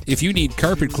residential, if you need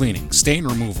carpet cleaning, stain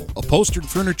removal, upholstered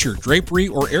furniture, drapery,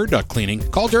 or air duct cleaning,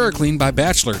 call DuraClean by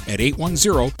Bachelor at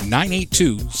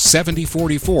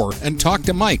 810-982-7044 and talk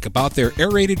to Mike about their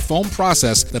aerated foam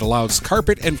process that allows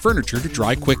carpet and furniture to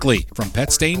dry quickly. From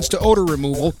pet stains to odor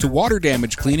removal to water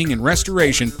damage cleaning and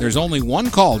restoration, there's only one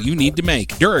call you need to make.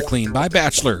 DuraClean by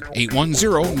Bachelor,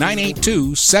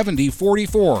 810-982-7044.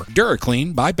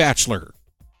 DuraClean by Bachelor.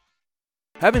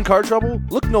 Having car trouble?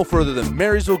 Look no further than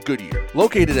Marysville Goodyear.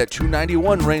 Located at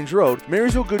 291 Range Road,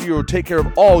 Marysville Goodyear will take care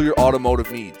of all your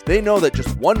automotive needs. They know that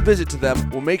just one visit to them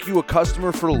will make you a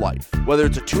customer for life. Whether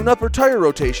it's a tune-up or tire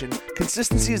rotation,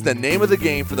 consistency is the name of the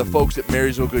game for the folks at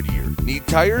Marysville Goodyear. Need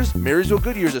tires? Marysville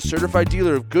Goodyear is a certified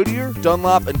dealer of Goodyear,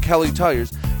 Dunlop, and Kelly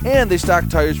tires, and they stock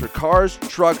tires for cars,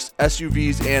 trucks,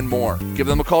 SUVs, and more. Give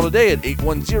them a call today at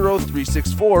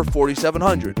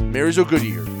 810-364-4700. Marysville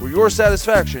Goodyear, where your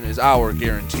satisfaction is our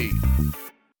guarantee.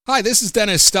 Hi, this is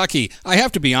Dennis Stuckey. I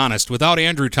have to be honest, without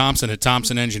Andrew Thompson at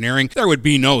Thompson Engineering, there would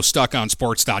be no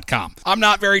StuckOnSports.com. I'm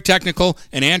not very technical,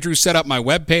 and Andrew set up my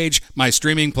webpage, my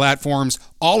streaming platforms,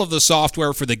 all of the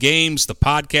software for the games, the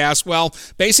podcast. Well,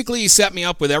 basically, he set me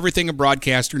up with everything a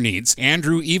broadcaster needs.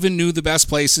 Andrew even knew the best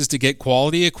places to get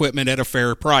quality equipment at a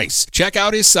fair price. Check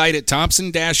out his site at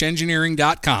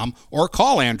thompson-engineering.com or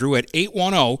call Andrew at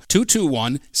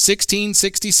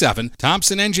 810-221-1667.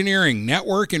 Thompson Engineering,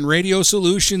 network and radio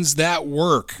solutions that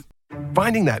work.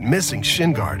 Finding that missing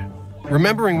shin guard,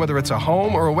 remembering whether it's a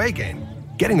home or away game,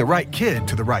 getting the right kid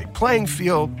to the right playing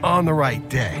field on the right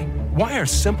day. Why are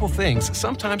simple things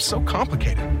sometimes so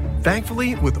complicated?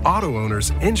 Thankfully, with auto owners,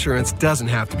 insurance doesn't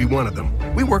have to be one of them.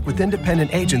 We work with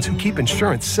independent agents who keep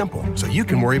insurance simple so you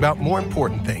can worry about more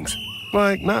important things,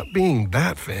 like not being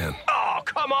that fan. Oh,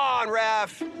 come on,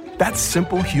 ref. That's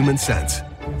simple human sense.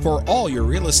 For all your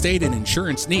real estate and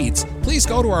insurance needs, please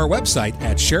go to our website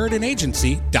at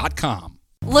SheridanAgency.com.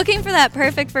 Looking for that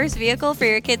perfect first vehicle for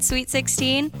your kid's Sweet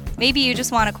 16? Maybe you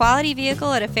just want a quality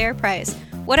vehicle at a fair price.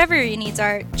 Whatever your needs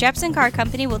are, Jepson Car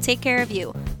Company will take care of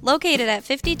you. Located at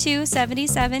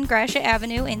 5277 Gratiot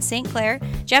Avenue in St. Clair,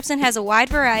 Jepson has a wide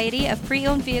variety of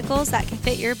pre-owned vehicles that can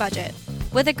fit your budget.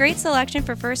 With a great selection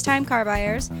for first-time car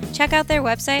buyers, check out their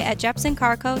website at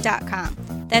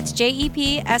jepsoncarco.com. That's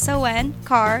JEPSON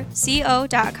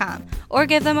carco.com. Or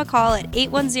give them a call at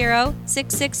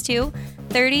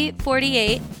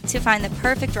 810-662-3048 to find the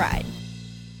perfect ride.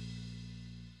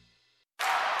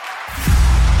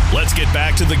 Let's get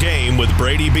back to the game with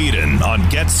Brady Beaton on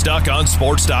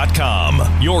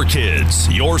GetStuckOnSports.com. Your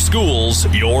kids, your schools,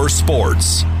 your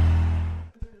sports.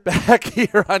 Back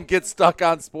here on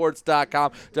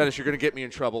GetStuckOnSports.com. Dennis, you're going to get me in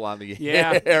trouble on the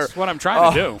Yeah, air. that's what I'm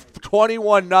trying to do.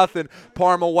 21-0.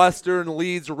 Parma Western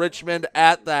leads Richmond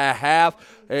at the half.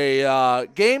 A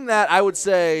game that I would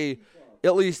say,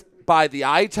 at least by the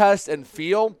eye test and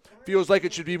feels like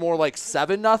it should be more like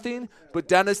 7-0. But,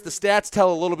 Dennis, the stats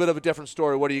tell a little bit of a different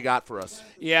story. What do you got for us?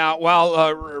 Yeah,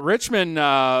 well, Richmond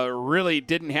really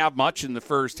didn't have much in the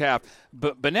first half.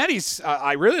 But Benetti's,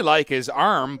 I really like his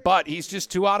arm, but he's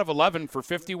just 2 out of 11 for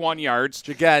 51 yards.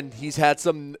 Again, he's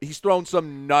thrown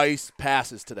some nice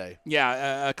passes today.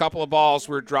 Yeah, a couple of balls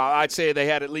were dropped. I'd say they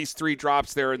had at least 3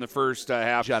 drops there in the first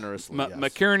half. Generously, yes.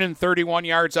 McKiernan, 31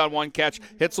 yards on 1 catch.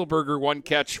 Hitzelberger, 1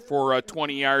 catch for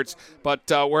 20 yards.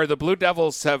 But where the Blue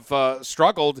Devils have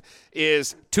struggled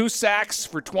is 2 sacks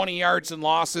for 20 yards and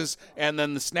losses, and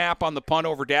then the snap on the punt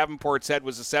over Davenport's head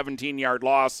was a 17-yard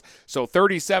loss. So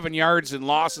 37 yards and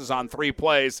losses on 3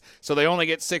 plays. So they only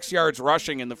get 6 yards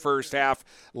rushing in the first half.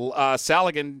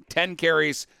 Saligan, 10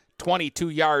 carries, 22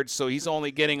 yards, so he's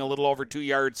only getting a little over 2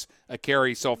 yards a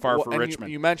carry so far for Richmond.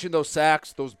 You mentioned those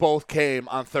sacks. Those both came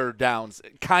on third downs,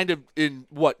 kind of in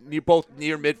both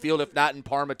near midfield, if not in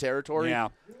Parma territory. Yeah.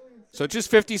 So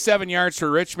just 57 yards for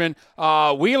Richmond.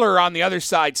 Wheeler on the other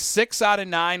side, 6 out of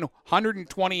 9,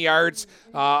 120 yards,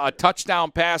 a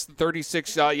touchdown pass, the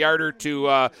 36-yarder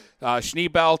to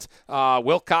Schneebelt.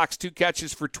 Wilcox, 2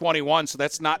 catches for 21, so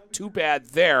that's not too bad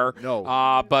there.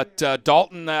 No. But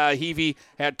Dalton Heavey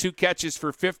had 2 catches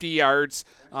for 50 yards.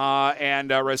 And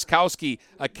Ryskowski,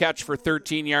 a catch for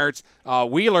 13 yards.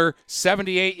 Wheeler,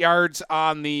 78 yards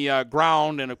on the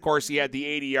ground, and, of course, he had the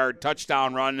 80-yard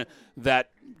touchdown run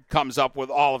that comes up with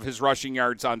all of his rushing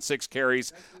yards on 6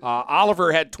 carries.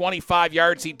 Oliver had 25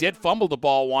 yards. He did fumble the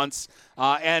ball once,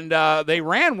 and they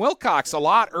ran Wilcox a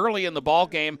lot early in the ball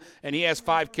game, and he has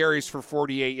 5 carries for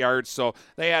 48 yards. So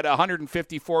they had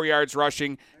 154 yards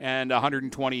rushing and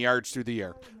 120 yards through the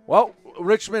air. Well,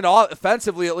 Richmond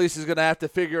offensively at least is going to have to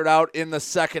figure it out in the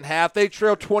second half. They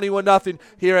trail 21-0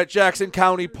 here at Jackson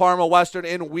County, Parma Western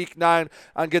in Week 9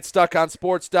 on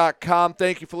GetStuckOnSports.com.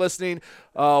 Thank you for listening.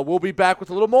 We'll be back with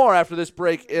a little more after this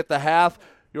break at the half.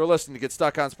 You're listening to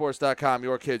GetStuckOnSports.com.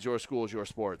 Your kids, your schools, your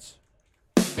sports.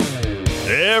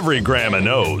 Every grandma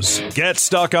knows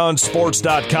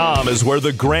GetStuckOnSports.com is where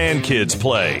the grandkids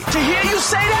play. To hear you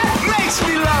say that makes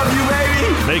me love you, baby.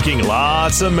 Making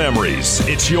lots of memories.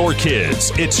 It's your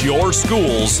kids, it's your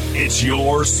schools, it's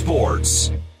your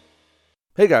sports.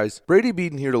 Hey guys, Brady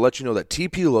Beaton here to let you know that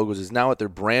TP Logos is now at their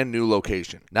brand new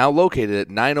location. Now located at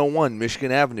 901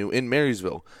 Michigan Avenue in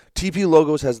Marysville, TP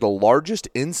Logos has the largest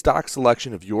in-stock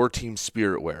selection of your team's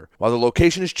spirit wear. While the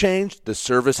location has changed, the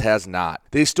service has not.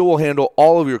 They still will handle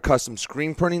all of your custom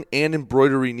screen printing and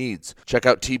embroidery needs. Check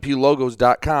out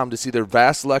tplogos.com to see their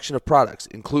vast selection of products,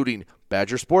 including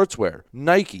Badger Sportswear,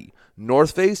 Nike,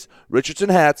 North Face, Richardson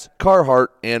hats, Carhartt,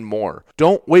 and more.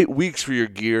 Don't wait weeks for your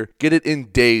gear. Get it in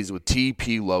days with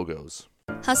TP Logos.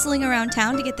 Hustling around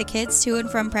town to get the kids to and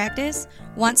from practice?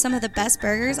 Want some of the best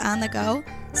burgers on the go?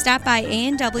 Stop by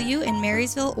A&W in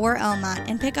Marysville or Elmont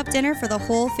and pick up dinner for the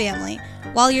whole family.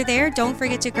 While you're there, don't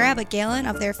forget to grab a gallon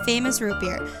of their famous root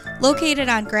beer. Located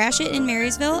on Gratiot in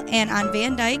Marysville and on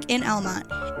Van Dyke in Elmont.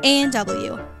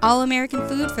 A&W, all-American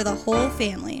food for the whole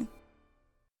family.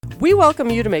 We welcome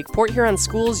you to make Port Huron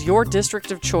Schools your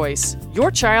district of choice.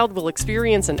 Your child will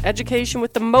experience an education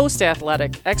with the most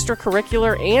athletic,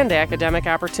 extracurricular, and academic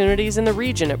opportunities in the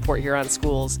region at Port Huron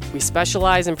Schools. We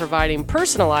specialize in providing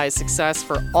personalized success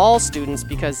for all students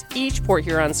because each Port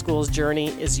Huron Schools journey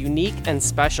is unique and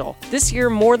special. This year,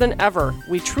 more than ever,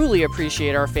 we truly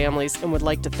appreciate our families and would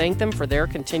like to thank them for their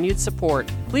continued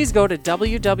support. Please go to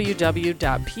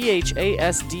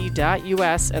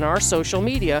www.phasd.us and our social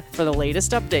media for the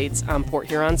latest updates on Port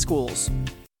Huron Schools.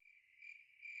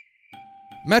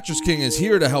 Mattress King is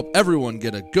here to help everyone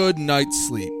get a good night's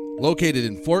sleep. Located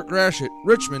in Fort Gratiot,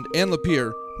 Richmond, and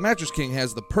Lapeer, Mattress King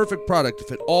has the perfect product to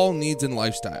fit all needs and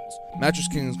lifestyles. Mattress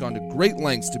King has gone to great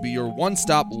lengths to be your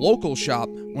one-stop local shop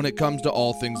when it comes to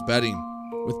all things bedding.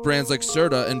 With brands like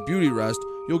Serta and Beauty Rest,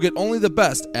 you'll get only the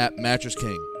best at Mattress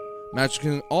King. Mattress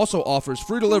King also offers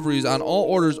free deliveries on all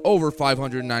orders over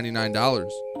 $599.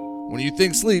 When you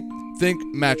think sleep, think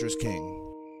Mattress King.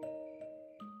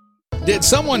 Did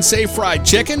someone say fried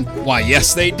chicken? Why,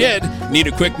 yes, they did. Need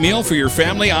a quick meal for your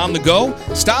family on the go?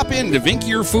 Stop in to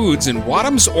Vinkier Foods in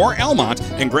Wadhams or Elmont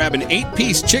and grab an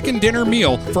 8-piece chicken dinner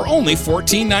meal for only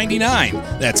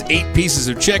 $14.99. That's 8 pieces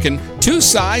of chicken, 2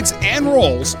 sides, and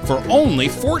rolls for only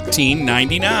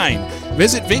 $14.99.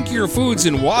 Visit Vinkier Foods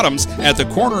in Wadhams at the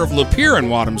corner of Lapeer and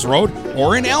Wadhams Road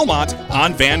or in Elmont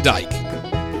on Van Dyke.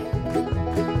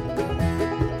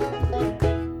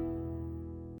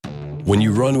 When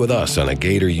you run with us on a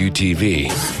Gator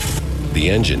UTV, the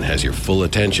engine has your full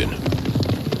attention.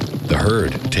 The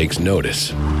herd takes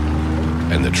notice.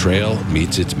 And the trail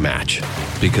meets its match.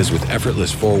 Because with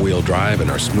effortless 4-wheel drive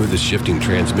and our smoothest shifting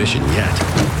transmission yet,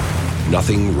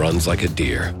 nothing runs like a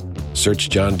deer. Search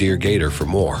John Deere Gator for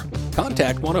more.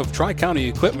 Contact one of Tri-County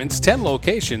Equipment's 10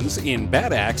 locations in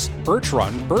Bad Axe, Birch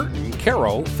Run, Burton,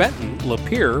 Caro, Fenton,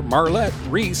 Lapeer, Marlette,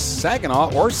 Reese,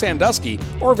 Saginaw, or Sandusky,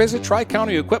 or visit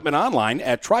Tri-County Equipment online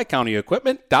at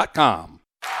tricountyequipment.com.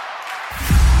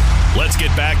 Let's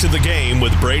get back to the game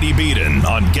with Brady Beaton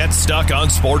on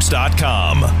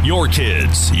GetStuckOnSports.com. Your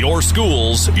kids, your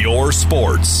schools, your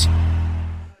sports.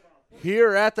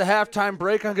 Here at the halftime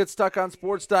break on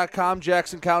GetStuckOnSports.com,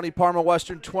 Jackson County, Parma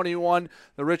Western 21,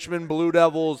 the Richmond Blue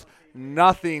Devils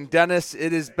nothing. Dennis,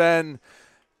 it has been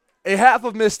a half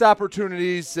of missed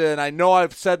opportunities, and I know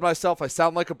I've said myself I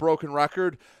sound like a broken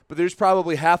record, but there's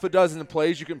probably half a dozen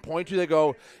plays you can point to that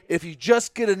go, if you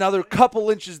just get another couple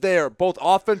inches there, both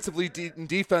offensively and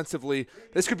defensively,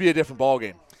 this could be a different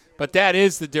ballgame. But that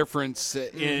is the difference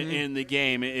in the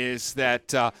game, is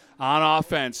that on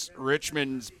offense,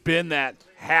 Richmond's been that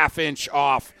half inch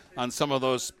off on some of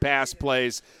those pass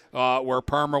plays where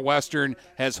Parma Western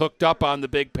has hooked up on the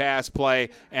big pass play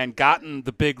and gotten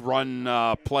the big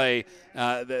run play.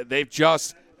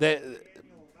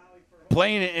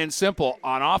 Plain and simple,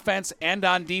 on offense and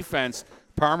on defense,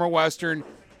 Parma Western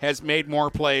has made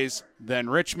more plays than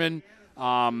Richmond,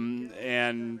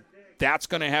 and that's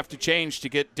going to have to change to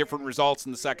get different results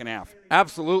in the second half.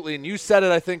 Absolutely, and you said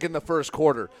it, I think, in the first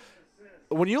quarter.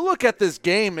 When you look at this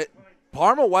game,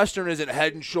 Parma Western isn't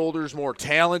head and shoulders more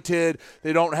talented.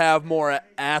 They don't have more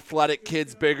athletic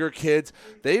kids, bigger kids.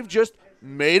 They've just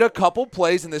made a couple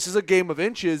plays, and this is a game of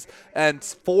inches, and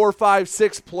 4, 5,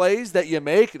 6 plays that you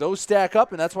make, those stack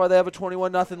up, and that's why they have a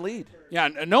 21-0 lead. Yeah,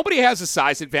 nobody has a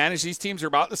size advantage. These teams are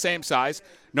about the same size.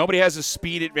 Nobody has a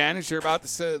speed advantage. They're about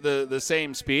the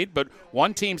same speed, but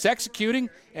one team's executing,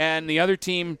 and the other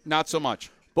team not so much.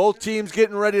 Both teams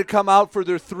getting ready to come out for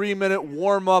their 3-minute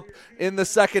warm-up in the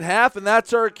second half, and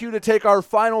that's our cue to take our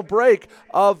final break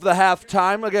of the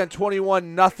halftime. Again,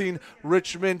 21-0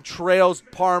 Richmond trails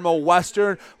Parma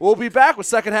Western. We'll be back with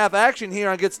second half action here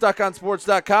on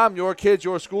GetStuckOnSports.com. Your kids,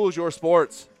 your schools, your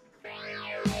sports.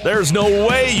 There's no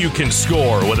way you can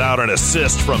score without an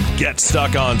assist from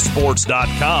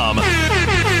GetStuckOnSports.com.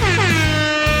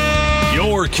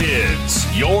 Your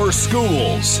kids, your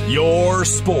schools, your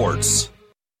sports.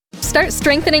 Start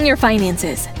strengthening your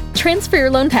finances. Transfer your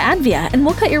loan to Advia and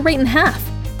we'll cut your rate in half.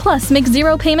 Plus, make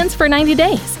 0 payments for 90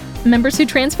 days. Members who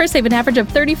transfer save an average of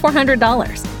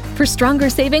 $3,400. For stronger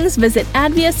savings, visit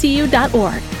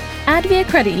adviacu.org. Advia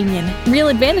Credit Union. Real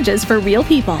advantages for real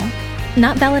people.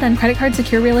 Not valid on credit card,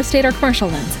 secure real estate, or commercial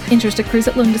loans. Interest accrues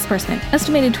at loan disbursement.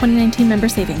 Estimated 2019 member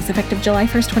savings effective July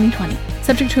 1st, 2020.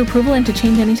 Subject to approval and to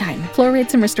change anytime. Floor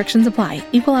rates and restrictions apply.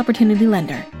 Equal opportunity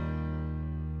lender.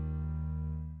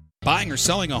 Buying or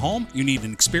selling a home? You need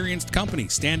an experienced company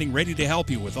standing ready to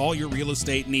help you with all your real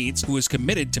estate needs, who is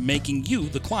committed to making you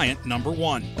the client number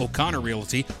one. O'Connor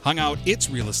Realty hung out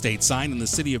its real estate sign in the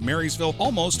city of Marysville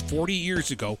almost 40 years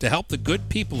ago to help the good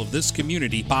people of this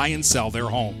community buy and sell their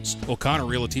homes. O'Connor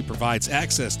Realty provides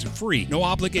access to free,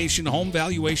 no-obligation home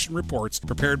valuation reports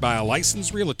prepared by a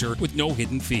licensed realtor with no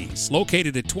hidden fees.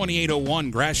 Located at 2801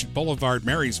 Gratiot Boulevard,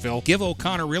 Marysville, give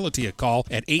O'Connor Realty a call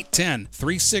at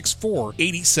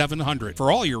 810-364-8700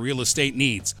 for all your real estate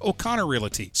needs. O'Connor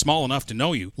Realty, small enough to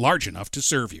know you, large enough to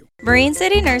serve you. Marine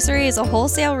City Nursery is a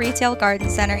wholesale retail garden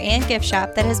center and gift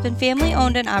shop that has been family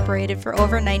owned and operated for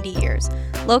over 90 years.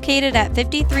 Located at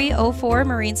 5304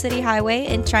 Marine City Highway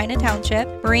in China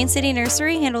Township, Marine City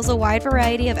Nursery handles a wide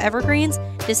variety of evergreens,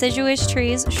 deciduous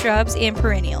trees, shrubs, and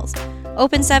perennials.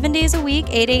 Open 7 days a week,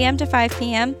 8 a.m. to 5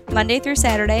 p.m., Monday through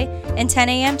Saturday, and 10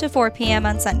 a.m. to 4 p.m.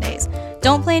 on Sundays.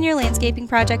 Don't plan your landscaping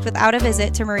project without a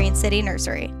visit to Marine City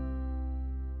Nursery.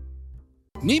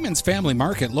 Neiman's Family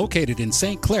Market, located in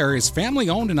St. Clair, is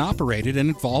family-owned and operated and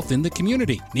involved in the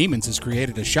community. Neiman's has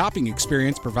created a shopping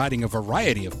experience providing a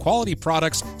variety of quality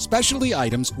products, specialty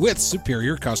items with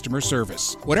superior customer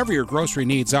service. Whatever your grocery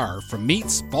needs are, from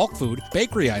meats, bulk food,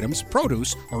 bakery items,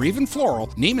 produce, or even floral,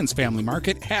 Neiman's Family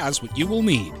Market has what you will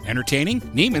need. Entertaining?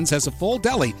 Neiman's has a full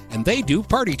deli, and they do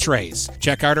party trays.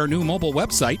 Check out our new mobile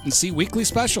website and see weekly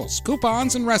specials,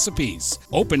 coupons, and recipes.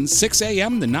 Open 6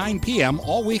 a.m. to 9 p.m.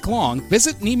 all week long.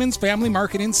 Visit Neiman's Family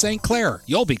Market in St. Clair.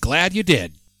 You'll be glad you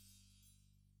did.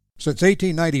 Since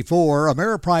 1894,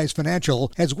 Ameriprise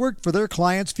Financial has worked for their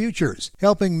clients' futures,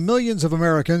 helping millions of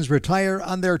Americans retire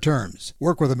on their terms.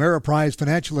 Work with Ameriprise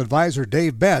Financial Advisor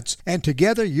Dave Betts, and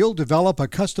together you'll develop a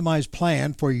customized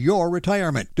plan for your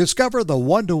retirement. Discover the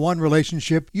one-to-one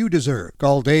relationship you deserve.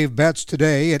 Call Dave Betts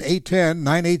today at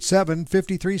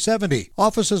 810-987-5370.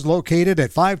 Office is located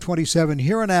at 527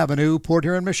 Huron Avenue, Port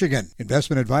Huron, Michigan.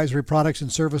 Investment advisory products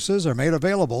and services are made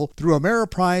available through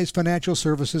Ameriprise Financial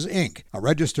Services, Inc., a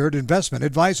registered investment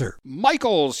advisor.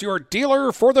 Michael's, your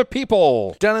dealer for the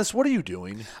people. Dennis, what are you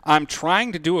doing? I'm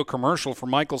trying to do a commercial for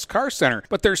Michael's Car Center,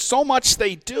 but there's so much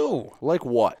they do. Like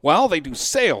what? Well, they do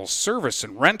sales, service,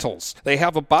 and rentals. They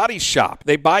have a body shop.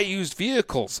 They buy used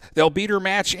vehicles. They'll beat or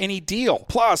match any deal.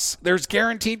 Plus, there's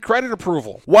guaranteed credit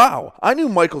approval. Wow, I knew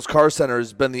Michael's Car Center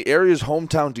has been the area's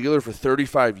hometown dealer for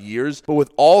 35 years, but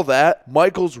with all that,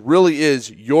 Michael's really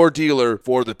is your dealer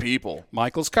for the people.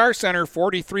 Michael's Car Center,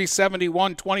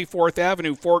 4371 24th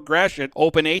Avenue, Fort Gratiot.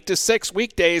 Open 8 to 6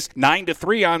 weekdays, 9 to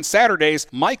 3 on Saturdays.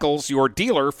 Michael's, your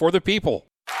dealer for the people.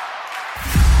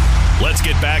 Let's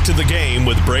get back to the game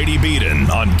with Brady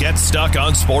Beaton on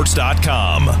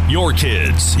GetStuckOnSports.com. Your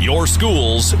kids, your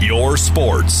schools, your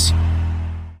sports.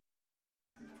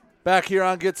 Back here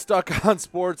on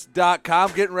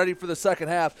GetStuckOnSports.com, getting ready for the second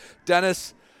half.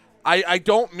 Dennis, I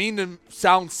don't mean to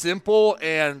sound simple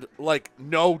and like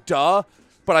no duh,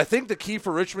 But I think the key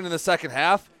for Richmond in the second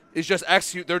half is just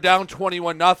execute. They're down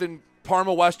 21-0.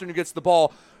 Parma Western gets the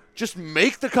ball. Just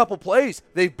make the couple plays.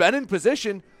 They've been in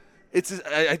position.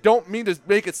 I don't mean to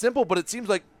make it simple, but it seems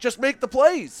like just make the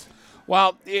plays.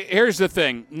 Well, here's the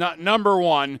thing. Number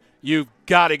one, you've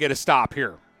got to get a stop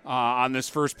here on this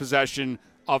first possession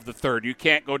of the third. You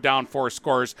can't go down 4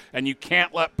 scores, and you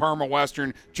can't let Parma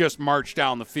Western just march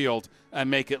down the field and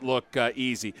make it look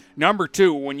easy. Number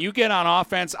two, when you get on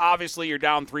offense, obviously you're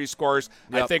down 3 scores.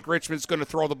 Yep. I think Richmond's going to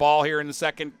throw the ball here in the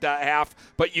second half,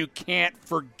 but you can't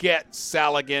forget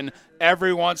Saligan.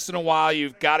 Every once in a while,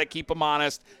 you've got to keep him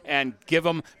honest and give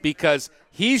him, because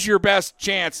he's your best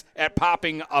chance at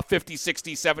popping a 50,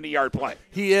 60, 70-yard play.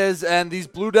 He is, and these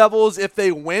Blue Devils, if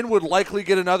they win, would likely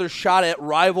get another shot at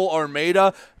rival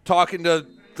Armada. Talking to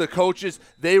the coaches,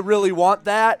 they really want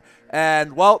that.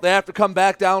 And, well, they have to come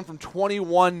back down from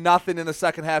 21-0 in the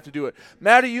second half to do it.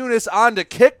 Matty Eunice on to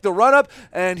kick the run-up,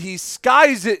 and he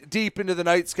skies it deep into the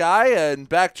night sky. And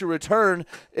back to return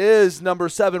is number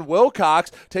 7,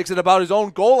 Wilcox. Takes it about his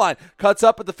own goal line. Cuts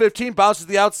up at the 15, bounces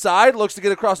the outside, looks to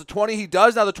get across the 20. He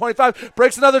does. Now the 25,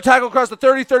 breaks another tackle across the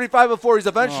 30, 35 before he's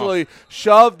eventually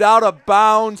shoved out of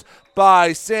bounds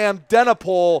by Sam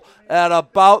Denapol at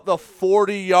about the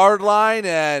 40-yard line.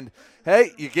 And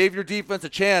hey, you gave your defense a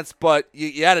chance, but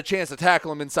you had a chance to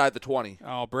tackle him inside the 20.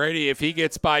 Oh, Brady, if he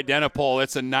gets by Denapol,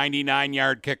 it's a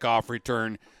 99-yard kickoff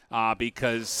return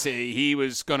because he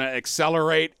was going to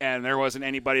accelerate, and there wasn't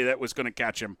anybody that was going to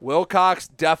catch him. Wilcox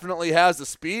definitely has the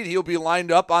speed. He'll be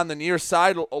lined up on the near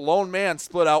side. A lone man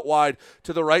split out wide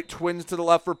to the right, twins to the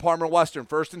left for Parma Western.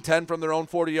 1st and 10 from their own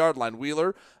 40-yard line.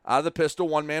 Wheeler out of the pistol,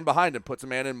 1 man behind him. Puts a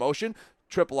man in motion.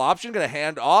 Triple option, going to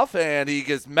hand off, and he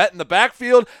gets met in the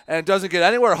backfield and doesn't get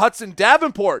anywhere. Hudson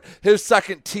Davenport, his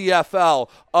second TFL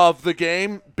of the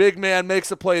game. Big man makes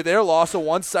a play there. Loss of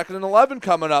 1, 2nd and 11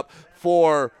 coming up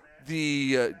for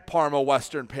the Parma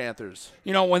Western Panthers.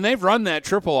 You know, when they've run that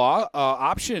triple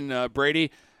option,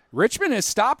 Brady, Richmond has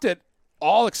stopped it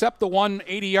all except the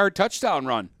 180-yard touchdown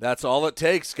run. That's all it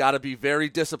takes. Got to be very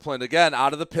disciplined. Again,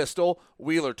 out of the pistol,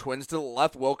 Wheeler, twins to the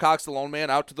left, Wilcox, the lone man,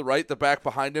 out to the right, the back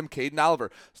behind him, Caden Oliver.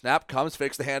 Snap comes,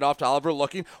 fakes the handoff to Oliver,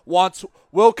 looking, wants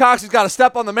Wilcox. He's got a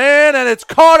step on the man, and it's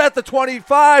caught at the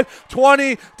 25,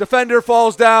 20. Defender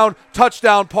falls down.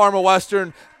 Touchdown, Parma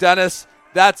Western. Dennis,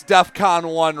 that's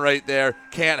DEFCON 1 right there.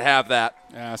 Can't have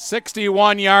that.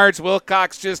 61 yards.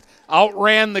 Wilcox just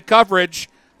outran the coverage.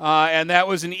 And that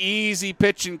was an easy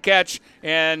pitch and catch,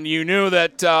 and you knew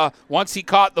that once he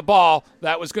caught the ball,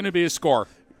 that was going to be a score.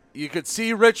 You could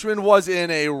see Richmond was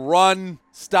in a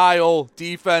run-style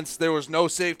defense. There was no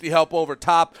safety help over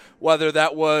top, whether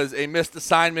that was a missed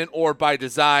assignment or by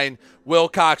design.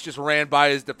 Wilcox just ran by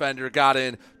his defender, got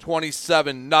in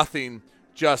 27-0,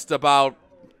 just about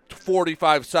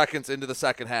 45 seconds into the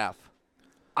second half.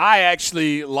 I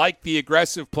actually like the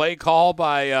aggressive play call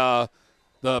by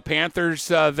the Panthers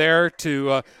there.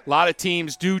 A lot of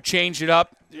teams do change it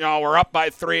up. You know, we're up by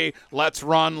 3. Let's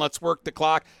run. Let's work the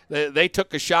clock. They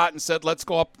took a shot and said, let's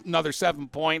go up another 7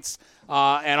 points.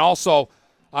 And also,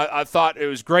 I thought it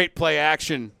was great play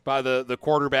action by the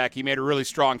quarterback. He made a really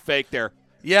strong fake there.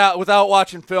 Yeah, without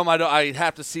watching film, I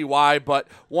have to see why. But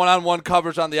one-on-one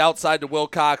coverage on the outside to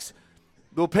Wilcox.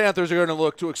 The Panthers are going to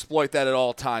look to exploit that at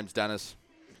all times, Dennis.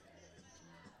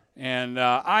 And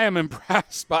I am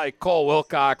impressed by Cole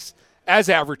Wilcox as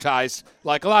advertised.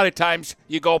 Like, a lot of times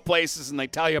you go places and they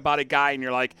tell you about a guy and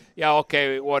you're like, yeah,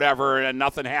 okay, whatever, and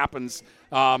nothing happens.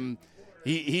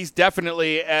 He's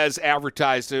definitely as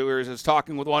advertised. I was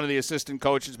talking with one of the assistant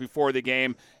coaches before the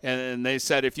game, and they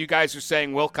said, if you guys are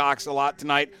saying Wilcox a lot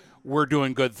tonight, we're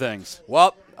doing good things.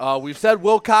 Well, we've said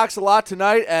Wilcox a lot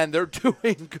tonight, and they're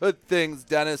doing good things,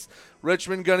 Dennis.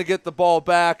 Richmond going to get the ball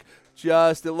back.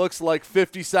 It looks like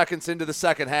 50 seconds into the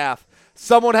second half.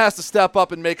 Someone has to step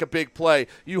up and make a big play.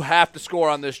 You have to score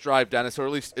on this drive, Dennis, or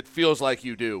at least it feels like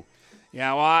you do.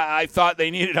 Yeah, well, I thought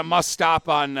they needed a must-stop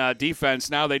on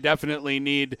defense. Now they definitely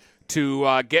need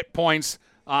to get points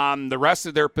on the rest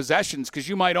of their possessions, because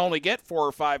you might only get 4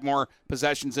 or 5 more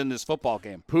possessions in this football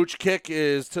game. Pooch kick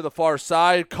is to the far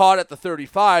side, caught at the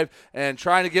 35, and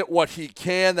trying to get what he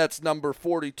can. That's number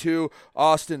 42,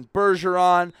 Austin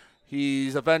Bergeron.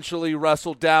 He's eventually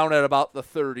wrestled down at about the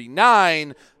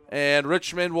 39, and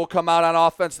Richmond will come out on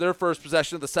offense, their first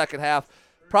possession of the second half,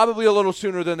 probably a little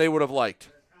sooner than they would have liked.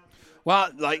 Well,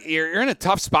 like, you're in a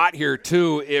tough spot here,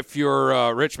 too, if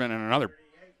you're Richmond, in another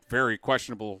very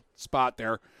questionable spot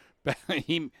there.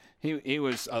 he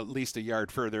was at least a yard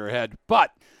further ahead.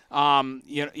 But,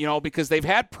 you know, because they've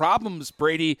had problems,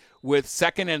 Brady, with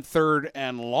 2nd and 3rd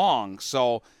and long.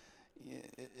 So,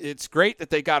 it's great that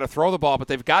they got to throw the ball, but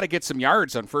they've got to get some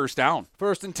yards on first down.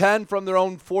 1st and 10 from their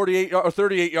own 48 or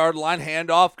 38-yard line.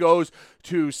 Handoff goes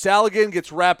to Saligan,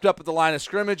 gets wrapped up at the line of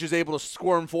scrimmage, is able to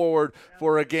squirm forward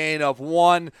for a gain of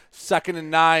 1. 2nd and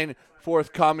 9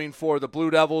 forthcoming for the Blue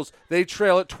Devils. They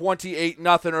trail it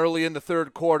 28-0 early in the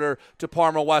third quarter to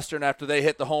Parma Western after they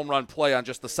hit the home run play on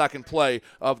just the second play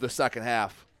of the second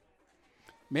half.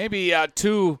 Maybe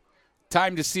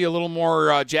time to see a little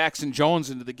more Jackson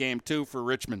Jones into the game, too, for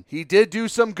Richmond. He did do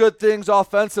some good things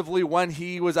offensively when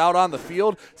he was out on the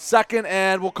field. 2nd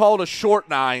and we'll call it a short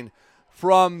 9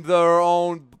 from their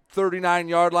own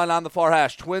 39-yard line on the far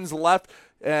hash. Twins left.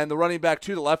 And the running back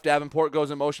to the left, Davenport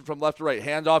goes in motion from left to right.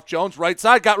 Hands off Jones, right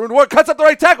side, got room to work, cuts up the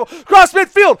right tackle, cross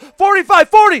midfield,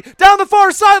 45-40, down the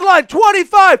far sideline,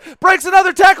 25, breaks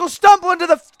another tackle, stumbling to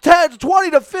the 10,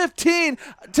 20 to 15,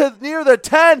 to near the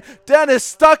 10.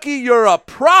 Dennis Stuckey, you're a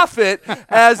prophet,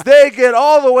 as they get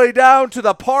all the way down to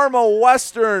the Parma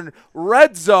Western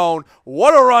red zone.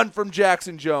 What a run from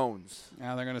Jackson Jones.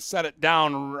 Now they're going to set it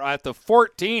down at the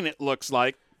 14, it looks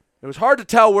like. It was hard to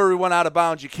tell where we went out of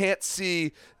bounds. You can't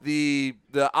see the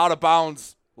out of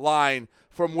bounds line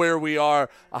from where we are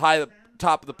high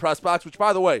top of the press box, which,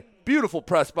 by the way, beautiful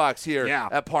press box here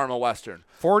at Parma Western.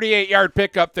 48-yard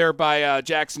pickup there by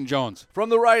Jackson Jones. From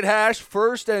the right hash,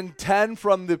 1st and 10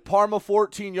 from the Parma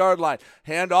 14-yard line.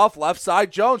 Handoff, left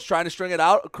side, Jones trying to string it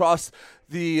out across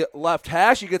the left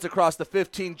hash. He gets across the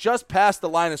 15, just past the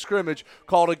line of scrimmage,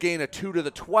 called a gain of 2 to the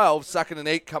 12. 2nd and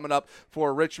 8 coming up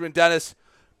for Richmond. Dennis,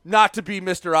 not to be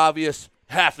Mr. Obvious,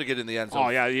 have to get in the end zone. Oh,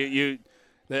 yeah,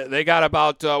 they got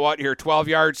about, 12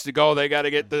 yards to go. They got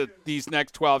to get these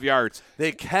next 12 yards.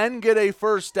 They can get a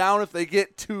first down if they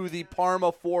get to the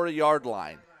Parma 4-yard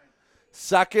line.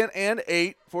 2nd and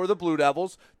 8 for the Blue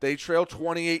Devils. They trail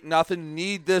 28-0,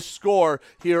 need this score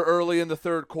here early in the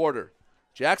third quarter.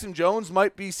 Jackson Jones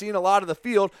might be seeing a lot of the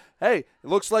field. Hey, it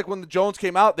looks like when the Jones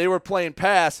came out, they were playing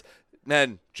pass.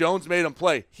 Then Jones made him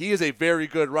play. He is a very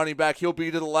good running back. He'll be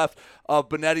to the left of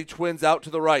Benetti. Twins out to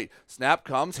the right. Snap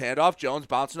comes, handoff. Jones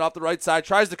bouncing off the right side.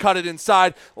 Tries to cut it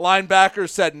inside. Linebacker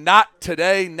said, not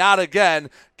today, not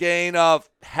again. Gain of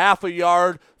half a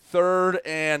yard. 3rd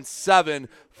and 7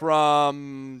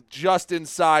 from just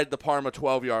inside the Parma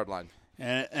 12-yard line.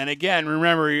 And again,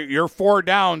 remember, your 4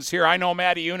 downs here. I know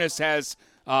Matty Eunice has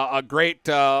a great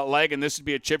leg, and this would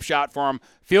be a chip shot for him.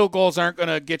 Field goals aren't going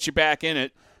to get you back in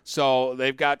it. So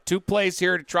they've got 2 plays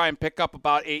here to try and pick up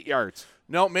about 8 yards.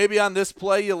 No, maybe on this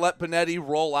play you let Benetti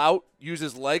roll out, use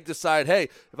his leg, decide, hey,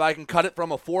 if I can cut it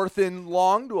from a 4th and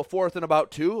long to a 4th and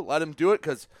about 2, let him do it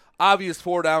because obvious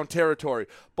 4-down territory.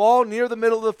 Ball near the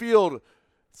middle of the field,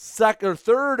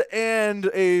 3rd and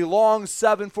a long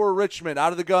 7 for Richmond.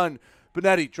 Out of the gun.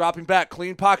 Benetti dropping back,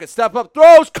 clean pocket, step up,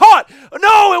 throws, caught!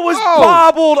 No, it was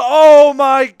bobbled! Oh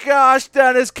my gosh,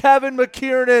 Dennis. Kevin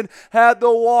McKiernan had the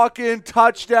walk-in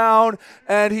touchdown,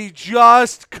 and he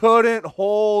just couldn't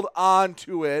hold on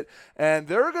to it. And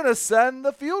they're going to send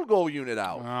the field goal unit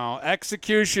out. Oh,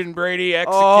 execution, Brady,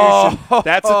 execution. Oh.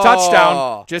 That's a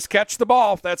touchdown. Just catch the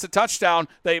ball. That's a touchdown.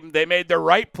 They made the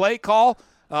right play call.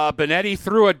 Benetti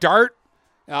threw a dart.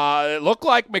 It looked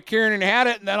like McKiernan had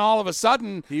it, and then all of a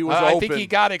sudden, he was I think he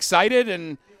got excited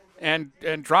and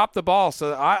dropped the ball.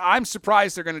 So I'm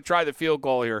surprised they're going to try the field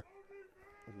goal here.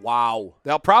 Wow.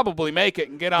 They'll probably make it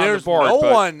and get on There's the board. There's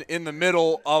no one in the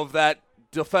middle of that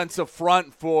defensive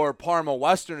front for Parma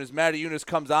Western as Matty Eunice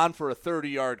comes on for a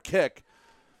 30-yard kick.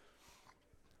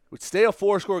 Would stay a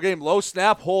 4-score game. Low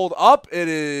snap, hold up. It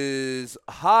is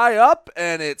high up,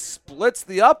 and it splits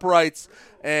the uprights,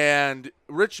 and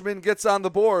Richmond gets on the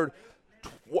board.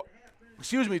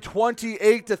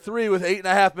 28-3 with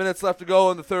 8.5 minutes left to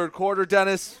go in the third quarter.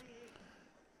 Dennis?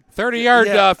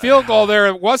 30-yard field goal there.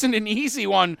 It wasn't an easy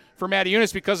one for Matty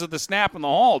Eunice because of the snap and the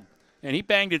hold, and he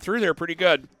banged it through there pretty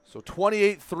good. So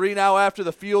 28-3 now after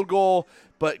the field goal,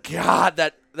 but God,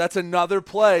 that's another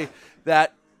play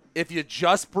that if you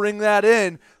just bring that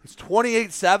in, it's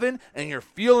 28-7, and you're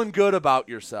feeling good about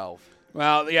yourself.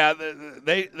 Well, yeah,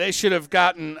 they should have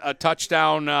gotten a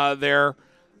touchdown there,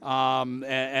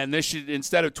 and this should,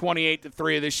 instead of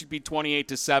 28-3, this should be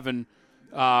 28-7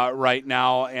 right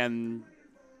now. And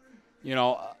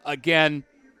again,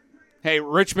 hey,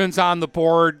 Richmond's on the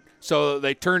board, so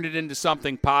they turned it into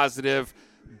something positive.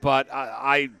 But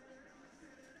I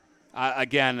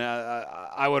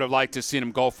would have liked to see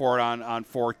them go for it on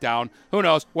 4th down. Who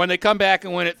knows? When they come back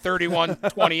and win it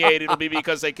 31-28, it'll be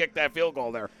because they kicked that field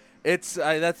goal there. It's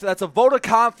that's a vote of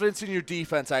confidence in your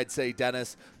defense, I'd say,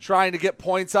 Dennis. Trying to get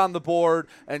points on the board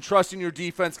and trusting your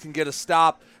defense can get a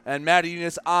stop. And Matty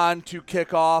Eunice on to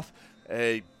kick off.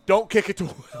 A Don't kick it to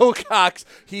Wilcox.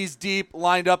 He's deep,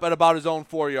 lined up at about his own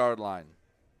 4-yard line.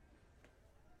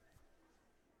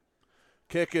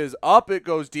 Kick is up, it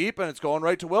goes deep, and it's going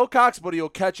right to Wilcox, but he'll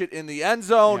catch it in the end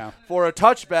zone for a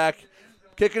touchback.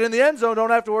 Kick it in the end zone, don't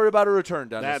have to worry about a return,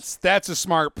 Dennis. That's a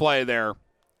smart play there.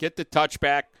 Get the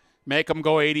touchback, make them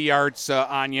go 80 yards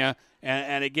on you,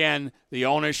 and again, the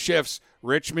onus shifts.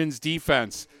 Richmond's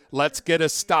defense. Let's get a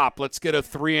stop. Let's get a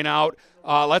 3-and-out.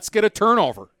 Let's get a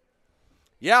turnover.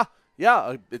 Yeah,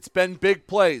 it's been big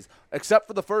plays. Except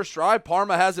for the first drive,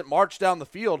 Parma hasn't marched down the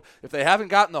field. If they haven't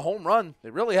gotten the home run, they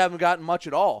really haven't gotten much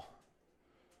at all.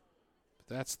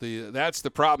 That's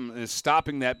the problem, is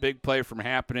stopping that big play from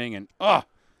happening. And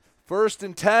 1st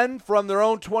and 10 from their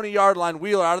own 20-yard line.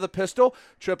 Wheeler out of the pistol.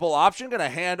 Triple option, going to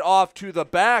hand off to the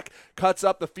back. Cuts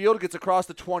up the field, gets across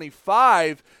the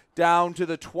 25, down to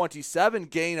the 27.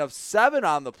 Gain of 7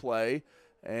 on the play.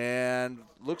 And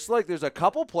looks like there's a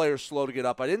couple players slow to get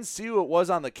up. I didn't see who it was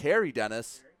on the carry,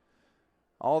 Dennis.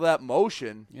 All that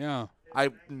motion. Yeah.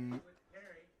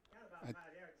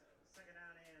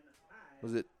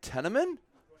 Was it Teneman?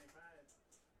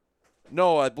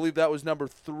 No, I believe that was number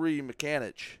 3,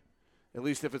 Mechanic. At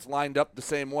least if it's lined up the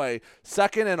same way.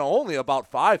 2nd and only,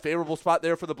 about 5. Favorable spot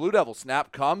there for the Blue Devils.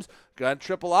 Snap comes. Gun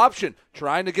triple option.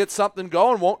 Trying to get something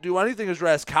going. Won't do anything as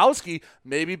Raskowski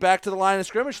maybe back to the line of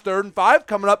scrimmage. 3rd and 5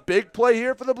 coming up. Big play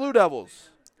here for the Blue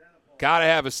Devils. Got to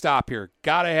have a stop here.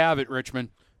 Got to have it, Richmond.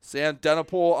 Sam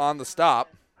Denapol on the stop.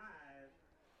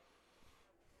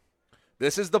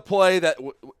 This is the play that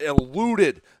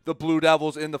eluded the Blue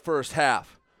Devils in the first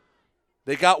half.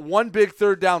 They got one big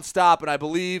 3rd down stop, and I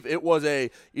believe it was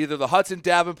either the Hudson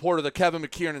Davenport or the Kevin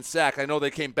McKiernan sack. I know they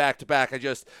came back-to-back. I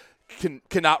just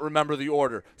cannot remember the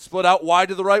order. Split out wide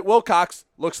to the right, Wilcox.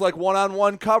 Looks like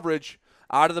one-on-one coverage.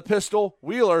 Out of the pistol,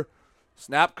 Wheeler.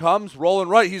 Snap comes, rolling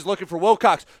right. He's looking for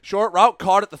Wilcox. Short route,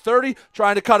 caught at the 30,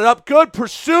 trying to cut it up. Good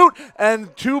pursuit,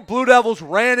 and 2 Blue Devils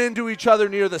ran into each other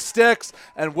near the sticks,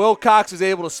 and Wilcox is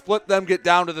able to split them, get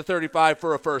down to the 35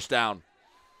 for a 1st down.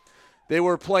 They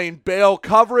were playing bail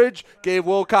coverage, gave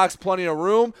Wilcox plenty of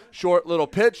room. Short little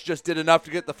pitch, just did enough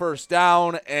to get the 1st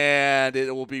down, and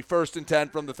it will be 1st and 10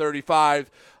 from the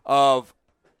 35 of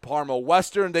Parma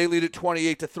Western. They lead it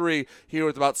 28-3 here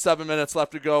with about 7 minutes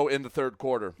left to go in the 3rd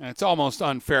quarter. And it's almost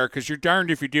unfair because you're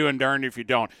darned if you do and darned if you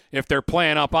don't. If they're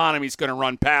playing up on him, he's going to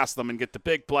run past them and get the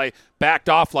big play. Backed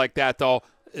off like that, though.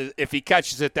 If he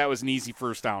catches it, that was an easy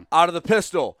 1st down. Out of the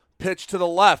pistol. Pitch to the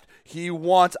left. He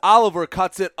wants Oliver,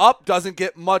 cuts it up, doesn't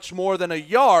get much more than a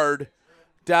yard,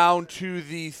 down to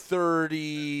the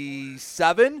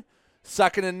 37.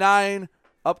 2nd and 9,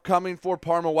 upcoming for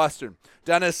Parma Western.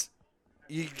 Dennis,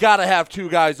 you got to have 2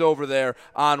 guys over there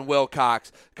on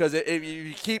Wilcox, because if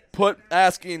you keep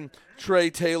asking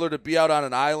Trey Taylor to be out on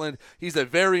an island, he's a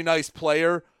very nice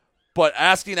player, but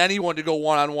asking anyone to go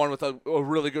one-on-one with a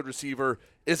really good receiver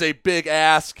is a big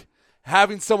ask.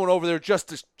 Having someone over there just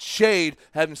to shade,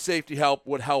 having safety help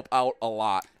would help out a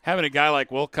lot. Having a guy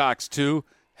like Wilcox, too,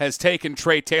 has taken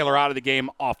Trey Taylor out of the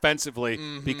game offensively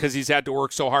because he's had to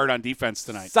work so hard on defense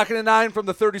tonight. 2nd and 9 from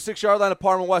the 36-yard line of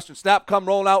Parma Western. Snap come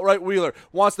rolling out right. Wheeler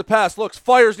wants to pass, looks,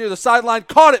 fires near the sideline,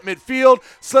 caught at midfield,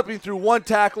 slipping through one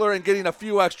tackler and getting a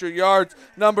few extra yards.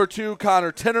 Number 2,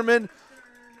 Connor Tinnerman,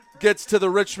 gets to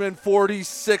the Richmond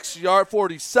 47,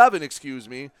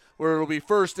 where it'll be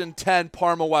 1st and 10,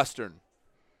 Parma Western.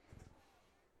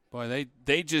 Boy,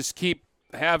 they just keep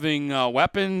having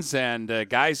weapons, and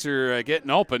guys are getting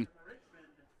open.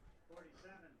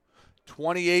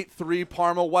 28-3,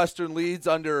 Parma Western leads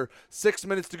under 6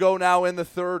 minutes to go now in the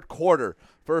 3rd quarter.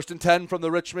 1st and 10 from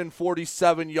the Richmond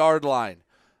 47-yard line.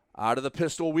 Out of the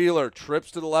pistol, Wheeler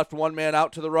trips to the left, one man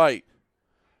out to the right.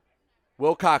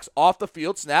 Wilcox off the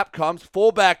field, snap comes,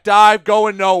 fullback dive,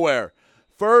 going nowhere.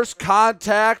 First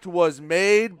contact was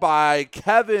made by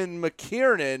Kevin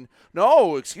McKiernan.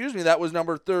 No, excuse me, that was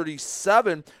number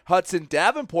 37, Hudson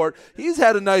Davenport. He's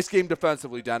had a nice game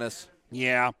defensively, Dennis.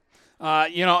 Yeah.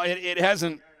 It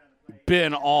hasn't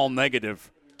been all negative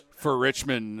for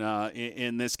Richmond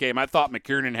in this game. I thought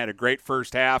McKiernan had a great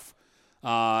first half,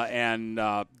 and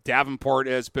Davenport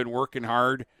has been working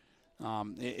hard.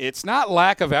 It's not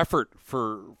lack of effort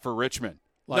for Richmond.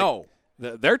 No.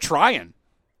 They're trying.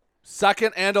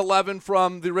 2nd and 11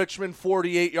 from the Richmond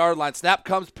 48-yard line. Snap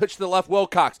comes, pitch to the left,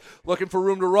 Wilcox looking for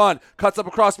room to run. Cuts up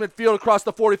across midfield, across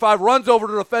the 45, runs over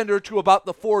to the defender to about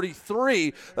the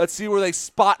 43. Let's see where they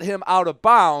spot him out of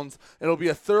bounds. It'll be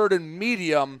a 3rd and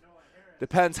medium.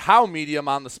 Depends how medium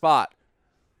on the spot.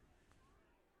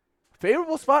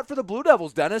 Favorable spot for the Blue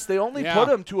Devils, Dennis. They only put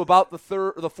him to about the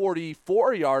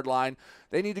 44-yard line.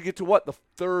 They need to get to what, the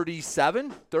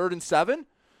 37? 3rd and 7?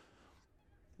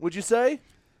 would you say?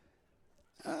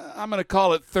 I'm going to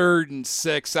call it 3rd and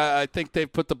 6. I think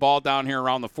they've put the ball down here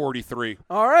around the 43.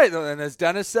 All right, and as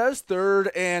Dennis says, 3rd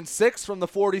and 6 from the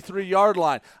 43-yard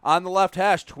line. On the left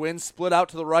hash, Twins split out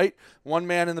to the right. One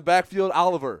man in the backfield,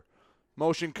 Oliver.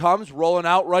 Motion comes, rolling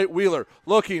out right, Wheeler.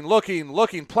 Looking,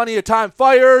 plenty of time,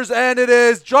 fires, and it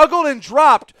is juggled and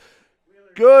dropped.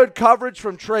 Good coverage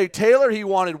from Trey Taylor. He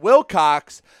wanted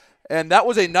Wilcox, and that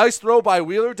was a nice throw by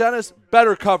Wheeler, Dennis.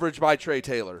 Better coverage by Trey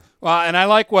Taylor. Well, and I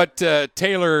like what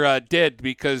Taylor did,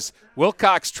 because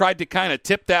Wilcox tried to kind of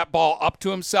tip that ball up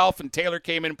to himself, and Taylor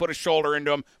came in and put a shoulder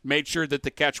into him, made sure that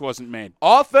the catch wasn't made.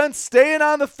 Offense staying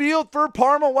on the field for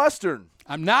Parma Western.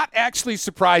 I'm not actually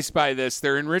surprised by this.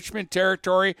 They're in Richmond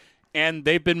territory, and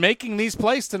they've been making these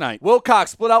plays tonight.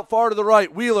 Wilcox split out far to the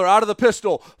right. Wheeler out of the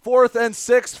pistol. 4th and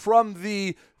 6 from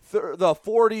the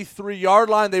 43-yard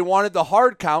line. They wanted the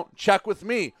hard count. Check with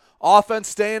me. Offense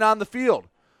staying on the field.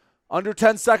 Under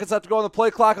 10 seconds left to go on the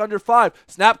play clock, under 5.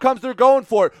 Snap comes, they're going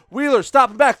for it. Wheeler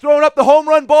stopping back, throwing up the home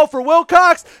run ball for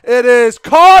Wilcox. It is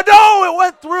caught. No, it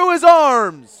went through his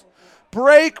arms.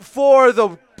 Break for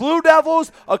the Blue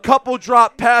Devils. A couple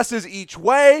drop passes each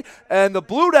way, and the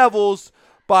Blue Devils,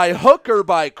 by hook or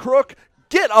by crook,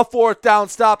 get a 4th down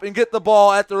stop and get the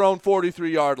ball at their own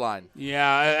 43-yard line.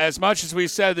 Yeah, as much as we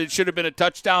said that it should have been a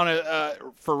touchdown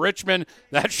for Richmond,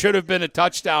 that should have been a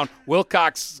touchdown.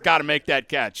 Wilcox got to make that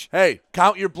catch. Hey,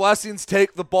 count your blessings.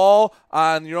 Take the ball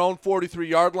on your own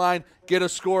 43-yard line. Get a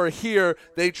score here.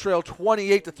 They trail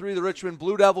 28-3. The Richmond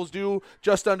Blue Devils do.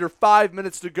 Just under 5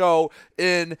 minutes to go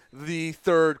in the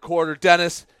 3rd quarter.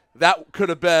 Dennis, that could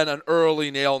have been an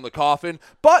early nail in the coffin,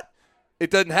 but it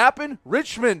doesn't happen.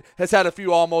 Richmond has had a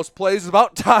few almost plays. It's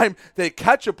about time they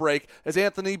catch a break as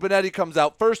Anthony Benetti comes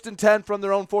out. 1st and 10 from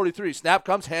their own 43. Snap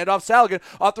comes, handoff Saligan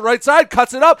off the right side,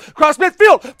 cuts it up, cross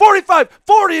midfield, 45,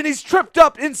 40, and he's tripped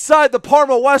up inside the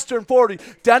Parma Western 40.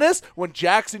 Dennis, when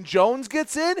Jackson Jones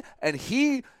gets in and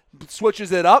he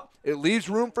switches it up, it leaves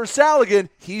room for Saligan.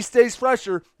 He stays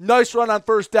fresher. Nice run on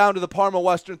 1st down to the Parma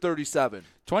Western 37.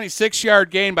 26-yard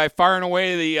gain by far and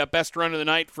away the best run of the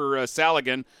night for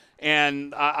Saligan.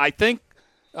 And I think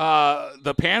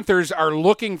the Panthers are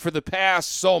looking for the pass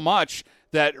so much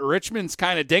that Richmond's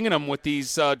kind of dinging them with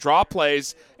these draw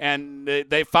plays, and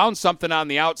they found something on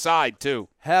the outside too.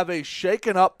 Have a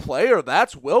shaken-up player.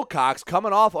 That's Wilcox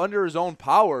coming off under his own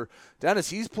power. Dennis,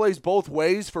 he plays both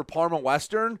ways for Parma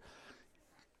Western.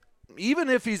 Even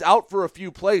if he's out for a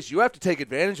few plays, you have to take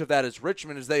advantage of that as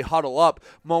Richmond as they huddle up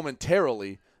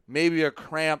momentarily. Maybe a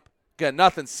cramp. Again,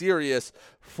 nothing serious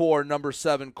for number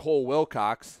 7, Cole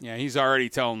Wilcox. Yeah, he's already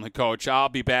telling the coach, I'll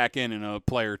be back in a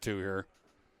play or two here.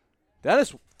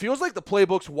 Dennis, feels like the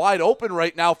playbook's wide open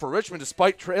right now for Richmond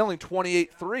despite trailing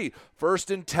 28-3.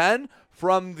 1st and 10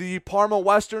 from the Parma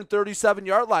Western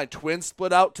 37-yard line. Twins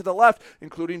split out to the left,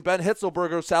 including Ben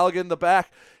Hitzelberger, Saligan in the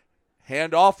back.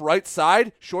 Handoff right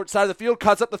side, short side of the field,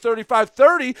 cuts up the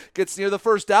 35-30, gets near the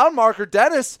 1st down marker.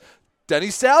 Denny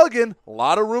Saligan, a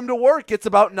lot of room to work. Gets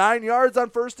about 9 yards on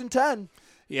 1st and 10.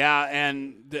 Yeah,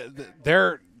 and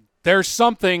there's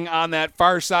something on that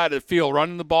far side of the field.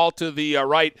 Running the ball to the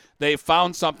right, they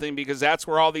found something because that's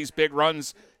where all these big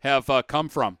runs have come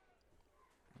from.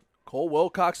 Cole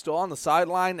Wilcox still on the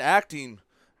sideline, acting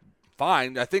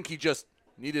fine. I think he just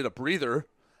needed a breather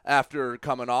after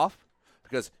coming off,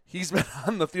 because he's been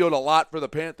on the field a lot for the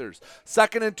Panthers.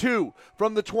 2nd and 2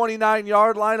 from the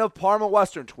 29-yard line of Parma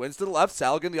Western. Twins to the left,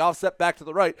 Saligan the offset back to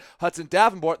the right. Hudson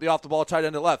Davenport the off-the-ball tight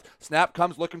end to left. Snap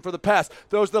comes looking for the pass.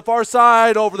 Throws to the far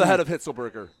side over the head of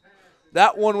Hitzelberger.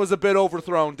 That one was a bit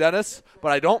overthrown, Dennis,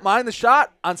 but I don't mind the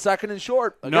shot on 2nd and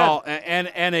short. Again. No,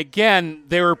 and again,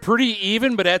 they were pretty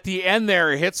even, but at the end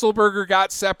there, Hitzelberger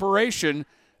got separation,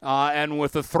 and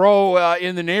with a throw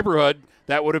in the neighborhood,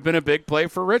 that would have been a big play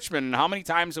for Richmond. And how many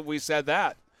times have we said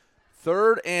that?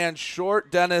 3rd and short,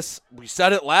 Dennis. We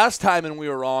said it last time and we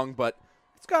were wrong, but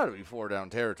it's got to be 4 down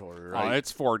territory, right? Oh,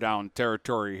 it's 4 down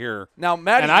territory here. Now,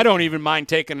 Maddie, and I don't even mind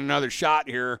taking another shot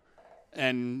here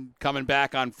and coming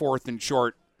back on 4th and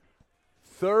short.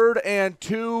 3rd and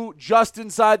 2, just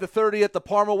inside the 30 at the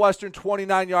Parma Western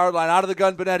 29-yard line. Out of the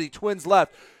gun, Benetti. Twins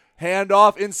left.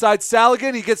 Handoff inside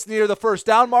Saligan. He gets near the 1st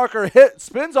down marker,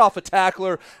 spins off a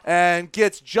tackler, and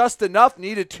gets just enough.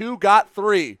 Needed 2, got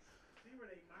 3.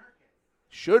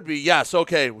 Should be, yes,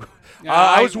 okay.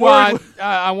 I was worried.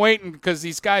 I'm waiting because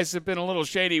these guys have been a little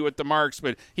shady with the marks,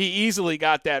 but he easily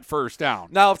got that first down.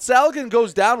 Now, if Saligan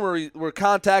goes down where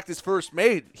contact is first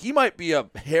made, he might be a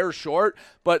hair short,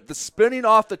 but the spinning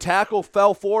off the tackle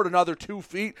fell forward another 2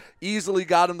 feet, easily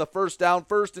got him the first down,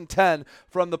 1st and 10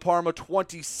 from the Parma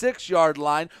 26-yard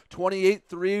line.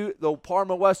 28-3, the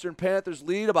Parma Western Panthers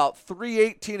lead, about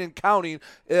 3:18 and counting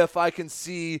if I can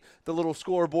see the little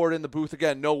scoreboard in the booth.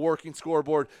 Again, no working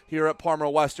scoreboard here at Parma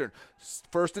Western.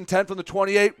 1st and 10 from the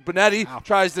 28. Benetti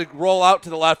tries to roll out to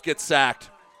the left, gets sacked.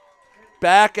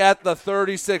 Back at the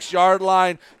 36-yard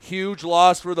line. Huge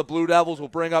loss for the Blue Devils. Will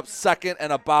bring up 2nd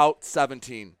and about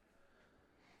 17.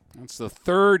 That's the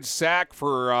 3rd sack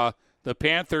for the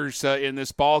Panthers in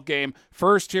this ball game.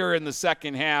 First here in the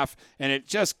second half, and it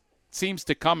just seems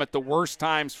to come at the worst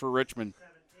times for Richmond.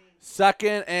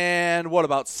 2nd and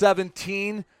about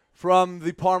 17 from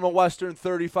the Parma Western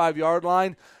 35-yard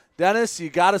line. Dennis, you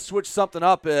got to switch something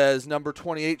up as number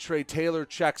 28, Trey Taylor,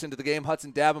 checks into the game.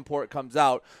 Hudson Davenport comes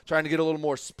out, trying to get a little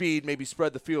more speed, maybe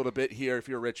spread the field a bit here if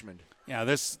you're Richmond. Yeah,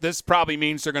 this probably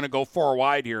means they're going to go 4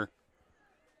 wide here.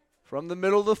 From the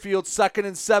middle of the field, 2nd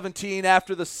and 17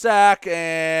 after the sack,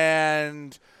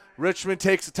 and Richmond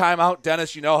takes a timeout.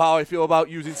 Dennis, you know how I feel about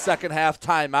using second half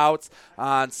timeouts.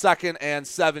 On 2nd and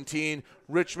 17,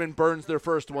 Richmond burns their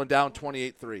first one down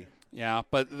 28-3. Yeah,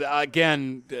 but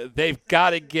again, they've got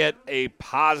to get a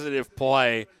positive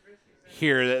play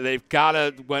here. They've got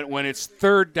to, when it's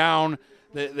 3rd down,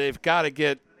 they've got to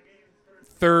get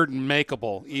 3rd and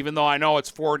makeable. Even though I know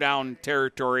it's 4-down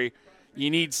territory, you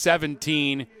need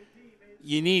 17.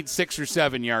 You need 6 or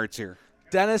 7 yards here.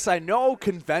 Dennis, I know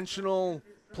conventional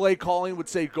play calling would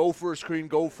say go for a screen,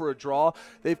 go for a draw.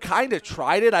 They've kind of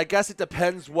tried it. I guess it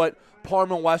depends what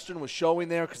Parma Western was showing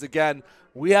there because, again,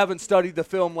 we haven't studied the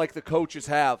film like the coaches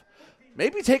have.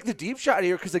 Maybe take the deep shot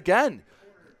here because, again,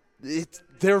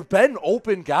 there have been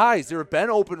open guys. There have been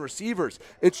open receivers.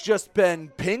 It's just been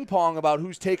ping-pong about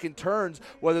who's taking turns,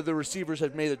 whether the receivers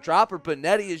have made a drop or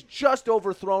Benetti has just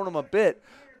overthrown them a bit.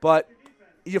 But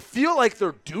you feel like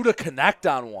they're due to connect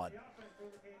on one.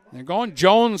 They're going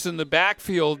Jones in the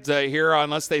backfield here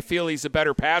unless they feel he's a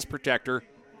better pass protector.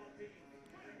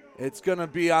 It's going to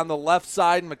be on the left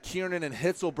side. McKiernan and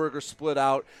Hitzelberger split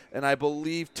out, and I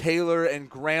believe Taylor and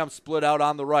Graham split out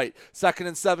on the right. 2nd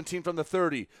and 17 from the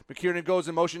 30. McKiernan goes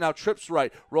in motion, now trips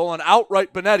right. Rolling out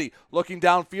right, Benetti. Looking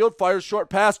downfield, fires short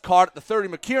pass, caught at the 30.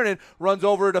 McKiernan runs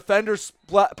over a defender,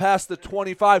 past the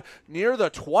 25. Near the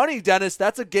 20, Dennis.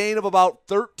 That's a gain of about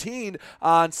 13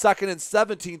 on 2nd and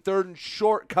 17. 3rd and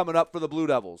short coming up for the Blue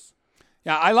Devils.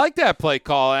 Yeah, I like that play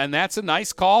call, and that's a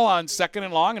nice call on 2nd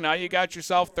and long, and now you got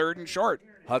yourself 3rd and short.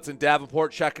 Hudson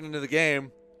Davenport checking into the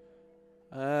game.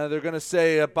 They're going to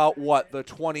say about the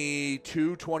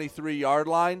 22, 23-yard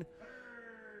line.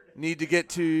 Need to get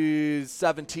to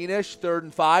 17-ish, 3rd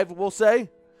and 5, we'll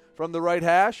say, from the right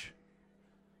hash.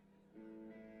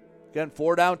 Again,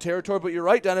 4-down territory, but you're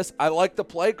right, Dennis. I like the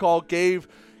play call. Gave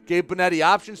Benetti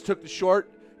options, took the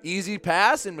short, easy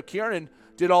pass, and McKiernan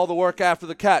did all the work after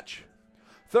the catch.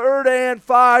 3rd and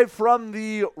 5 from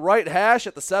the right hash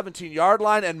at the 17-yard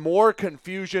line, and more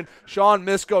confusion. Sean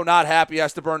Misko not happy,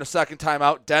 has to burn a second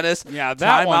timeout. Dennis, yeah,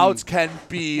 that timeouts can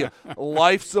be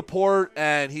life support,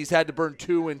 and he's had to burn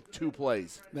 2 in 2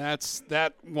 plays. That's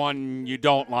that one you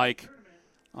don't like.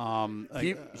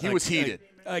 He was heated.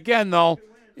 Again, though,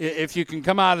 if you can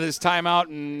come out of this timeout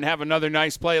and have another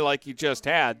nice play like you just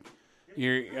had,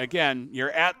 you're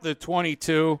at the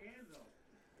 22.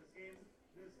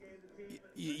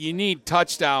 You need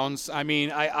touchdowns. I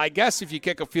mean, I guess if you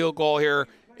kick a field goal here,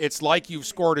 it's like you've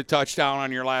scored a touchdown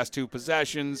on your last 2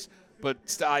 possessions, but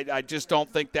I just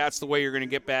don't think that's the way you're going to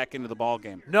get back into the ball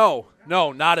game. No,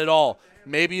 not at all.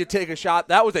 Maybe you take a shot.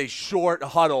 That was a short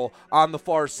huddle on the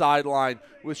far sideline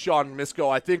with Sean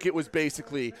Misko. I think it was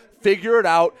basically figure it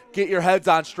out, get your heads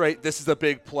on straight. This is a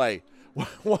big play.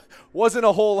 Wasn't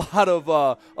a whole lot of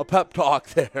a pep talk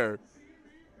there.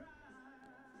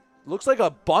 Looks like a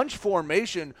bunch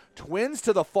formation. Twins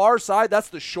to the far side. That's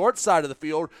the short side of the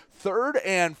field. 3rd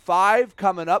and 5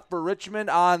 coming up for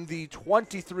Richmond on the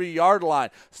 23-yard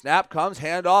line. Snap comes,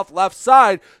 handoff left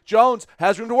side. Jones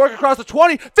has room to work across the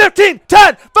 20, 15,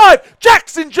 10, 5.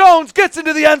 Jackson Jones gets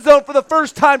into the end zone for the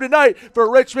first time tonight for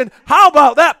Richmond. How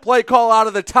about that play call out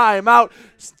of the timeout?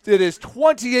 It is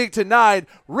 28-9.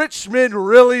 Richmond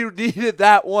really needed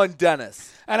that one, Dennis.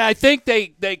 And I think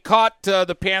they caught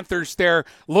the Panthers there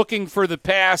looking for the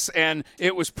pass, and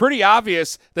it was pretty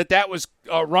obvious that was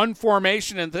run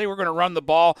formation, and they were going to run the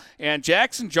ball. And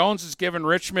Jackson Jones has given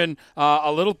Richmond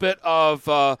a little bit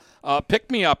of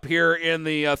pick-me-up here in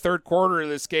the third quarter of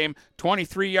this game.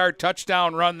 23-yard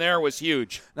touchdown run there was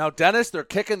huge. Now, Dennis, they're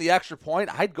kicking the extra point.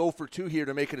 I'd go for 2 here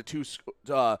to make it a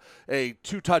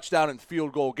 2-touchdown and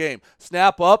field goal game.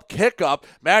 Snap up, kick up.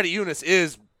 Matty Eunice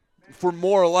is, for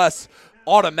more or less,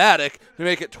 automatic to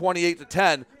make it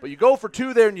 28-10. But you go for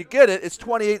 2 there and you get it. It's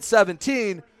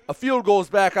 28-17. A field goal is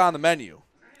back on the menu.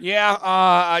 Yeah,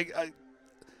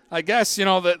 I guess,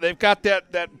 that they've got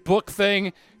that book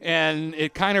thing, and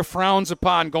it kind of frowns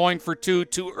upon going for 2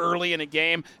 too early in a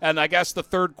game, and I guess the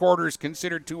third quarter is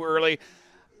considered too early.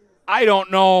 I don't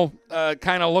know,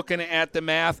 kind of looking at the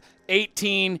math.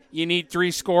 18, you need 3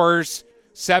 scores.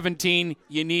 17,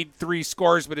 you need 3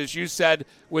 scores. But as you said,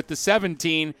 with the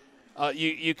 17,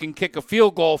 you can kick a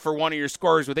field goal for one of your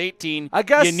scores. With 18, I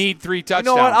guess you need 3 touchdowns.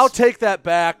 You know what? I'll take that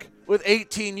back. With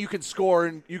 18, you can score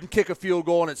and you can kick a field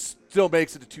goal, and it still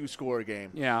makes it a 2-score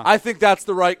game. Yeah. I think that's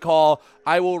the right call.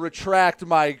 I will retract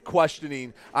my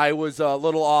questioning. I was a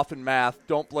little off in math.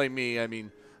 Don't blame me. I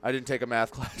mean, I didn't take a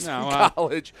math class in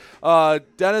college.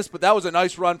 Dennis, but that was a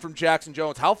nice run from Jackson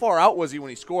Jones. How far out was he when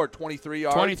he scored? 23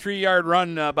 yards? 23-yard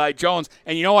run by Jones.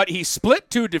 And you know what? He split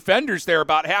 2 defenders there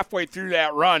about halfway through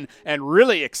that run and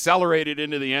really accelerated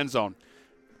into the end zone.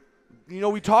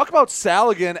 We talk about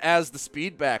Saligan as the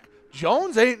speed back.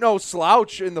 Jones ain't no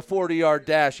slouch in the 40-yard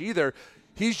dash either.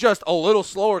 He's just a little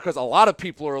slower because a lot of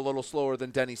people are a little slower than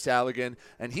Denny Saligan.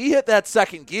 And he hit that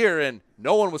second gear, and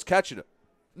no one was catching it.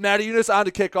 Matty Eunice on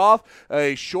to kick off.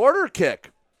 A shorter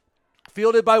kick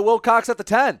fielded by Wilcox at the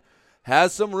 10.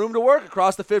 Has some room to work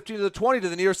across the 15 to the 20 to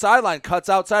the near sideline. Cuts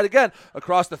outside again.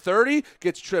 Across the 30.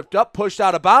 Gets tripped up. Pushed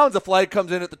out of bounds. A flag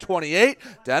comes in at the 28.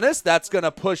 Dennis, that's going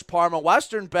to push Parma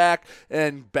Western back.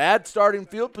 And bad starting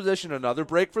field position. Another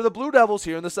break for the Blue Devils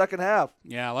here in the second half.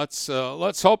 Yeah, let's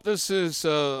hope this is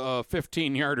a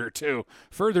 15-yarder too.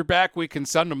 Further back we can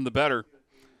send them, the better.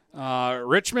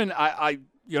 Richmond,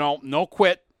 no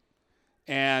quit.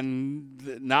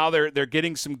 And now they're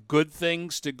getting some good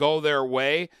things to go their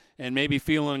way and maybe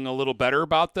feeling a little better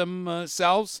about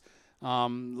themselves.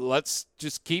 Let's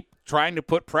just keep trying to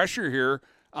put pressure here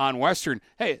on Western.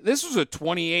 Hey, this was a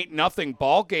 28-0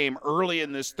 ball game early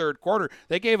in this third quarter.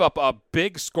 They gave up a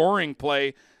big scoring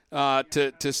play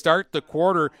to start the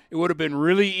quarter. It would have been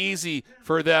really easy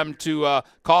for them to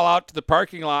call out to the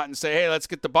parking lot and say, hey, let's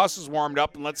get the buses warmed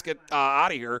up and let's get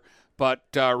out of here. But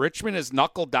Richmond has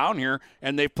knuckled down here,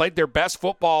 and they've played their best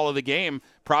football of the game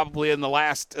probably in the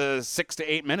last 6 to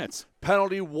 8 minutes.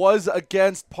 Penalty was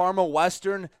against Parma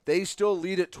Western. They still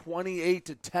lead at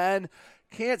 28-10.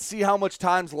 Can't see how much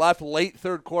time's left. Late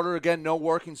third quarter. Again, no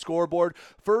working scoreboard.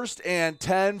 1st and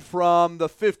 10 from the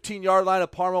 15-yard line of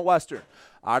Parma Western.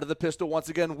 Out of the pistol once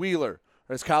again, Wheeler.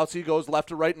 As Kelsey goes left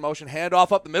to right in motion,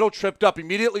 handoff up the middle, tripped up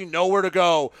immediately, nowhere to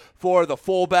go for the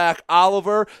fullback,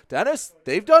 Oliver. Dennis,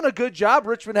 they've done a good job,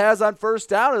 Richmond has on first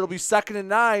down. It'll be 2nd and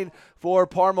 9 for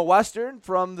Parma Western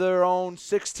from their own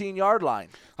 16-yard line.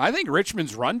 I think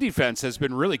Richmond's run defense has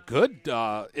been really good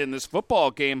in this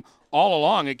football game all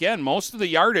along. Again, most of the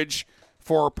yardage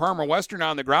for Parma Western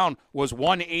on the ground was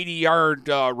 180-yard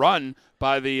run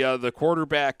by the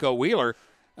quarterback, Wheeler.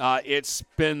 It's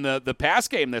been the pass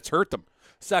game that's hurt them.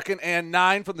 2nd and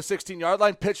 9 from the 16-yard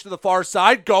line. Pitch to the far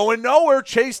side. Going nowhere.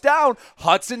 Chase down.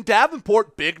 Hudson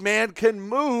Davenport. Big man can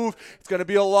move. It's going to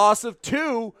be a loss of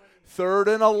 2.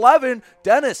 3rd and 11.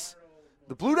 Dennis,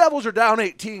 the Blue Devils are down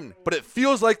 18, but it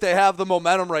feels like they have the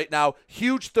momentum right now.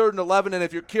 Huge 3rd and 11. And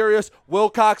if you're curious,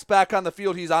 Wilcox back on the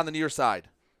field. He's on the near side.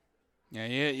 Yeah,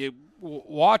 you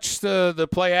watch the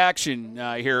play action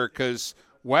here because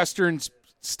Western's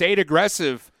stayed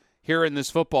aggressive here in this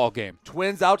football game.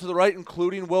 Twins out to the right,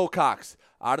 including Wilcox.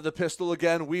 Out of the pistol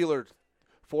again, Wheeler.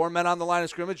 4 men on the line of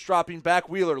scrimmage, dropping back.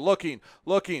 Wheeler looking,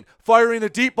 firing the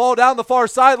deep ball down the far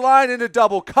sideline into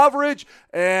double coverage,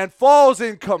 and falls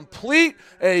incomplete.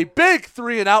 A big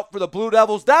 3 and out for the Blue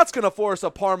Devils. That's going to force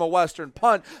a Parma Western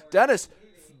punt. Dennis,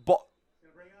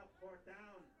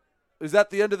 is that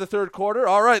the end of the third quarter?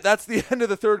 All right, that's the end of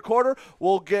the third quarter.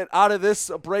 We'll get out of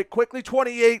this break quickly.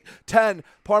 28-10,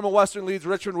 Parma Western leads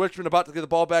Richmond. Richmond about to get the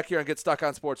ball back here on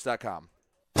GetStuckOnSports.com.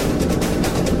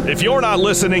 If you're not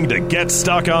listening to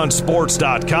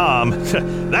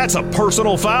GetStuckOnSports.com, that's a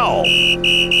personal foul.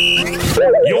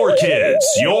 Your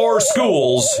kids, your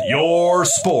schools, your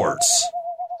sports.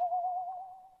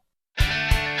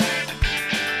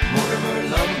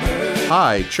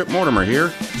 Hi, Chip Mortimer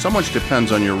here. So much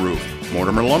depends on your roof.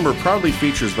 Mortimer Lumber proudly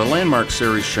features the Landmark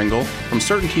Series shingle from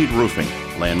Certainteed Roofing.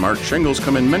 Landmark shingles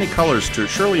come in many colors to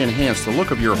surely enhance the look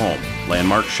of your home.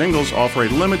 Landmark shingles offer a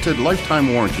limited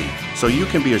lifetime warranty, so you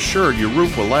can be assured your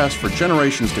roof will last for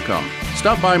generations to come.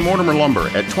 Stop by Mortimer Lumber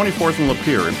at 24th and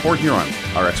Lapeer in Port Huron.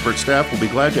 Our expert staff will be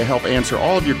glad to help answer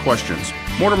all of your questions.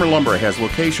 Mortimer Lumber has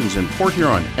locations in Port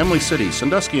Huron, Emily City,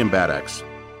 Sandusky, and Bad Axe.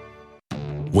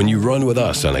 When you run with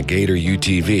us on a Gator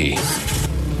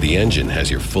UTV, the engine has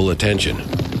your full attention.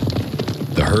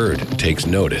 The herd takes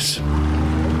notice.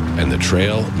 And the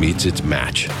trail meets its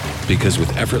match. Because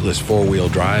with effortless four-wheel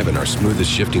drive and our smoothest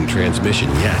shifting transmission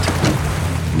yet,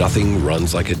 nothing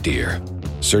runs like a deer.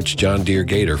 Search John Deere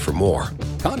Gator for more.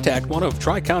 Contact one of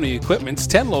Tri-County Equipment's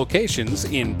 10 locations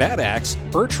in Bad Axe,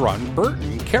 Birch Run,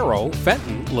 Burton, Caro,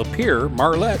 Fenton, Lapeer,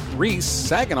 Marlette, Reese,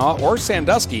 Saginaw, or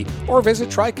Sandusky, or visit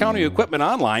Tri-County Equipment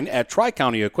online at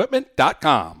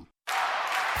tricountyequipment.com.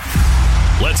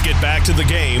 Let's get back to the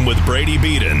game with Brady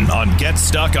Beaton on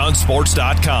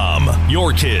GetStuckOnSports.com.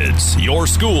 Your kids, your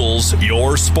schools,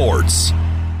 your sports.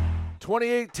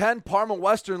 28-10, Parma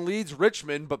Western leads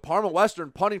Richmond, but Parma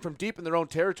Western punting from deep in their own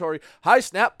territory. High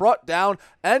snap brought down,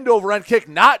 end-over-end kick,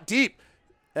 not deep.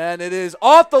 And it is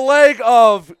off the leg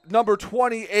of number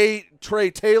 28, Trey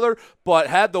Taylor, but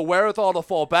had the wherewithal to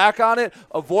fall back on it,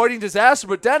 avoiding disaster.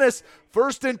 But Dennis,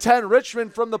 1st and 10,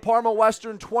 Richmond from the Parma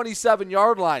Western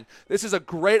 27-yard line. This is a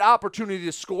great opportunity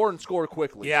to score and score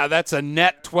quickly. Yeah, that's a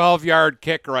net 12-yard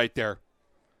kick right there.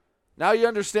 Now you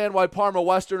understand why Parma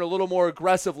Western a little more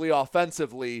aggressively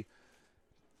offensively.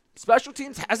 Special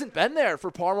teams hasn't been there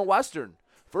for Parma Western.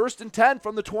 1st and 10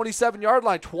 from the 27-yard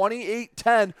line.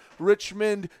 28-10,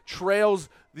 Richmond trails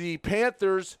the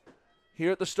Panthers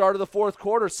here at the start of the fourth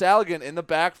quarter. Saligan in the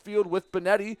backfield with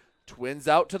Benetti. Twins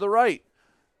out to the right.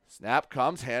 Snap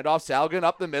comes, handoff, Saligan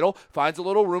up the middle, finds a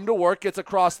little room to work, gets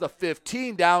across the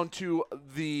 15 down to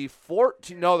the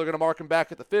 14. No, they're going to mark him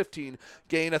back at the 15.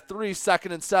 Gain of 3,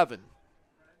 2nd and 7.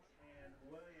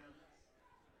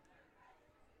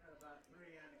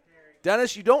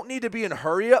 Dennis, you don't need to be in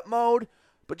hurry-up mode,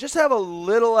 but just have a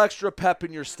little extra pep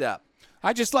in your step.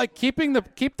 I just like keep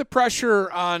the pressure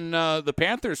on the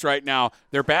Panthers right now.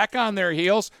 They're back on their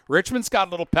heels. Richmond's got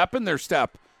a little pep in their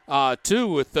step, too,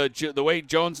 with the way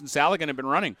Jones and Saligan have been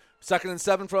running. 2nd and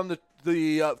 7 from the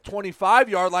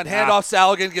 25-yard line. Handoff,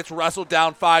 Saligan gets wrestled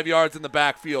down 5 yards in the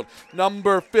backfield.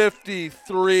 Number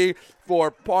 53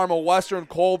 for Parma Western,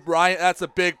 Cole Bryant. That's a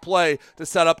big play to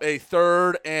set up a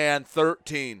 3rd and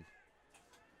 13.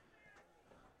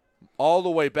 All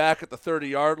the way back at the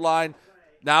 30-yard line.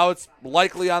 Now it's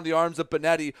likely on the arms of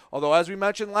Benetti, although as we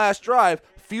mentioned last drive,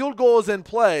 field goal is in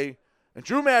play, and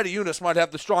Drew Mattiunas might have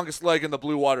the strongest leg in the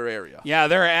Blue Water area. Yeah,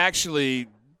 they're actually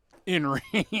in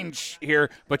range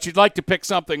here, but you'd like to pick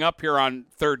something up here on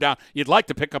 3rd down. You'd like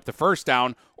to pick up the 1st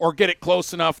down or get it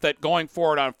close enough that going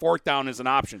forward on 4th down is an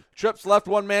option. Trips left,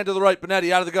 one man to the right.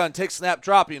 Benetti out of the gun, takes snap,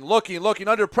 dropping, looking,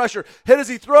 under pressure, hit as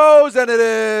he throws, and it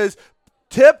is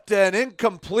tipped and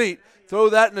incomplete. Throw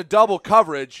that into double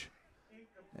coverage.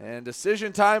 And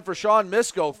decision time for Sean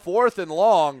Misko, 4th and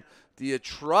long. Do you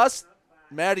trust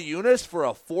Mattiunas for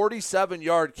a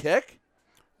 47-yard kick?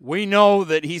 We know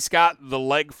that he's got the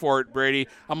leg for it, Brady.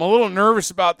 I'm a little nervous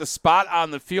about the spot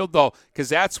on the field, though, because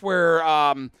that's where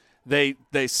they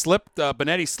slipped.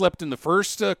 Benetti slipped in the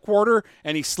first quarter,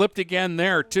 and he slipped again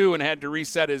there, too, and had to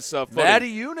reset his footing.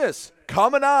 Mattiunas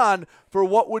coming on for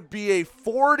what would be a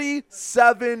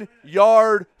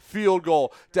 47-yard field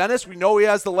goal. Dennis, we know he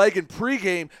has the leg in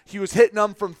pregame. He was hitting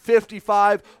them from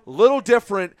 55. Little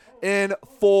different in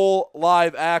full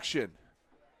live action.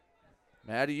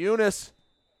 Mattiunas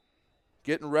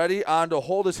getting ready on to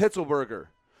hold his Hitzelberger.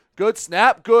 Good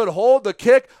snap, good hold. The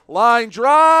kick, line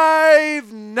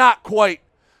drive, not quite.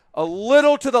 A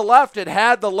little to the left, it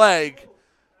had the leg.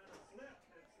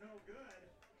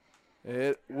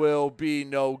 It will be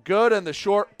no good, and the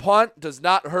short punt does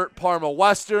not hurt Parma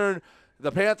Western.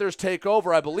 The Panthers take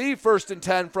over, I believe, 1st and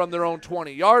 10 from their own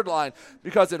 20-yard line,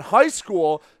 because in high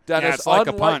school, Dennis, it's like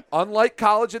a punt. Unlike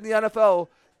college and the NFL,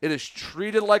 it is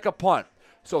treated like a punt.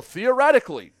 So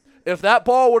theoretically, if that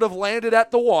ball would have landed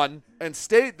at the 1 and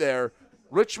stayed there,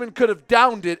 Richmond could have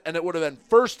downed it, and it would have been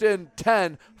 1st and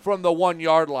 10 from the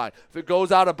 1-yard line. If it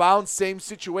goes out of bounds, same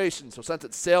situation. So since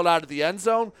it sailed out of the end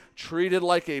zone, treated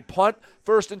like a punt.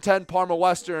 1st and 10, Parma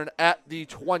Western at the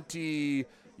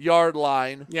 20-yard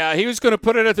line. Yeah, he was going to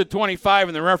put it at the 25,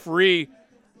 and the referee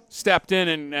stepped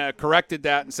in and corrected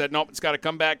that and said, nope, it's got to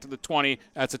come back to the 20.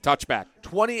 That's a touchback.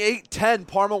 28-10,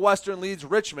 Parma Western leads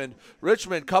Richmond.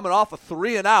 Richmond coming off a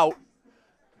 3-and-out.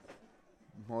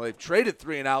 Well, they've traded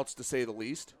 3-and-outs, to say the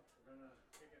least.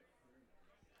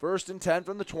 First and 10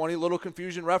 from the 20. Little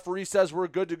confusion. Referee says we're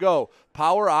good to go.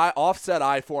 Power I, offset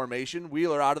I formation.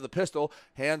 Wheeler out of the pistol.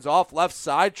 Hands off left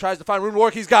side. Tries to find room to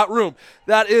work. He's got room.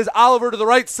 That is Oliver to the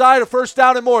right side. A first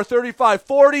down and more.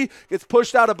 35-40. Gets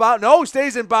pushed out of bounds. No,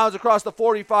 stays in bounds across the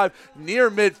 45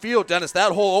 near midfield. Dennis,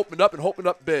 that hole opened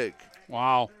up big.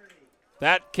 Wow.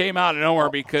 That came out of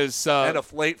nowhere because and a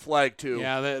late flag, too.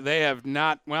 Yeah, they have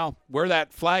not – well, where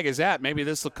that flag is at, maybe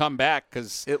this will come back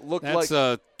because that's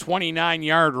a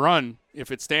 29-yard run if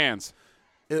it stands.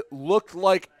 It looked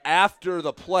like after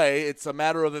the play. It's a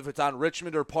matter of if it's on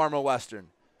Richmond or Parma Western.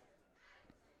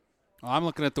 I'm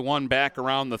looking at the one back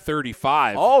around the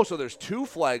 35. Oh, so there's two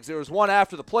flags. There was one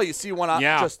after the play. You see one on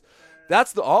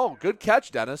that's the – good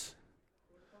catch, Dennis.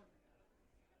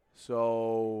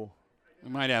 So – we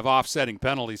might have offsetting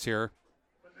penalties here,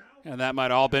 and that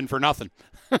might have all been for nothing.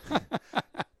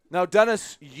 Now,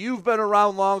 Dennis, you've been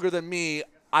around longer than me.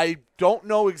 I don't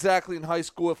know exactly in high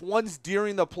school if one's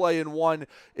during the play and one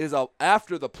is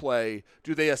after the play.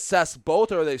 Do they assess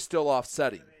both, or are they still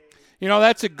offsetting? You know,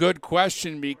 that's a good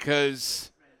question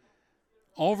because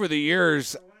over the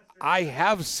years I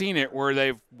have seen it where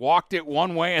they've walked it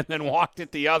one way and then walked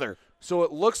it the other. So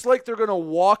it looks like they're going to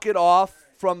walk it off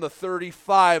from the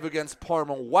 35 against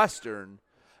Parma Western,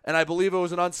 and I believe it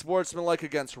was an unsportsmanlike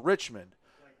against Richmond.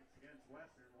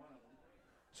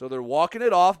 So they're walking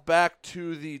it off back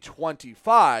to the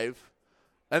 25,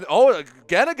 and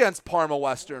again against Parma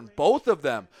Western, both of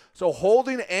them. So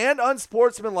holding and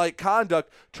unsportsmanlike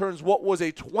conduct turns what was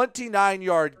a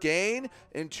 29-yard gain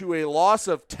into a loss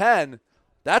of 10.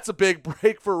 That's a big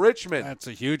break for Richmond. That's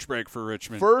a huge break for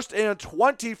Richmond. First and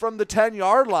 20 from the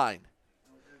 10-yard line.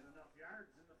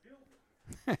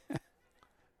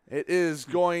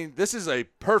 This is a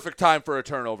perfect time for a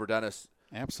turnover, Dennis.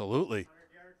 Absolutely.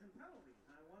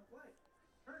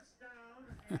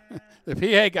 The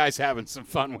PA guy's having some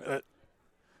fun with it.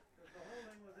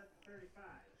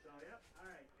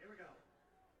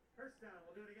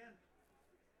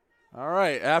 All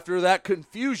right, after that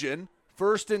confusion,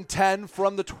 first and 10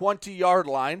 from the 20-yard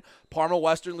line. Parma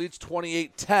Western leads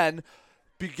 28-10,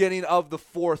 beginning of the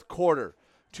fourth quarter.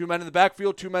 Two men in the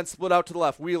backfield, two men split out to the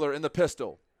left. Wheeler in the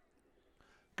pistol.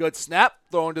 Good snap,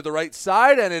 thrown to the right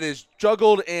side, and it is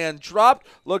juggled and dropped.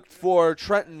 Looked for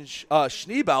Trenton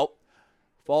Schneebout.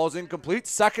 Falls incomplete,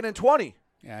 second and 20.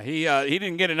 Yeah, he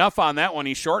didn't get enough on that one.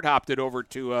 He short-hopped it over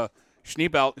to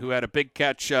Schneebout, who had a big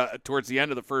catch towards the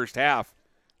end of the first half.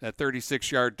 That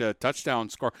 36-yard touchdown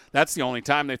score. That's the only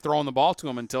time they've thrown the ball to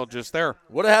him until just there.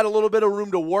 Would have had a little bit of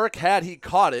room to work had he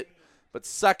caught it. But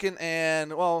second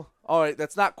and, all right,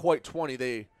 that's not quite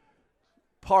 20.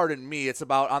 Pardon me, it's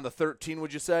about on the 13,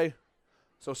 would you say?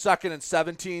 So second and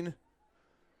 17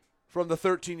 from the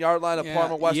 13-yard line of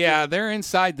Parma Western. Yeah, they're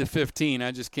inside the 15.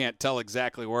 I just can't tell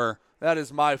exactly where. That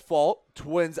is my fault.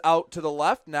 Twins out to the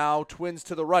left, now Twins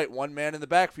to the right. One man in the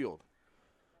backfield.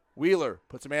 Wheeler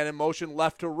puts a man in motion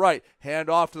left to right. Hand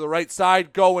off to the right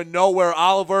side, going nowhere.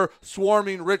 Oliver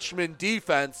swarming Richmond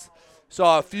defense.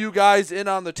 Saw a few guys in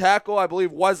on the tackle. I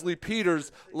believe Wesley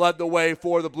Peters led the way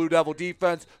for the Blue Devil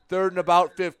defense. Third and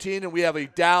about 15, and we have a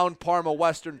down Parma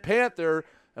Western Panther,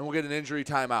 and we'll get an injury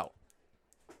timeout.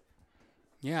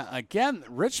 Yeah, again,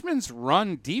 Richmond's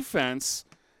run defense,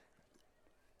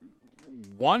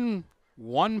 one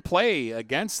play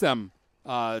against them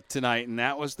tonight, and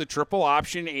that was the triple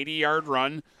option 80-yard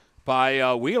run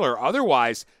by Wheeler.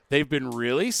 Otherwise, they've been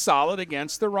really solid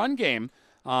against the run game.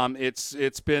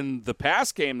 It's been the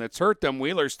pass game that's hurt them.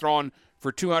 Wheeler's thrown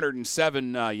for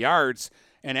 207 yards.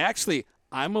 And actually,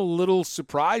 I'm a little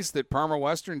surprised that Parma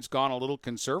Western's gone a little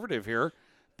conservative here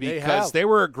because they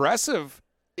were aggressive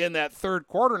in that third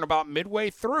quarter, and about midway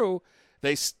through,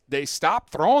 they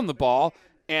stopped throwing the ball,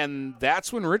 and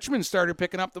that's when Richmond started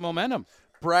picking up the momentum.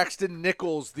 Braxton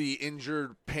Nichols, the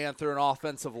injured Panther and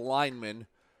offensive lineman,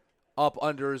 up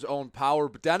under his own power.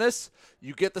 But Dennis,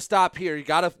 you get the stop here. You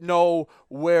got to know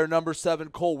where number 7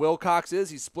 Cole Wilcox is.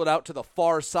 He's split out to the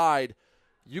far side.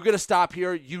 You get a stop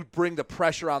here, you bring the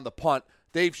pressure on the punt.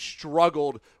 They've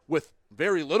struggled with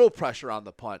very little pressure on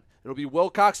the punt. It'll be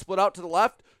Wilcox split out to the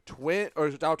left,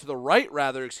 out to the right,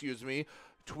 rather, excuse me.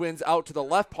 Twins out to the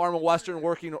left. Parma Western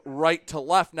working right to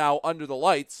left now under the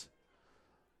lights.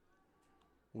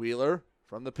 Wheeler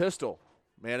from the pistol.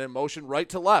 Man in motion right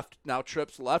to left. Now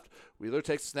trips left. Wheeler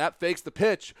takes a snap, fakes the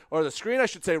pitch, or the screen, I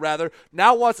should say, rather.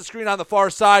 Now wants the screen on the far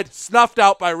side. Snuffed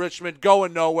out by Richmond,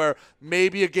 going nowhere.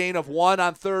 Maybe a gain of 1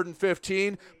 on 3rd and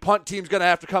 15. Punt team's going to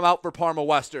have to come out for Parma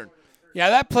Western. Yeah,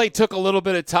 that play took a little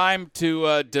bit of time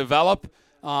to develop,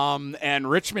 and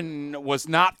Richmond was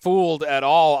not fooled at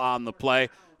all on the play.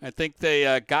 I think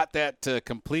they got that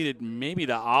completed maybe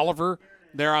to Oliver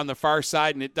there on the far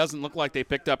side, and it doesn't look like they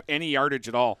picked up any yardage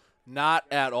at all. Not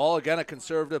at all. Again, a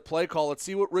conservative play call. Let's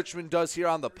see what Richmond does here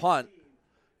on the punt.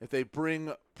 If they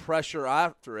bring pressure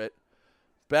after it.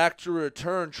 Back to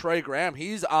return, Trey Graham.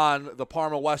 He's on the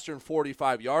Parma Western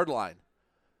 45-yard line.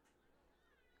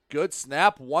 Good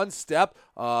snap, one step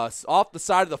off the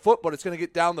side of the foot, but it's going to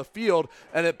get down the field,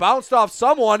 and it bounced off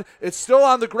someone. It's still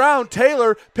on the ground.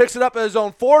 Taylor picks it up at his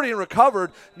own 40 and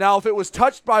recovered. Now, if it was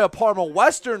touched by a Parma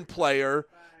Western player,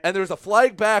 and there's a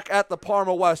flag back at the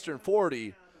Parma Western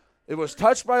 40, it was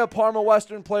touched by a Parma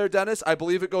Western player, Dennis. I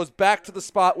believe it goes back to the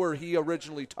spot where he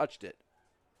originally touched it.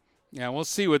 Yeah, we'll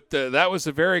see. That was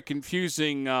a very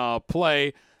confusing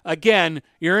play. Again,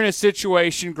 you're in a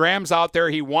situation, Graham's out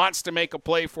there, he wants to make a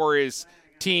play for his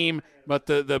team, but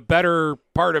the better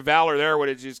part of valor there would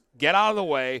have just get out of the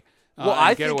way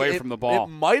and get away from the ball. It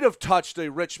might have touched a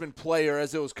Richmond player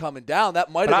as it was coming down. That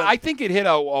might have. I think it hit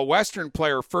a Western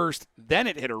player first, then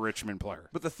it hit a Richmond player.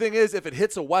 But the thing is, if it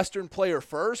hits a Western player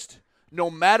first,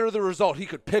 no matter the result, he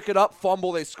could pick it up,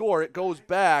 fumble, they score, it goes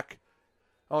back.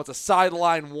 Oh, it's a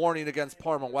sideline warning against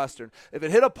Parma Western. If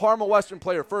it hit a Parma Western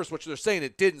player first, which they're saying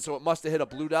it didn't, so it must have hit a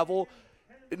Blue Devil,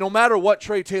 no matter what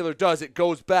Trey Taylor does, it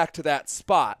goes back to that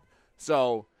spot.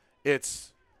 So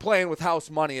it's playing with house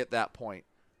money at that point.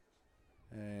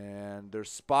 And they're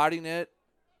spotting it.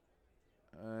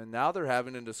 And now they're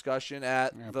having a discussion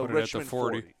at the Richmond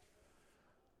 40. I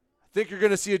think you're going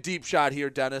to see a deep shot here,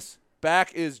 Dennis.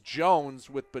 Back is Jones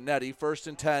with Benetti, 1st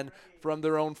and 10 from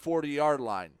their own 40-yard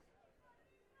line.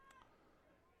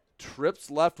 Trips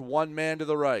left, one man to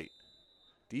the right.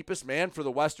 Deepest man for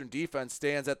the Western defense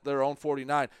stands at their own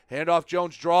 49. Handoff,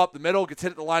 Jones, draw up the middle, gets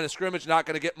hit at the line of scrimmage, not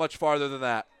going to get much farther than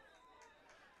that.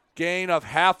 Gain of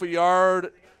half a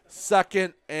yard,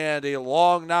 2nd, and a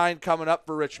long 9 coming up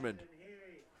for Richmond.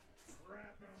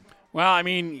 Well, I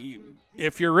mean,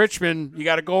 if you're Richmond, you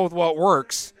got to go with what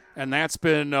works, and that's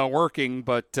been working,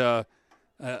 but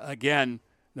again,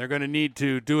 they're going to need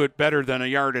to do it better than a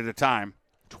yard at a time.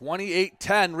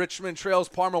 28-10, Richmond trails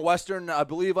Parma Western, I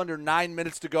believe under 9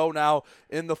 minutes to go now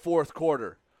in the 4th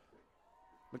quarter.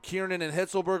 McKiernan and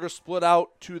Hitzelberger split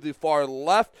out to the far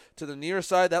left. To the near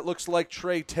side, that looks like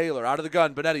Trey Taylor. Out of the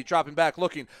gun, Benetti dropping back,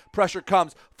 looking. Pressure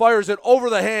comes, fires it over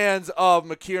the hands of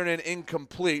McKiernan,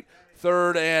 incomplete.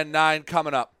 3rd and 9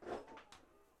 coming up.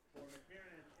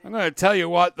 I'm going to tell you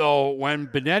what, though, when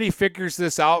Benetti figures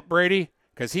this out, Brady,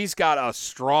 because he's got a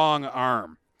strong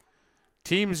arm.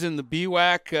 Teams in the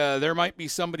BWAC, there might be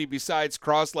somebody besides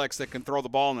Croslex that can throw the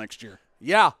ball next year.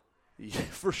 Yeah,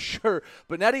 for sure.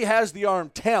 Benetti has the arm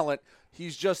talent.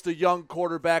 He's just a young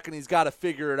quarterback, and he's got to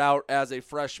figure it out as a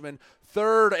freshman.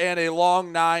 3rd and a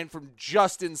long 9 from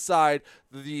just inside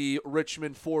the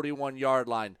Richmond 41-yard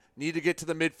line. Need to get to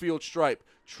the midfield stripe.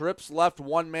 Trips left,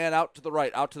 one man out to the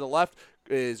right. Out to the left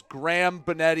is Graham,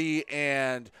 Benetti,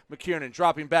 and McKiernan.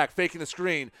 Dropping back, faking the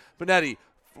screen. Benetti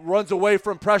runs away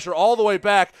from pressure all the way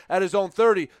back at his own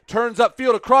 30, turns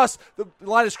upfield across the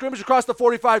line of scrimmage, across the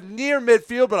 45, near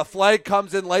midfield, but a flag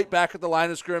comes in late back at the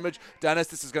line of scrimmage. Dennis,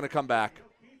 this is going to come back.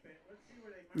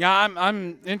 Yeah,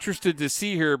 I'm interested to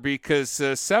see here because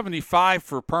 75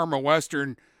 for Parma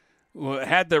Western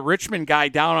had the Richmond guy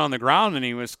down on the ground, and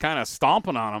he was kind of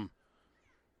stomping on him.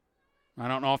 I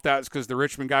don't know if that's because the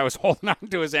Richmond guy was holding on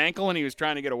to his ankle and he was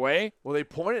trying to get away. Well, they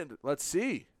pointed. Let's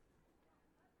see.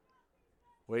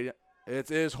 Wait,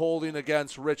 it is holding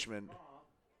against Richmond.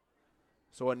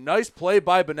 So a nice play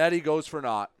by Benetti goes for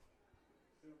naught.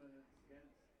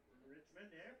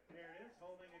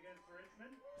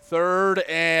 3rd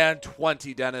and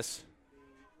 20, Dennis.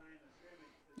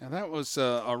 Now that was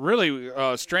a really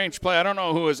strange play. I don't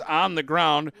know who was on the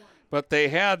ground, but they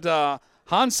had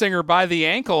Hansinger by the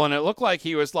ankle, and it looked like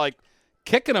he was like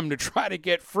kicking him to try to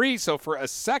get free. So for a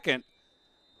second,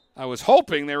 I was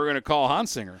hoping they were going to call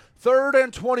Hansinger. 3rd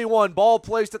and 21. Ball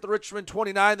placed at the Richmond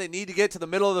 29. They need to get to the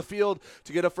middle of the field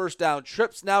to get a first down.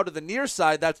 Trips now to the near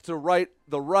side. That's to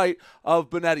the right of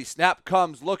Benetti. Snap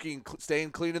comes, looking,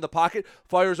 staying clean in the pocket.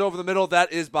 Fires over the middle.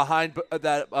 That is behind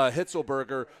that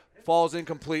Hitzelberger. Falls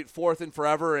incomplete. 4th and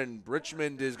forever, and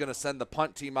Richmond is going to send the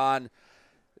punt team on.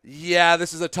 Yeah,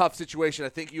 this is a tough situation. I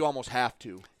think you almost have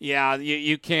to. Yeah,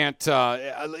 you can't.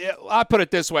 I'll put it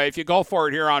this way. If you go for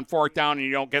it here on 4th down and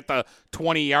you don't get the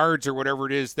 20 yards or whatever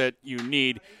it is that you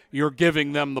need, you're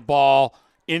giving them the ball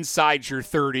inside your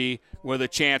 30 with a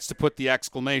chance to put the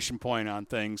exclamation point on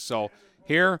things. So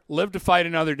here, live to fight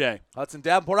another day. Hudson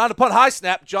Davenport on to punt, high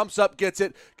snap, jumps up, gets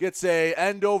it, gets a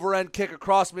end-over-end kick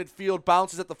across midfield,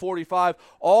 bounces at the 45,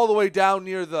 all the way down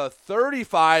near the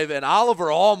 35, and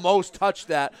Oliver almost touched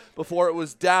that before it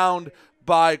was downed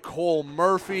by Cole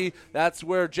Murphy. That's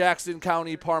where Jackson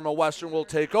County Parma Western will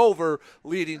take over,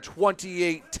 leading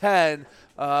 28-10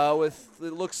 with,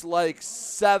 it looks like,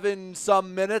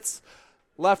 7-some minutes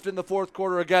left in the fourth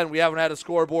quarter. Again, we haven't had a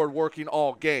scoreboard working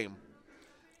all game.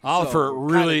 Oliver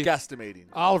really guesstimating.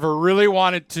 Oliver really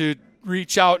wanted to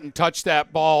reach out and touch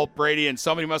that ball, Brady, and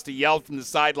somebody must have yelled from the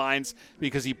sidelines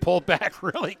because he pulled back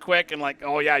really quick and like,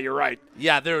 oh, yeah, you're right.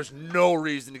 Yeah, there's no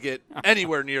reason to get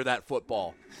anywhere near that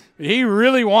football. He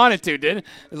really wanted to, didn't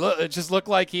it? It just looked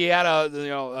like he had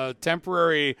a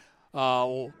temporary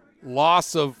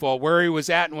loss of where he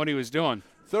was at and what he was doing.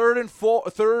 First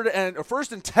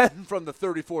and 10 from the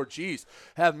 34. Geez,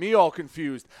 have me all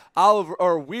confused.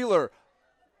 Wheeler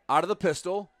out of the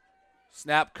pistol.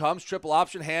 Snap comes, triple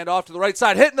option, handoff to the right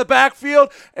side, hitting the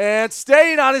backfield and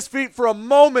staying on his feet for a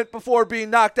moment before being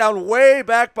knocked down way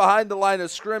back behind the line of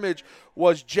scrimmage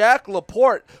was Jack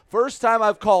Laporte. First time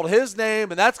I've called his name,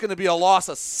 and that's going to be a loss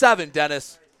of 7,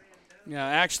 Dennis. Yeah,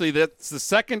 actually, that's the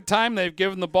second time they've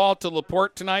given the ball to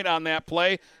Laporte tonight on that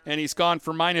play, and he's gone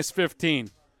for minus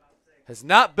 15. Has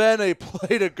not been a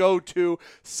play to go to.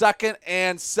 2nd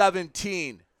and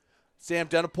 17. Sam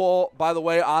Denapol, by the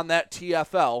way, on that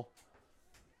TFL.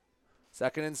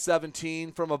 2nd and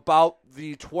 17 from about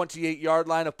the 28-yard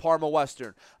line of Parma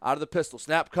Western. Out of the pistol.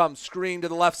 Snap comes, screen to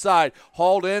the left side.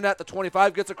 Hauled in at the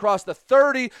 25, gets across the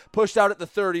 30, pushed out at the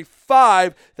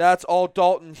 35. That's all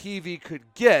Dalton Heavey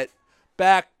could get.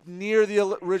 Back near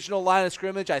the original line of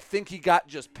scrimmage. I think he got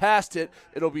just past it.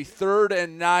 It'll be 3rd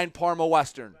and 9 Parma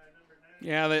Western.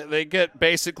 Yeah, they get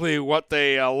basically what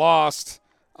they lost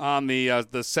on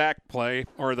the sack play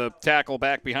or the tackle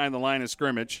back behind the line of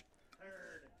scrimmage.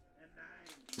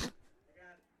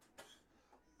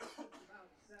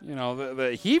 You know,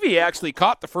 the Heavey actually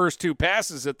caught the first 2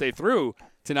 passes that they threw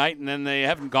tonight, and then they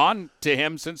haven't gone to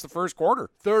him since the first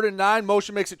quarter. 3rd and 9,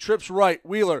 motion makes it, trips right.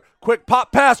 Wheeler, quick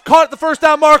pop pass, caught at the first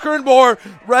down marker and more.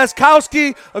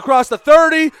 Raskowski across the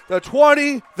 30, the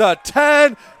 20, the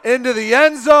 10, into the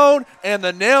end zone, and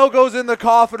the nail goes in the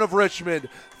coffin of Richmond.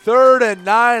 3rd and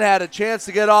 9, had a chance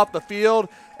to get off the field,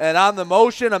 and on the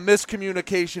motion, a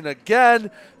miscommunication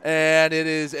again, and it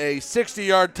is a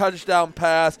 60-yard touchdown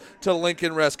pass to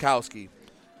Lincoln Raskowski.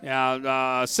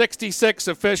 Yeah, 66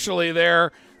 officially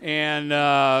there, and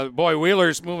boy,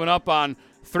 Wheeler's moving up on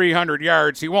 300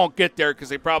 yards. He won't get there because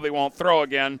they probably won't throw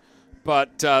again,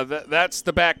 but that's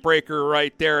the backbreaker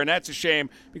right there, and that's a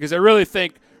shame because I really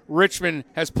think Richmond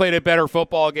has played a better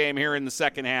football game here in the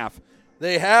second half.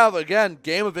 They have, again,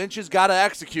 game of inches, got to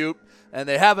execute, and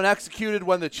they haven't executed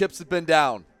when the chips have been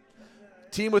down.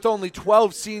 Team with only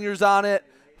 12 seniors on it,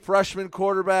 freshman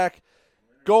quarterback,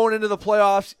 going into the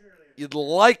playoffs. You'd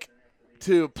like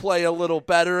to play a little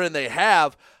better, and they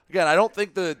have. Again, I don't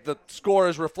think the score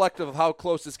is reflective of how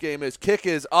close this game is. Kick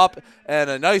is up, and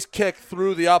a nice kick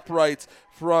through the uprights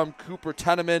from Cooper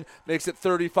Teneman makes it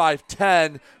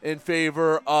 35-10 in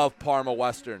favor of Parma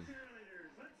Western.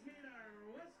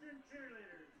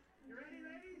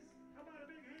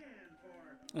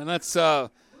 And let's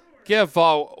give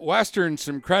Western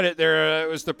some credit there. It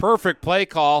was the perfect play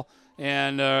call,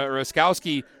 and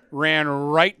Raskowski ran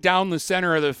right down the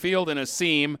center of the field in a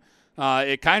seam.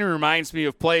 It kind of reminds me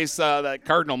of plays that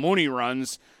Cardinal Mooney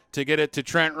runs to get it to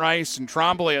Trent Rice and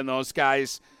Trombley and those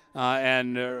guys.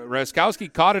 And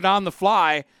Raskowski caught it on the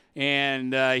fly,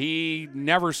 and he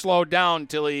never slowed down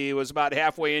until he was about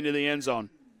halfway into the end zone.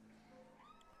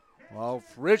 Well,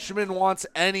 if Richmond wants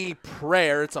any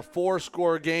prayer, it's a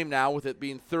 4-score game now with it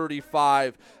being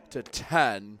 35-10.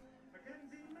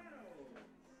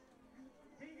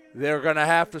 They're going to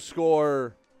have to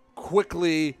score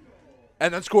quickly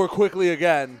and then score quickly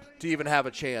again to even have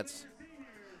a chance.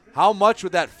 How much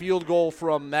would that field goal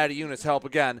from Matty Eunice help?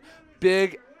 Again,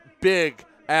 big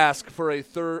ask for a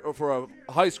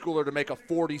high schooler to make a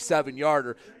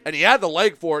 47-yarder, and he had the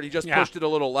leg for it. He just pushed it a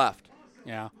little left.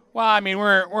 Yeah. Well, I mean,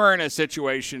 we're in a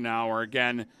situation now where,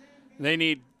 again, they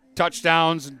need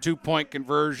touchdowns and 2-point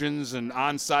conversions and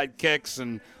onside kicks,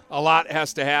 and a lot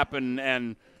has to happen.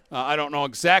 And I don't know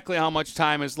exactly how much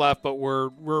time is left, but we're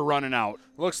running out.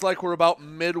 Looks like we're about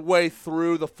midway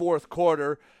through the fourth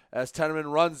quarter. As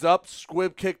Teneman runs up,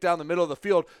 squib kick down the middle of the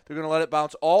field. They're going to let it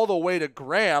bounce all the way to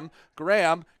Graham.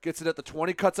 Graham gets it at the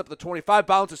 20, cuts up the 25,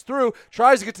 bounces through,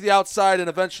 tries to get to the outside, and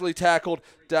eventually tackled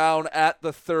down at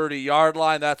the 30-yard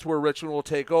line. That's where Richmond will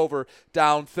take over,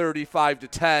 down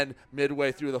 35-10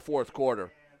 midway through the fourth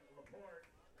quarter.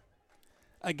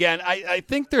 Again, I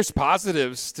think there's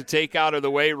positives to take out of the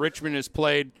way Richmond has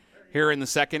played here in the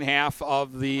second half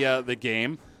of the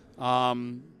game.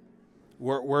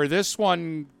 Where this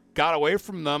one got away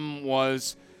from them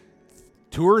was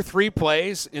 2 or 3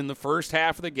 plays in the first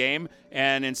half of the game,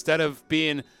 and instead of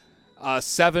being a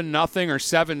 7-0 or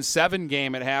 7-7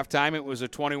 game at halftime, it was a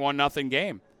 21-0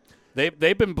 game.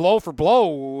 They've been blow for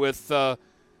blow with the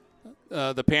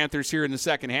Panthers here in the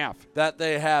second half. That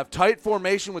they have tight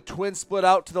formation with Twins split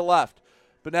out to the left.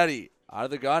 Benetti out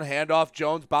of the gun, handoff,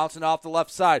 Jones bouncing off the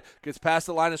left side. Gets past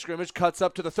the line of scrimmage, cuts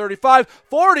up to the 35,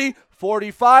 40,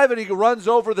 45, and he runs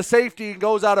over the safety and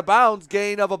goes out of bounds.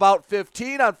 Gain of about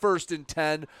 15 on 1st and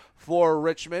 10 for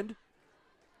Richmond.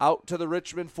 Out to the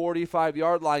Richmond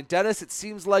 45-yard line. Dennis, it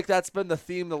seems like that's been the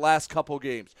theme the last couple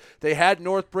games. They had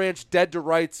North Branch dead to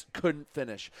rights, couldn't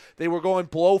finish. They were going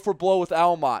blow for blow with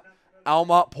Almont.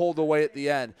 Almont pulled away at the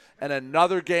end. And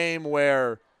another game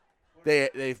where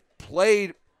they've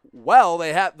played well.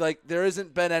 There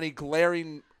hasn't been any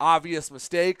glaring obvious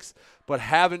mistakes, but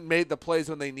haven't made the plays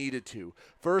when they needed to.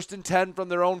 1st and 10 from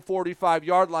their own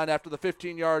 45-yard line after the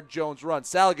 15-yard Jones run.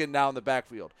 Saligan now in the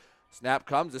backfield. Snap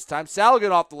comes. This time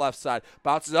Saligan off the left side.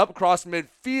 Bounces up across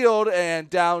midfield and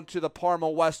down to the Parma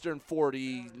Western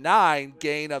 49.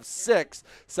 Gain of 6.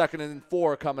 2nd and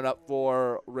 4 coming up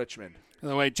for Richmond. By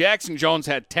the way, Jackson Jones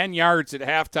had 10 yards at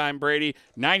halftime, Brady.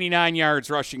 99 yards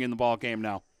rushing in the ball game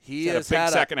now. He has had a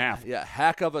big second half. Yeah,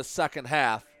 heck of a second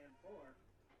half.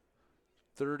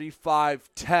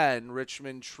 35-10,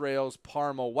 Richmond trails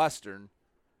Parma Western.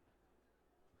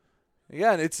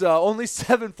 Again, it's only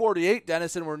 7:48,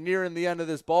 Dennis, and we're nearing the end of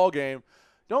this ball game.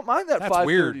 Don't mind that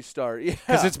 5:30 start. Yeah,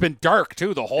 because it's been dark,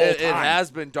 too, the whole time. It has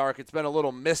been dark. It's been a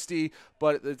little misty,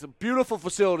 but it's a beautiful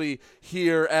facility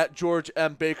here at George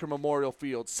M. Baker Memorial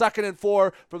Field. 2nd and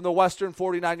 4 from the Western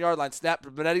 49-yard line. Snap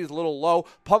for Benetti's a little low.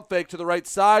 Pump fake to the right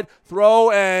side. Throw,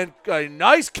 and a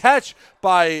nice catch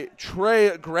by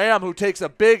Trey Graham, who takes a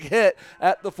big hit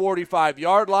at the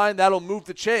 45-yard line. That'll move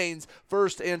the chains.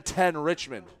 1st and 10,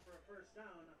 Richmond.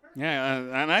 Yeah,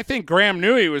 and I think Graham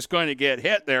knew he was going to get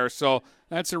hit there, so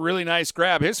that's a really nice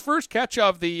grab. His first catch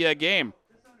of the game.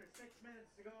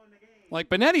 Like,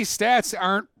 Benetti's stats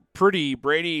aren't pretty,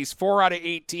 Brady. He's 4 out of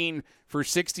 18 for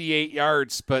 68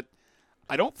 yards, but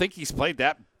I don't think he's played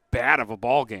that bad of a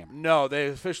ball game. No, they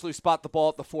officially spot the ball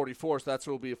at the 44, so that's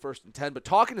where will be a 1st and 10. But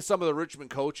talking to some of the Richmond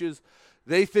coaches,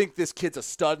 they think this kid's a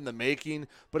stud in the making,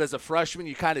 but as a freshman,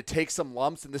 you kind of take some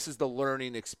lumps, and this is the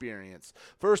learning experience.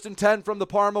 1st and 10 from the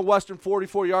Parma Western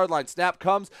 44-yard line. Snap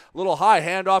comes, a little high,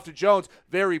 handoff to Jones.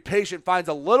 Very patient, finds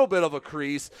a little bit of a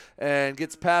crease, and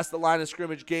gets past the line of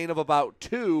scrimmage. Gain of about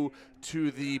 2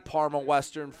 to the Parma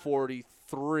Western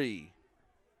 43.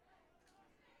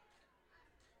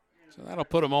 So that'll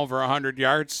put him over 100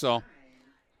 yards, so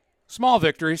small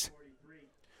victories.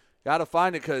 Got to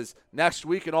find it, because next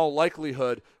week, in all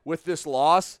likelihood, with this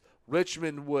loss,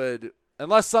 Richmond would,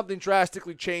 unless something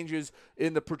drastically changes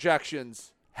in the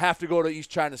projections, have to go to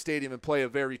East China Stadium and play a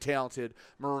very talented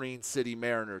Marine City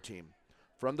Mariner team.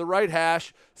 From the right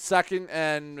hash, 2nd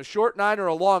and a short 9 or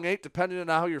a long 8, depending on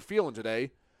how you're feeling today.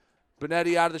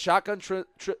 Benetti out of the shotgun,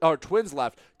 Twins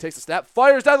left, takes a snap,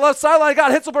 fires down the left sideline,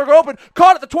 got Hitzelberger open,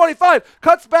 caught at the 25,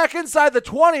 cuts back inside the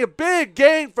 20, a big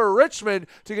gain for Richmond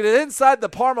to get it inside the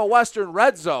Parma Western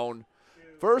red zone.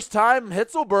 First time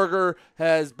Hitzelberger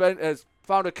has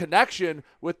found a connection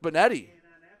with Benetti.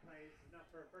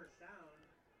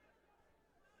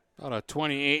 About a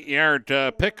 28-yard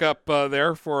pickup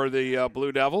there for the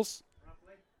Blue Devils.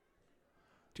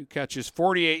 2 catches,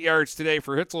 48 yards today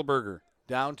for Hitzelberger.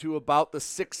 Down to about the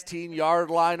 16-yard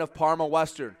line of Parma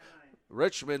Western.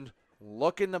 Richmond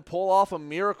looking to pull off a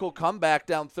miracle comeback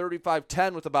down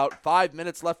 35-10 with about 5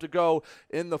 minutes left to go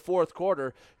in the fourth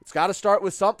quarter. It's got to start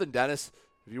with something, Dennis.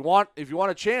 If you want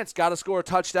a chance, got to score a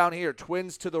touchdown here.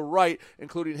 Twins to the right,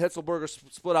 including Hitzelberger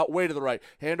split out way to the right.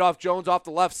 Handoff Jones off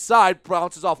the left side,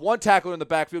 bounces off one tackler in the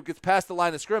backfield, gets past the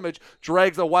line of scrimmage,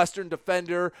 drags a Western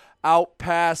defender out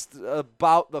past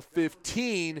about the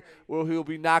 15, where he'll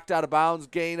be knocked out of bounds.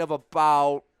 Gain of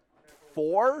about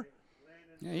 4.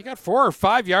 Yeah, he got 4 or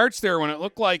 5 yards there when it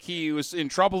looked like he was in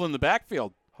trouble in the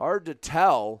backfield. Hard to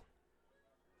tell.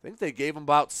 I think they gave him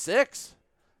about 6.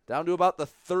 Down to about the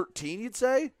 13, you'd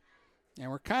say? Yeah,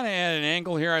 we're kind of at an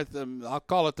angle here. I'll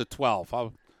call it the 12. Why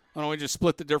don't we just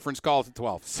split the difference, call it the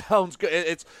 12? Sounds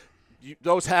good.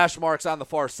 Those hash marks on the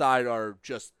far side are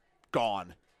just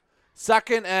gone.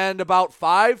 2nd and about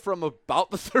 5 from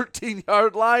about the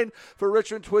 13-yard line for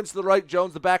Richmond. Twins to the right,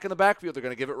 Jones the back in the backfield. They're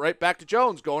going to give it right back to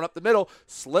Jones. Going up the middle,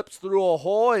 slips through a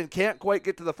hole and can't quite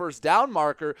get to the first down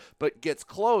marker, but gets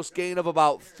close. Gain of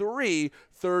about 3.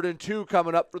 3rd and 2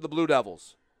 coming up for the Blue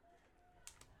Devils.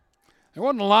 There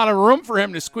wasn't a lot of room for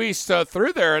him to squeeze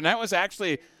through there, and that was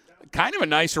actually kind of a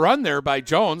nice run there by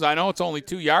Jones. I know it's only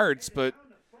 2 yards, but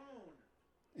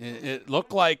It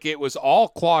looked like it was all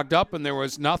clogged up and there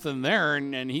was nothing there,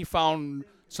 and he found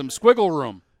some squiggle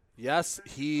room. Yes,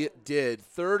 he did.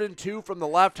 3rd and 2 from the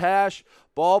left hash.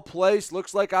 Ball placed,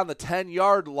 looks like on the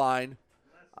 10-yard line.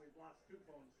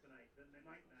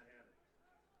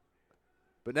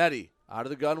 Benetti out of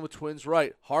the gun with Twins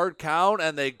right. Hard count,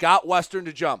 and they got Western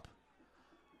to jump.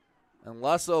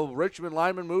 Unless a Richmond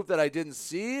lineman move that I didn't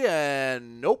see,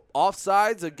 and nope,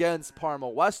 offsides against Parma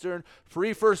Western.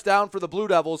 Free first down for the Blue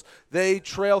Devils. They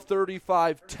trail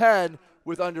 35-10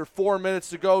 with under 4 minutes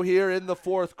to go here in the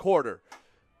fourth quarter.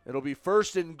 It'll be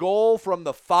 1st and goal from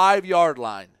the 5-yard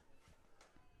line.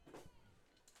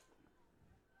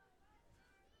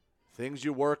 Things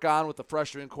you work on with the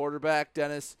freshman quarterback,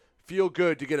 Dennis. Feel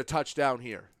good to get a touchdown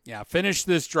here. Yeah, finish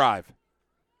this drive.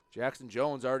 Jackson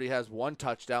Jones already has 1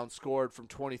 touchdown scored from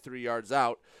 23 yards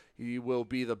out. He will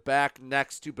be the back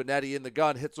next to Benetti in the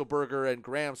gun. Hitzelberger and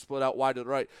Graham split out wide to the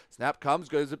right. Snap comes,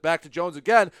 goes it back to Jones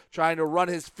again, trying to run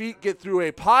his feet, get through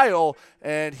a pile,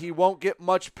 and he won't get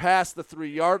much past the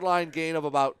 3-yard line, gain of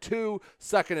about 2.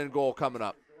 2nd and goal coming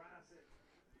up.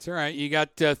 It's all right. You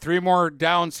got 3 more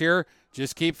downs here.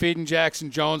 Just keep feeding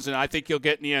Jackson Jones, and I think you'll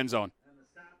get in the end zone.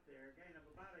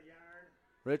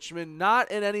 Richmond not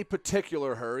in any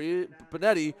particular hurry.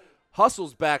 Benetti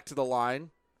hustles back to the line.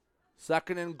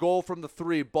 2nd and goal from the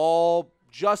 3. Ball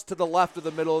just to the left of the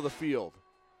middle of the field.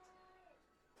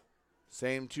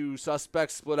 Same 2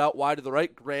 suspects split out wide to the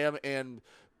right. Graham and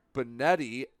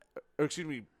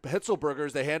Hitzelberger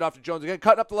as they hand off to Jones again.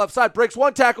 Cutting up the left side. Breaks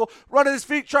 1 tackle. Running his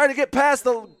feet. Trying to get past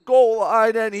the goal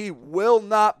line, and he will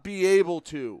not be able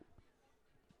to.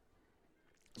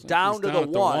 Down to the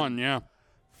 1. Yeah.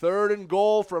 3rd and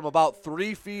goal from about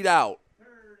 3 feet out.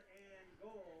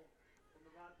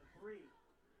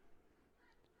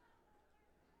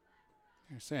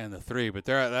 You're saying the 3, but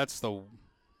that's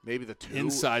maybe the 2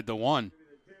 inside the 1.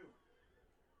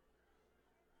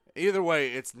 Either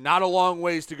way, it's not a long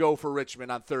ways to go for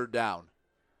Richmond on 3rd down.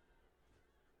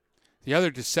 The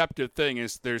other deceptive thing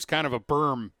is there's kind of a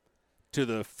berm to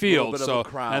the field,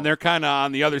 and they're kind of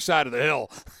on the other side of the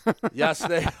hill. Yes,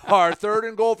 they are. 3rd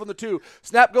and goal from the 2.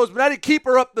 Snap goes Benetti,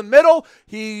 keeper up the middle.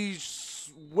 He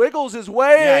wiggles his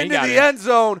way into the end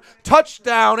zone.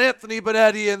 Touchdown, Anthony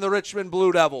Benetti and the Richmond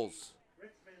Blue Devils.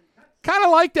 Kind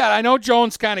of like that. I know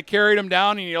Jones kind of carried him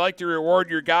down, and you like to reward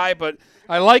your guy, but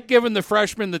I like giving the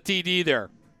freshman the TD there.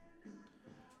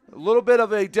 A little bit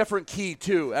of a different key,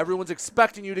 too. Everyone's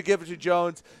expecting you to give it to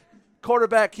Jones.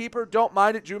 Quarterback keeper, don't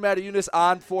mind it. Drew Matajunas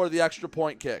on for the extra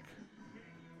point kick.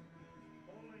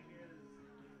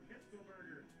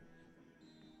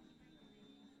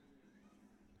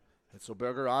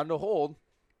 Hitzelberger on to hold.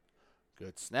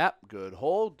 Good snap, good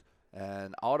hold,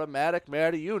 and automatic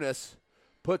Matajunas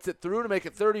puts it through to make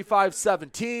it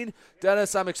 35-17.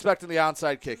 Dennis, I'm expecting the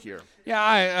onside kick here. Yeah,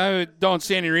 I don't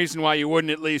see any reason why you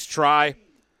wouldn't at least try.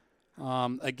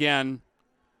 Again,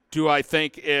 do I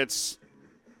think it's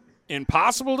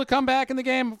impossible to come back in the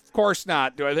game? Of course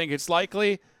not. Do I think it's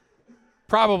likely?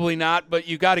 Probably not, but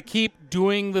you got to keep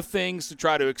doing the things to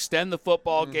try to extend the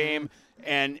football game.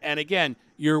 And again,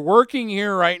 you're working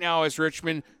here right now as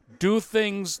Richmond. Do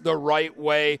things the right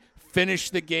way.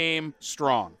 Finish the game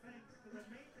strong.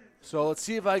 So let's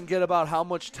see if I can get about how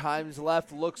much time's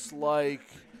left. Looks like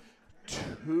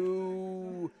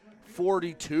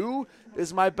 2:42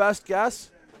 is my best guess.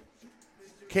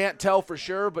 Can't tell for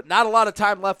sure, but not a lot of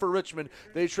time left for Richmond.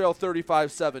 They trail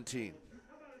 35-17.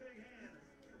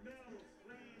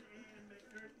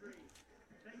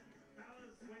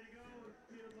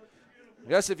 I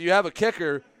guess if you have a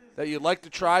kicker that you'd like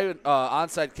to try an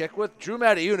onside kick with, Drew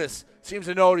Matajunas seems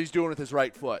to know what he's doing with his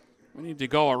right foot. We need to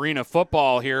go arena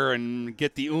football here and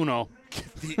get the Uno.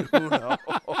 The Uno.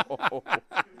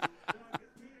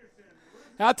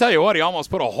 I'll tell you what, he almost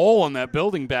put a hole in that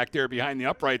building back there behind the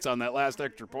uprights on that last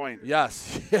extra point.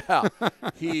 Yes, yeah.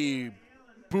 He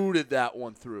booted that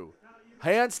one through.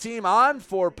 Hands team on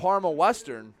for Parma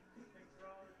Western.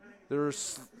 They're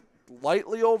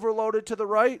slightly overloaded to the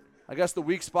right. I guess the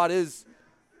weak spot is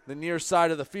the near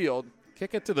side of the field.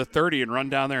 Kick it to the 30 and run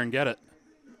down there and get it.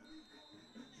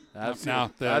 Now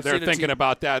they're thinking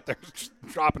about that. They're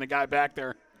dropping a guy back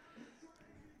there.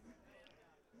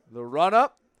 The run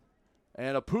up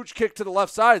and a pooch kick to the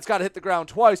left side. It's got to hit the ground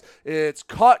twice. It's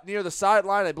caught near the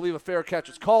sideline. I believe a fair catch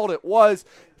was called. It was.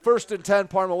 1st and 10,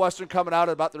 Parma Western coming out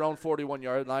at about their own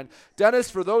 41-yard line. Dennis,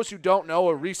 for those who don't know,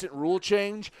 a recent rule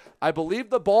change, I believe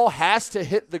the ball has to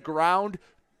hit the ground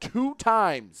 2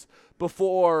 times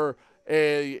before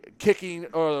the kicking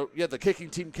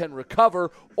team can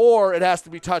recover, or it has to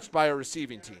be touched by a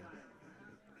receiving team.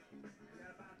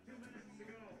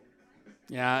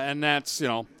 Yeah, and that's,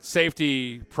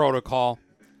 safety protocol.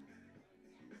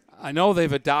 I know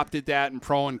they've adopted that in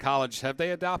pro and college. Have they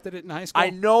adopted it in high school?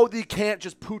 I know they can't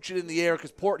just pooch it in the air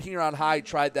because Port Huron High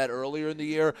tried that earlier in the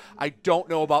year. I don't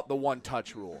know about the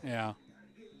one-touch rule. Yeah.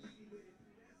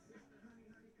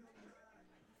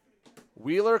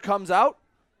 Wheeler comes out.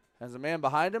 Has a man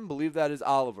behind him. Believe that is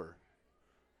Oliver.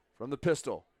 From the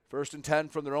pistol. 1st and 10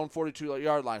 from their own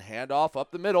 42-yard line. Handoff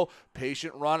up the middle.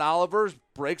 Patient run. Oliver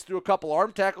breaks through a couple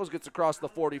arm tackles. Gets across the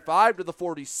 45 to the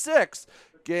 46.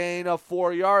 Gain of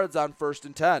 4 yards on 1st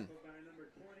and 10.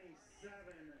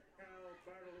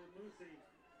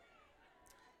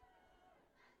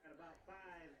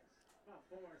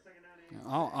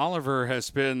 Oliver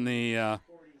has been the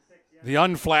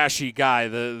unflashy guy,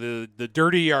 the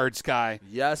dirty yards guy.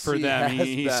 Yes, for them.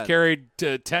 He's been. Carried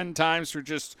 10 times for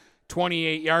just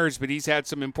 28 yards, but he's had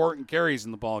some important carries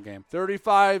in the ball game.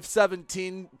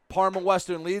 35-17, Parma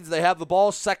Western leads. They have the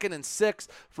ball, 2nd and 6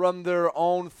 from their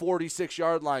own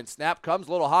 46-yard line. Snap comes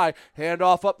a little high.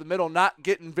 Handoff up the middle, not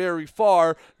getting very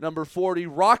far. Number 40,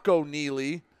 Rocco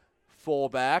Neely,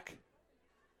 fullback.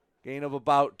 Gain of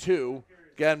about 2.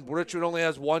 Again, Richmond only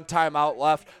has 1 timeout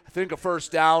left. I think a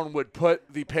first down would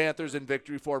put the Panthers in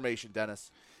victory formation,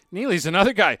 Dennis. Neely's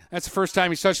another guy. That's the first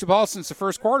time he's touched the ball since the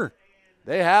first quarter.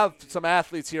 They have some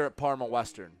athletes here at Parma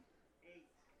Western.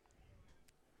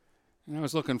 And I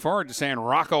was looking forward to saying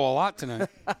Rocco a lot tonight.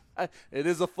 It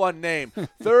is a fun name.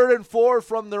 3rd and 4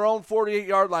 from their own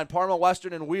 48-yard line. Parma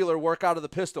Western and Wheeler work out of the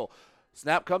pistol.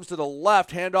 Snap comes to the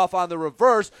left, handoff on the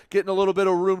reverse, getting a little bit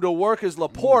of room to work is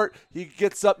Laporte. He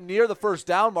gets up near the first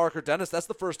down marker. Dennis, that's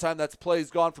the first time that play's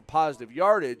gone for positive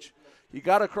yardage. He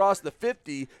got across the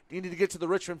 50, needed to get to the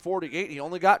Richmond 48. He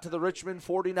only got to the Richmond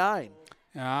 49.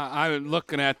 I was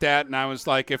looking at that, and I was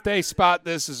like, if they spot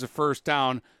this as a first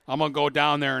down, I'm going to go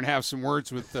down there and have some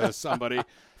words with somebody.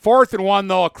 4th and 1,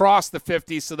 though, across the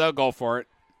 50, so they'll go for it.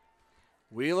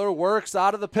 Wheeler works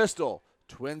out of the pistol.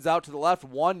 Twins out to the left,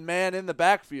 1 man in the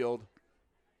backfield.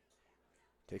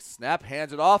 Takes a snap,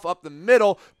 hands it off, up the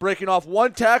middle. Breaking off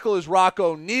 1 tackle is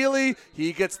Rocco Neely.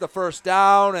 He gets the first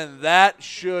down, and that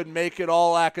should make it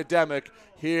all academic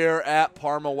here at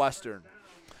Parma Western.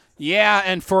 Yeah,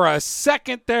 and for a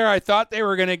second there, I thought they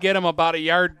were going to get him about a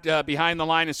yard behind the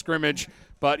line of scrimmage,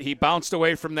 but he bounced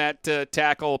away from that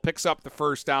tackle, picks up the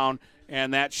first down,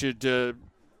 and that should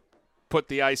put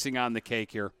the icing on the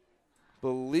cake here.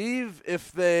 Believe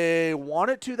if they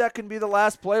wanted to, that can be the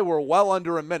last play. We're well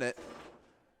under a minute.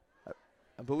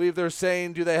 I believe they're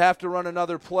saying, do they have to run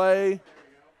another play?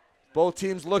 Both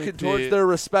teams looking towards their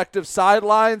respective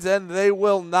sidelines, and they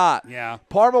will not. Yeah.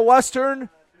 Parma Western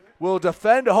will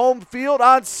defend home field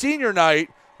on senior night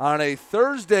on a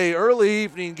Thursday early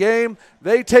evening game.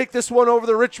 They take this one over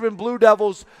the Richmond Blue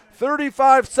Devils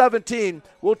 35-17.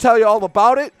 We'll tell you all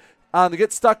about it on the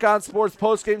Get Stuck on Sports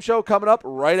postgame show coming up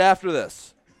right after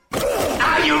this.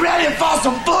 Are you ready for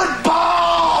some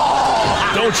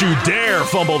football? Don't you dare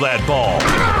fumble that ball.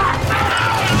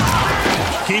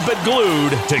 Keep it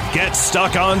glued to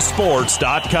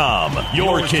GetStuckOnSports.com.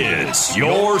 Your kids,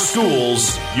 your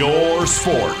schools, your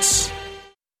sports.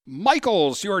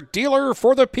 Michael's, your dealer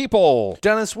for the people.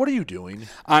 Dennis, what are you doing?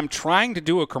 I'm trying to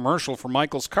do a commercial for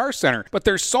Michael's Car Center, but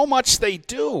there's so much they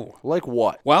do. Like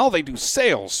what? Well, they do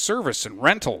sales, service, and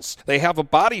rentals. They have a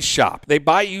body shop. They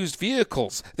buy used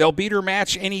vehicles. They'll beat or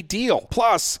match any deal.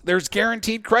 Plus, there's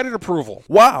guaranteed credit approval.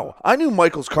 Wow, I knew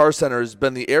Michael's Car Center has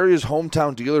been the area's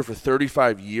hometown dealer for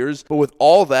 35 years, but with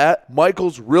all that,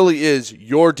 Michael's really is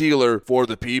your dealer for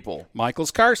the people.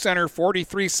 Michael's Car Center,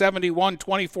 4371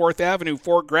 24th Avenue,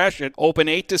 Fort Gratiot. Open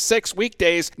 8 to 6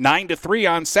 weekdays, 9 to 3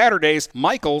 on Saturdays.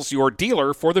 Michael's, your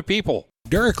dealer for the people.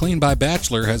 DuraClean by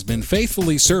Bachelor has been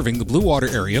faithfully serving the Blue Water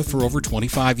area for over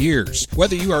 25 years.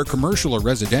 Whether you are commercial or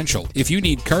residential, if you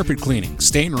need carpet cleaning,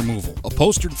 stain removal,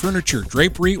 upholstered furniture,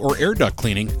 drapery, or air duct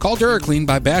cleaning, call DuraClean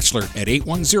by Bachelor at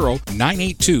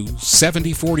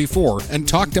 810-982-7044 and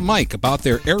talk to Mike about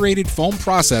their aerated foam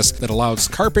process that allows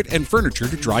carpet and furniture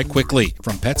to dry quickly.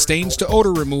 From pet stains to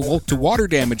odor removal to water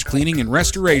damage cleaning and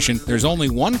restoration, there's only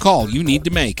one call you need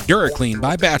to make. DuraClean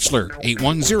by Bachelor,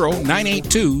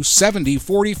 810-982-7044.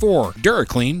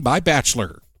 DuraClean by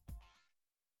Bachelor.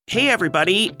 Hey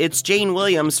everybody, it's Jane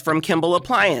Williams from Kimball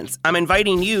Appliance. I'm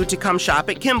inviting you to come shop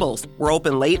at Kimball's. We're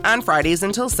open late on Fridays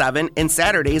until 7 and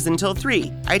Saturdays until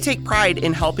 3. I take pride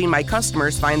in helping my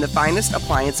customers find the finest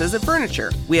appliances and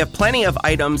furniture. We have plenty of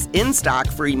items in stock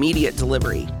for immediate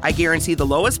delivery. I guarantee the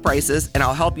lowest prices and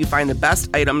I'll help you find the best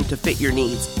item to fit your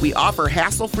needs. We offer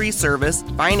hassle-free service,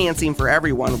 financing for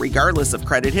everyone regardless of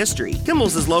credit history.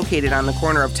 Kimball's is located on the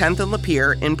corner of 10th and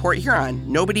Lapeer in Port Huron.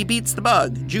 Nobody beats the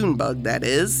bug, June bug that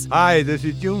is. is. Hi, this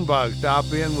is Junebug. Stop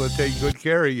in. We'll take good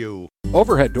care of you.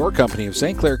 Overhead Door Company of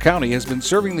St. Clair County has been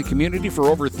serving the community for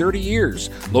over 30 years.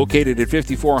 Located at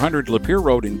 5400 Lapeer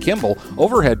Road in Kimball,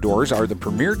 Overhead Doors are the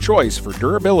premier choice for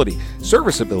durability,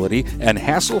 serviceability, and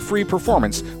hassle-free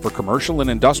performance for commercial and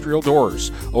industrial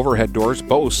doors. Overhead Doors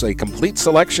boasts a complete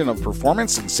selection of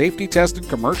performance and safety-tested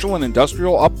commercial and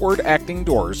industrial upward-acting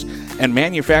doors and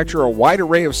manufacture a wide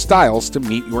array of styles to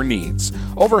meet your needs.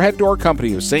 Overhead Door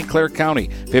Company of St. Clair County,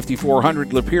 5400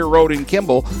 Lapeer Road in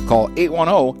Kimball. Call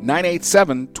 810-987-2185.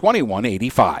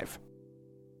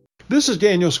 This is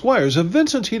Daniel Squires of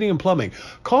Vincent's Heating and Plumbing.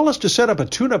 Call us to set up a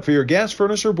tune-up for your gas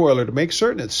furnace or boiler to make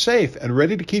certain it's safe and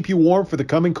ready to keep you warm for the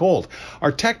coming cold.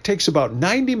 Our tech takes about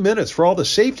 90 minutes for all the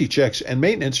safety checks and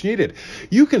maintenance needed.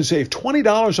 You can save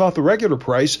 $20 off the regular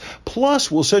price, plus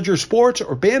we'll send your sports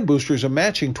or band boosters a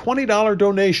matching $20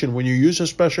 donation when you use a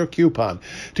special coupon.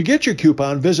 To get your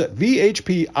coupon, visit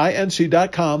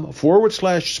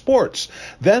vhpinc.com/sports.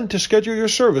 Then to schedule your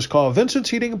service, call Vincent's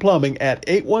Heating and Plumbing at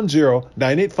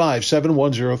 810-985-7103.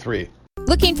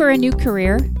 Looking for a new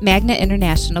career? Magna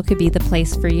International could be the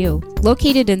place for you.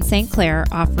 Located in St. Clair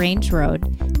off Range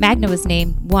Road, Magna was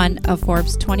named one of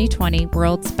Forbes 2020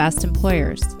 World's Best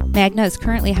Employers. Magna is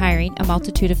currently hiring a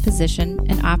multitude of positions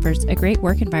and offers a great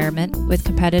work environment with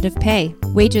competitive pay.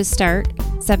 Wages start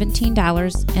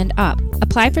 $17 and up.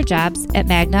 Apply for jobs at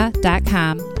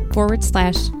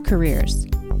magna.com/careers.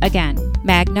 Again,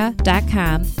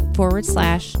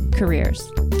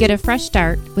 magna.com/careers. Get a fresh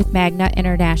start with Magna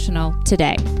International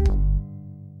today.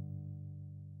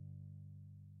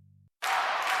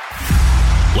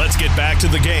 Let's get back to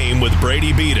the game with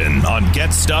Brady Beaton on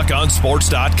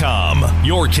GetStuckOnSports.com.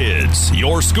 Your kids,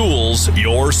 your schools,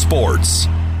 your sports.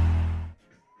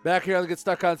 Back here on the Get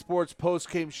Stuck on Sports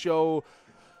post-game show.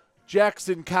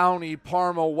 Jackson County,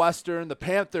 Parma Western, the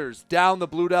Panthers down the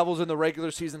Blue Devils in the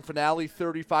regular season finale,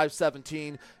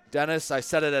 35-17. Dennis, I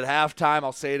said it at halftime.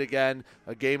 I'll say it again.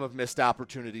 A game of missed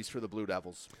opportunities for the Blue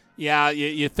Devils. Yeah,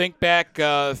 you think back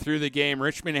through the game,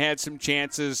 Richmond had some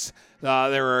chances.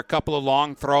 There were a couple of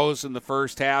long throws in the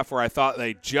first half where I thought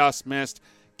they just missed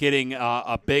getting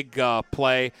a big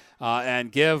play.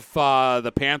 And give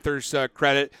the Panthers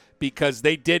credit, because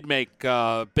they did make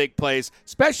big plays,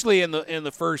 especially in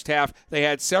the first half. They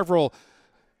had several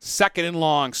second and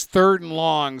longs, third and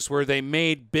longs where they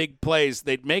made big plays.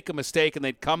 They'd make a mistake and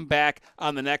they'd come back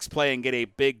on the next play and get a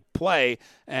big play,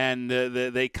 and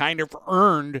they kind of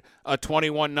earned a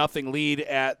 21-0 lead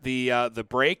at the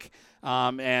break.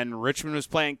 And Richmond was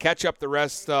playing catch up the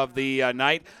rest of the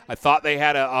night. I thought they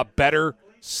had a better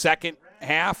second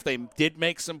half. They did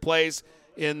make some plays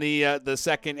in the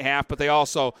second half, but they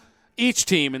also, each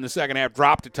team in the second half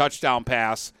dropped a touchdown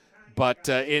pass. But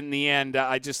in the end,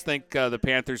 I just think the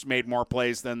Panthers made more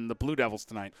plays than the Blue Devils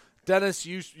tonight. Dennis,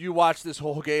 you watched this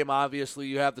whole game, obviously.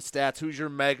 You have the stats. Who's your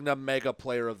mega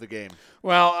player of the game?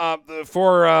 Well,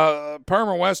 for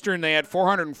Parma Western, they had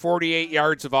 448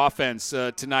 yards of offense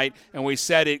tonight, and we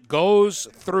said it goes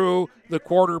through the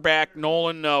quarterback,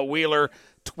 Nolan Wheeler,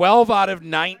 12 out of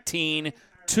 19,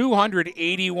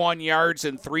 281 yards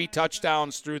and 3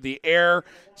 touchdowns through the air,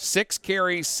 6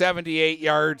 carries, 78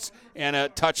 yards, and a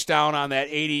touchdown on that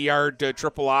 80-yard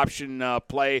triple option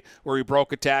play where he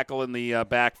broke a tackle in the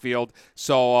backfield.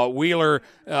 So Wheeler,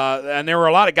 and there were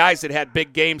a lot of guys that had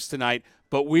big games tonight,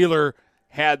 but Wheeler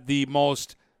had the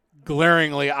most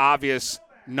glaringly obvious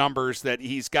numbers that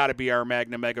he's got to be our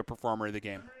mega performer of the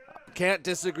game. Can't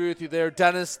disagree with you there,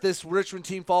 Dennis. This Richmond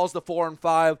team falls to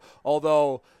 4-5,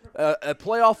 although a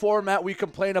playoff format we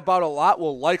complain about a lot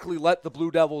will likely let the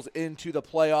Blue Devils into the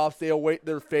playoffs. They await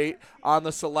their fate on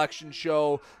the selection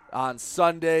show on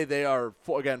Sunday. They are,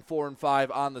 again, 4-5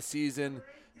 on the season.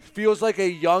 Feels like a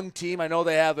young team. I know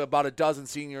they have about a dozen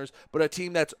seniors, but a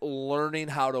team that's learning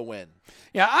how to win.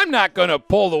 Yeah, I'm not going to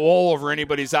pull the wool over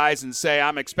anybody's eyes and say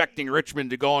I'm expecting Richmond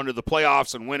to go into the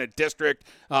playoffs and win a district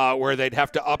where they'd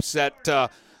have to upset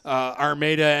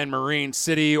Armada and Marine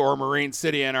City, or Marine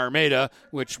City and Armada,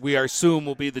 which we assume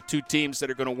will be the two teams that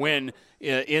are going to win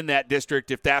in that district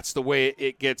if that's the way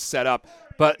it gets set up.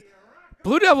 But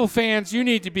Blue Devil fans, you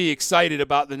need to be excited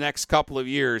about the next couple of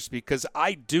years, because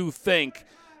I do think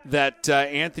that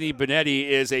Anthony Benetti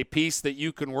is a piece that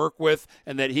you can work with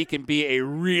and that he can be a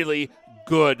really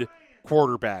good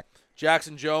quarterback.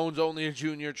 Jackson Jones, only a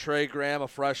junior. Trey Graham, a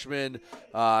freshman.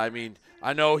 I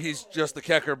know he's just the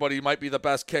kicker, but he might be the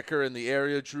best kicker in the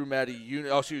area. Drew Matty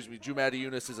Eunice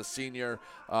is a senior.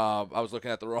 I was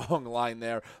looking at the wrong line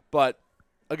there. But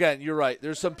again, you're right.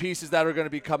 There's some pieces that are going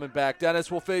to be coming back.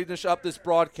 Dennis, we'll finish up this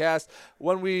broadcast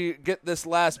when we get this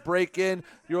last break in.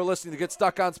 You're listening to Get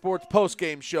Stuck on Sports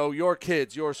postgame show. Your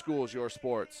kids, your schools, your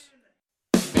sports.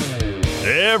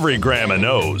 Every grandma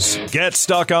knows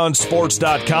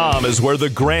GetStuckOnSports.com is where the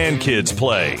grandkids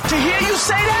play. To hear you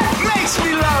say that makes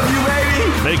me love you,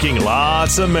 baby. Making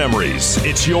lots of memories.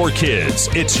 It's your kids,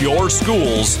 it's your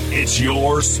schools, it's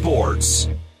your sports.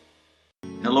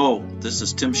 Hello, this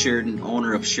is Tim Sheridan,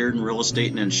 owner of Sheridan Real Estate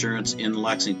and Insurance in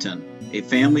Lexington, a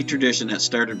family tradition that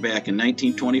started back in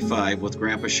 1925 with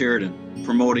Grandpa Sheridan.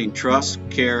 Promoting trust,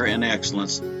 care, and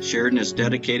excellence, Sheridan is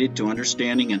dedicated to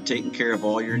understanding and taking care of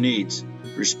all your needs.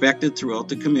 Respected throughout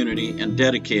the community and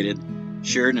dedicated,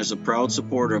 Sheridan is a proud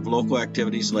supporter of local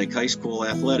activities like high school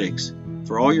athletics.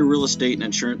 For all your real estate and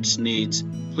insurance needs,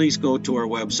 please go to our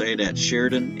website at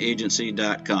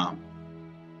SheridanAgency.com.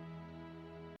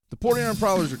 The Port Huron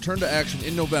Prowlers return to action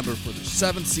in November for their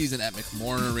 7th season at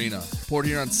McMorran Arena. Port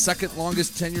Huron's second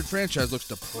longest tenured franchise looks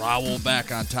to prowl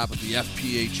back on top of the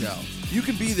FPHL. You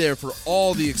can be there for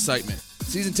all the excitement.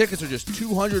 Season tickets are just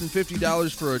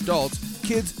 $250 for adults.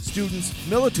 Kids, students,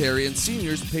 military, and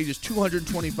seniors pay just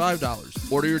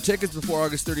 $225. Order your tickets before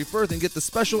August 31st and get the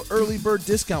special early bird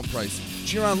discount price.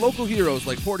 Cheer on local heroes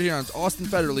like Port Huron's Austin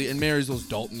Federley and Marysville's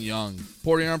Dalton Young.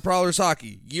 Port Huron Prowlers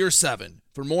Hockey, Year 7.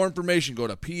 For more information, go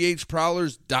to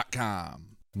phprowlers.com.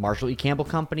 Marshall E. Campbell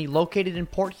Company, located in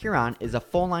Port Huron, is a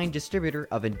full-line distributor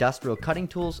of industrial cutting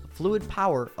tools, fluid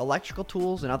power, electrical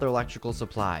tools, and other electrical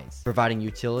supplies, providing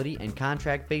utility and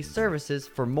contract-based services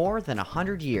for more than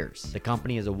 100 years. The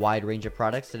company has a wide range of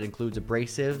products that includes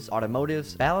abrasives,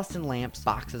 automotives, ballast and lamps,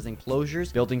 boxes and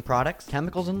closures, building products,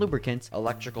 chemicals and lubricants,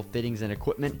 electrical fittings and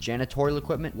equipment, janitorial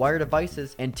equipment, wire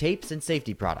devices, and tapes and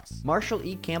safety products. Marshall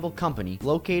E. Campbell Company,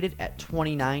 located at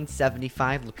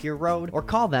 2975 Lapeer Road, or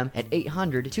call them at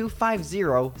 800-250-7520.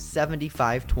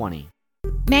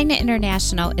 Magna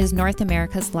International is North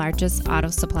America's largest auto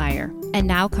supplier and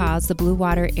now calls the Blue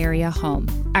Water area home.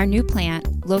 Our new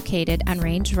plant, located on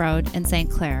Range Road in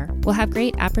St. Clair, will have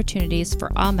great opportunities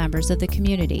for all members of the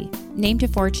community. Named to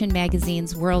Fortune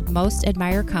magazine's World Most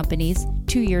Admired Companies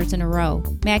 2 years in a row,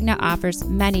 Magna offers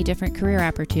many different career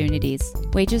opportunities.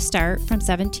 Wages start from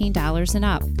 $17 and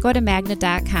up. Go to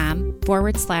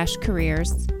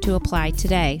magna.com/careers to apply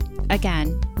today.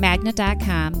 Again,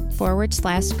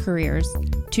 magna.com/careers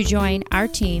to join our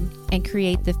team and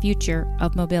create the future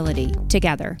of mobility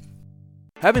together.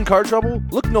 Having car trouble?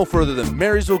 Look no further than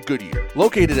Marysville Goodyear.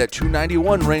 Located at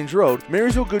 291 Range Road,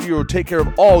 Marysville Goodyear will take care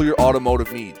of all your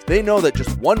automotive needs. They know that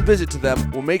just one visit to them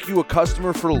will make you a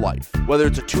customer for life. Whether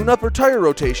it's a tune-up or tire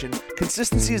rotation,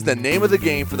 consistency is the name of the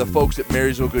game for the folks at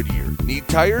Marysville Goodyear. Need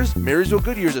tires? Marysville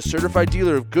Goodyear is a certified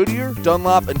dealer of Goodyear,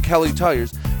 Dunlop, and Kelly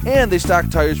tires, and they stock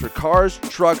tires for cars,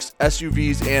 trucks,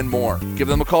 SUVs, and more. Give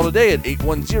them a call today at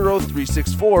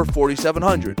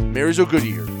 810-364-4700. Marysville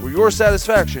Goodyear, where your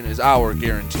satisfaction is our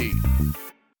guarantee.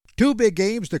 Two big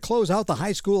games to close out the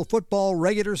high school football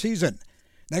regular season.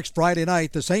 Next Friday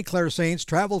night, the St. Clair Saints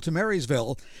travel to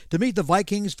Marysville to meet the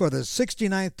Vikings for the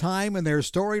 69th time in their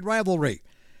storied rivalry.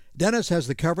 Dennis has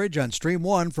the coverage on Stream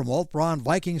 1 from Walt Braun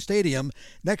Viking Stadium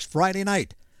next Friday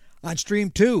night. On Stream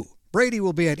 2, Brady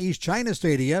will be at East China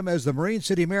Stadium as the Marine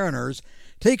City Mariners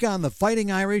take on the Fighting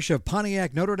Irish of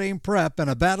Pontiac Notre Dame Prep in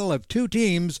a battle of two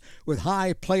teams with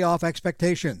high playoff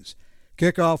expectations.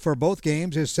 Kickoff for both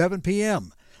games is 7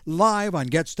 p.m. live on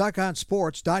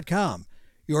GetStuckOnSports.com.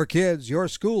 Your kids, your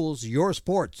schools, your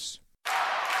sports.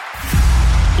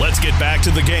 Let's get back to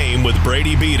the game with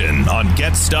Brady Beaton on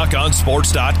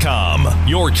GetStuckOnSports.com.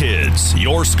 Your kids,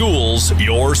 your schools,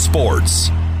 your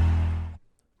sports.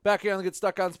 Back here on the Get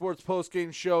Stuck on Sports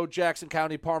postgame show, Jackson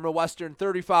County, Parma Western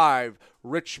 35,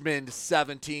 Richmond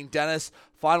 17. Dennis,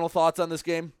 final thoughts on this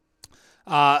game?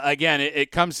 Again,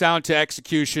 it comes down to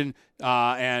execution,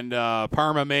 and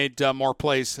Parma made more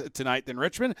plays tonight than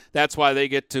Richmond. That's why they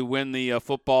get to win the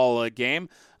football game.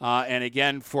 And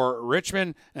again, for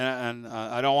Richmond, and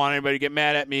I don't want anybody to get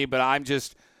mad at me, but I'm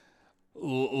just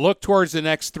look towards the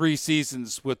next 3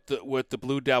 seasons with the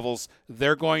Blue Devils.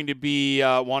 They're going to be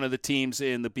one of the teams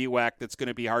in the BWAC that's going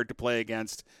to be hard to play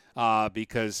against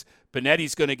because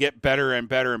Benetti's going to get better and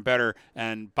better and better,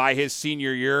 and by his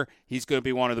senior year, he's going to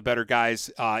be one of the better guys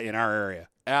in our area.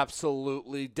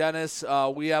 Absolutely. Dennis,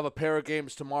 we have a pair of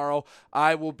games tomorrow.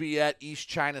 I will be at East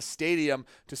China Stadium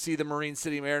to see the Marine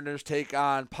City Mariners take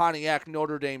on Pontiac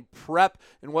Notre Dame Prep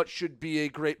in what should be a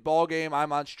great ball game.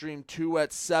 I'm on stream 2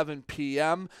 at 7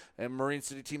 p.m. and Marine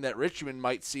City team that Richmond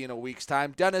might see in a week's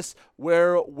time. Dennis,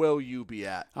 where will you be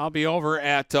at? I'll be over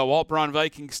at Walt Braun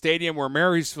Viking Stadium where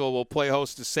Marysville will play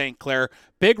host to St. Clair.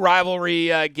 Big rivalry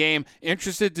game.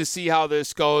 Interested to see how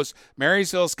this goes.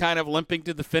 Marysville's kind of limping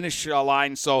to the finish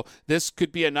line, so this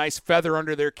could be a nice feather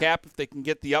under their cap if they can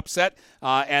get the upset.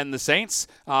 And the Saints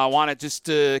want to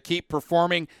just keep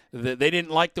performing. They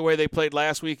didn't like the way they played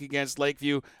last week against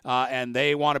Lakeview, and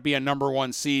they want to be a number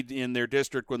 1 seed in their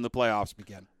district when the playoffs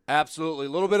begin. Absolutely. A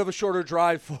little bit of a shorter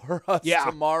drive for us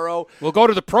tomorrow. We'll go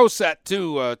to the pro set,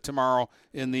 too, tomorrow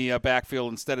in the backfield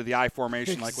instead of the I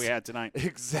formation like we had tonight.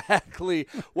 Exactly.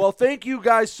 Well, thank you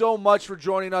guys so much for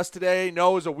joining us today.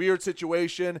 No, it was a weird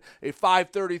situation. A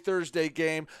 5:30 Thursday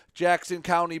game. Jackson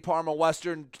County, Parma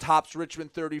Western tops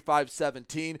Richmond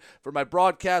 35-17. For my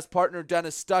broadcast partner,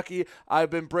 Dennis Stuckey, I've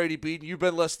been Brady Beaton. You've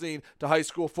been listening to High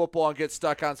School Football on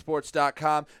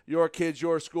GetStuckOnSports.com. Your kids,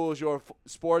 your schools, your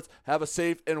sports. Have a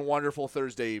safe and wonderful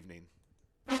Thursday evening.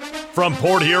 From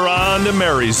Port Huron to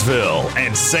Marysville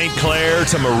and St. Clair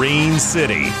to Marine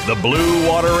City, the Blue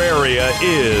Water area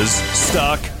is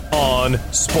Stuck on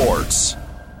Sports.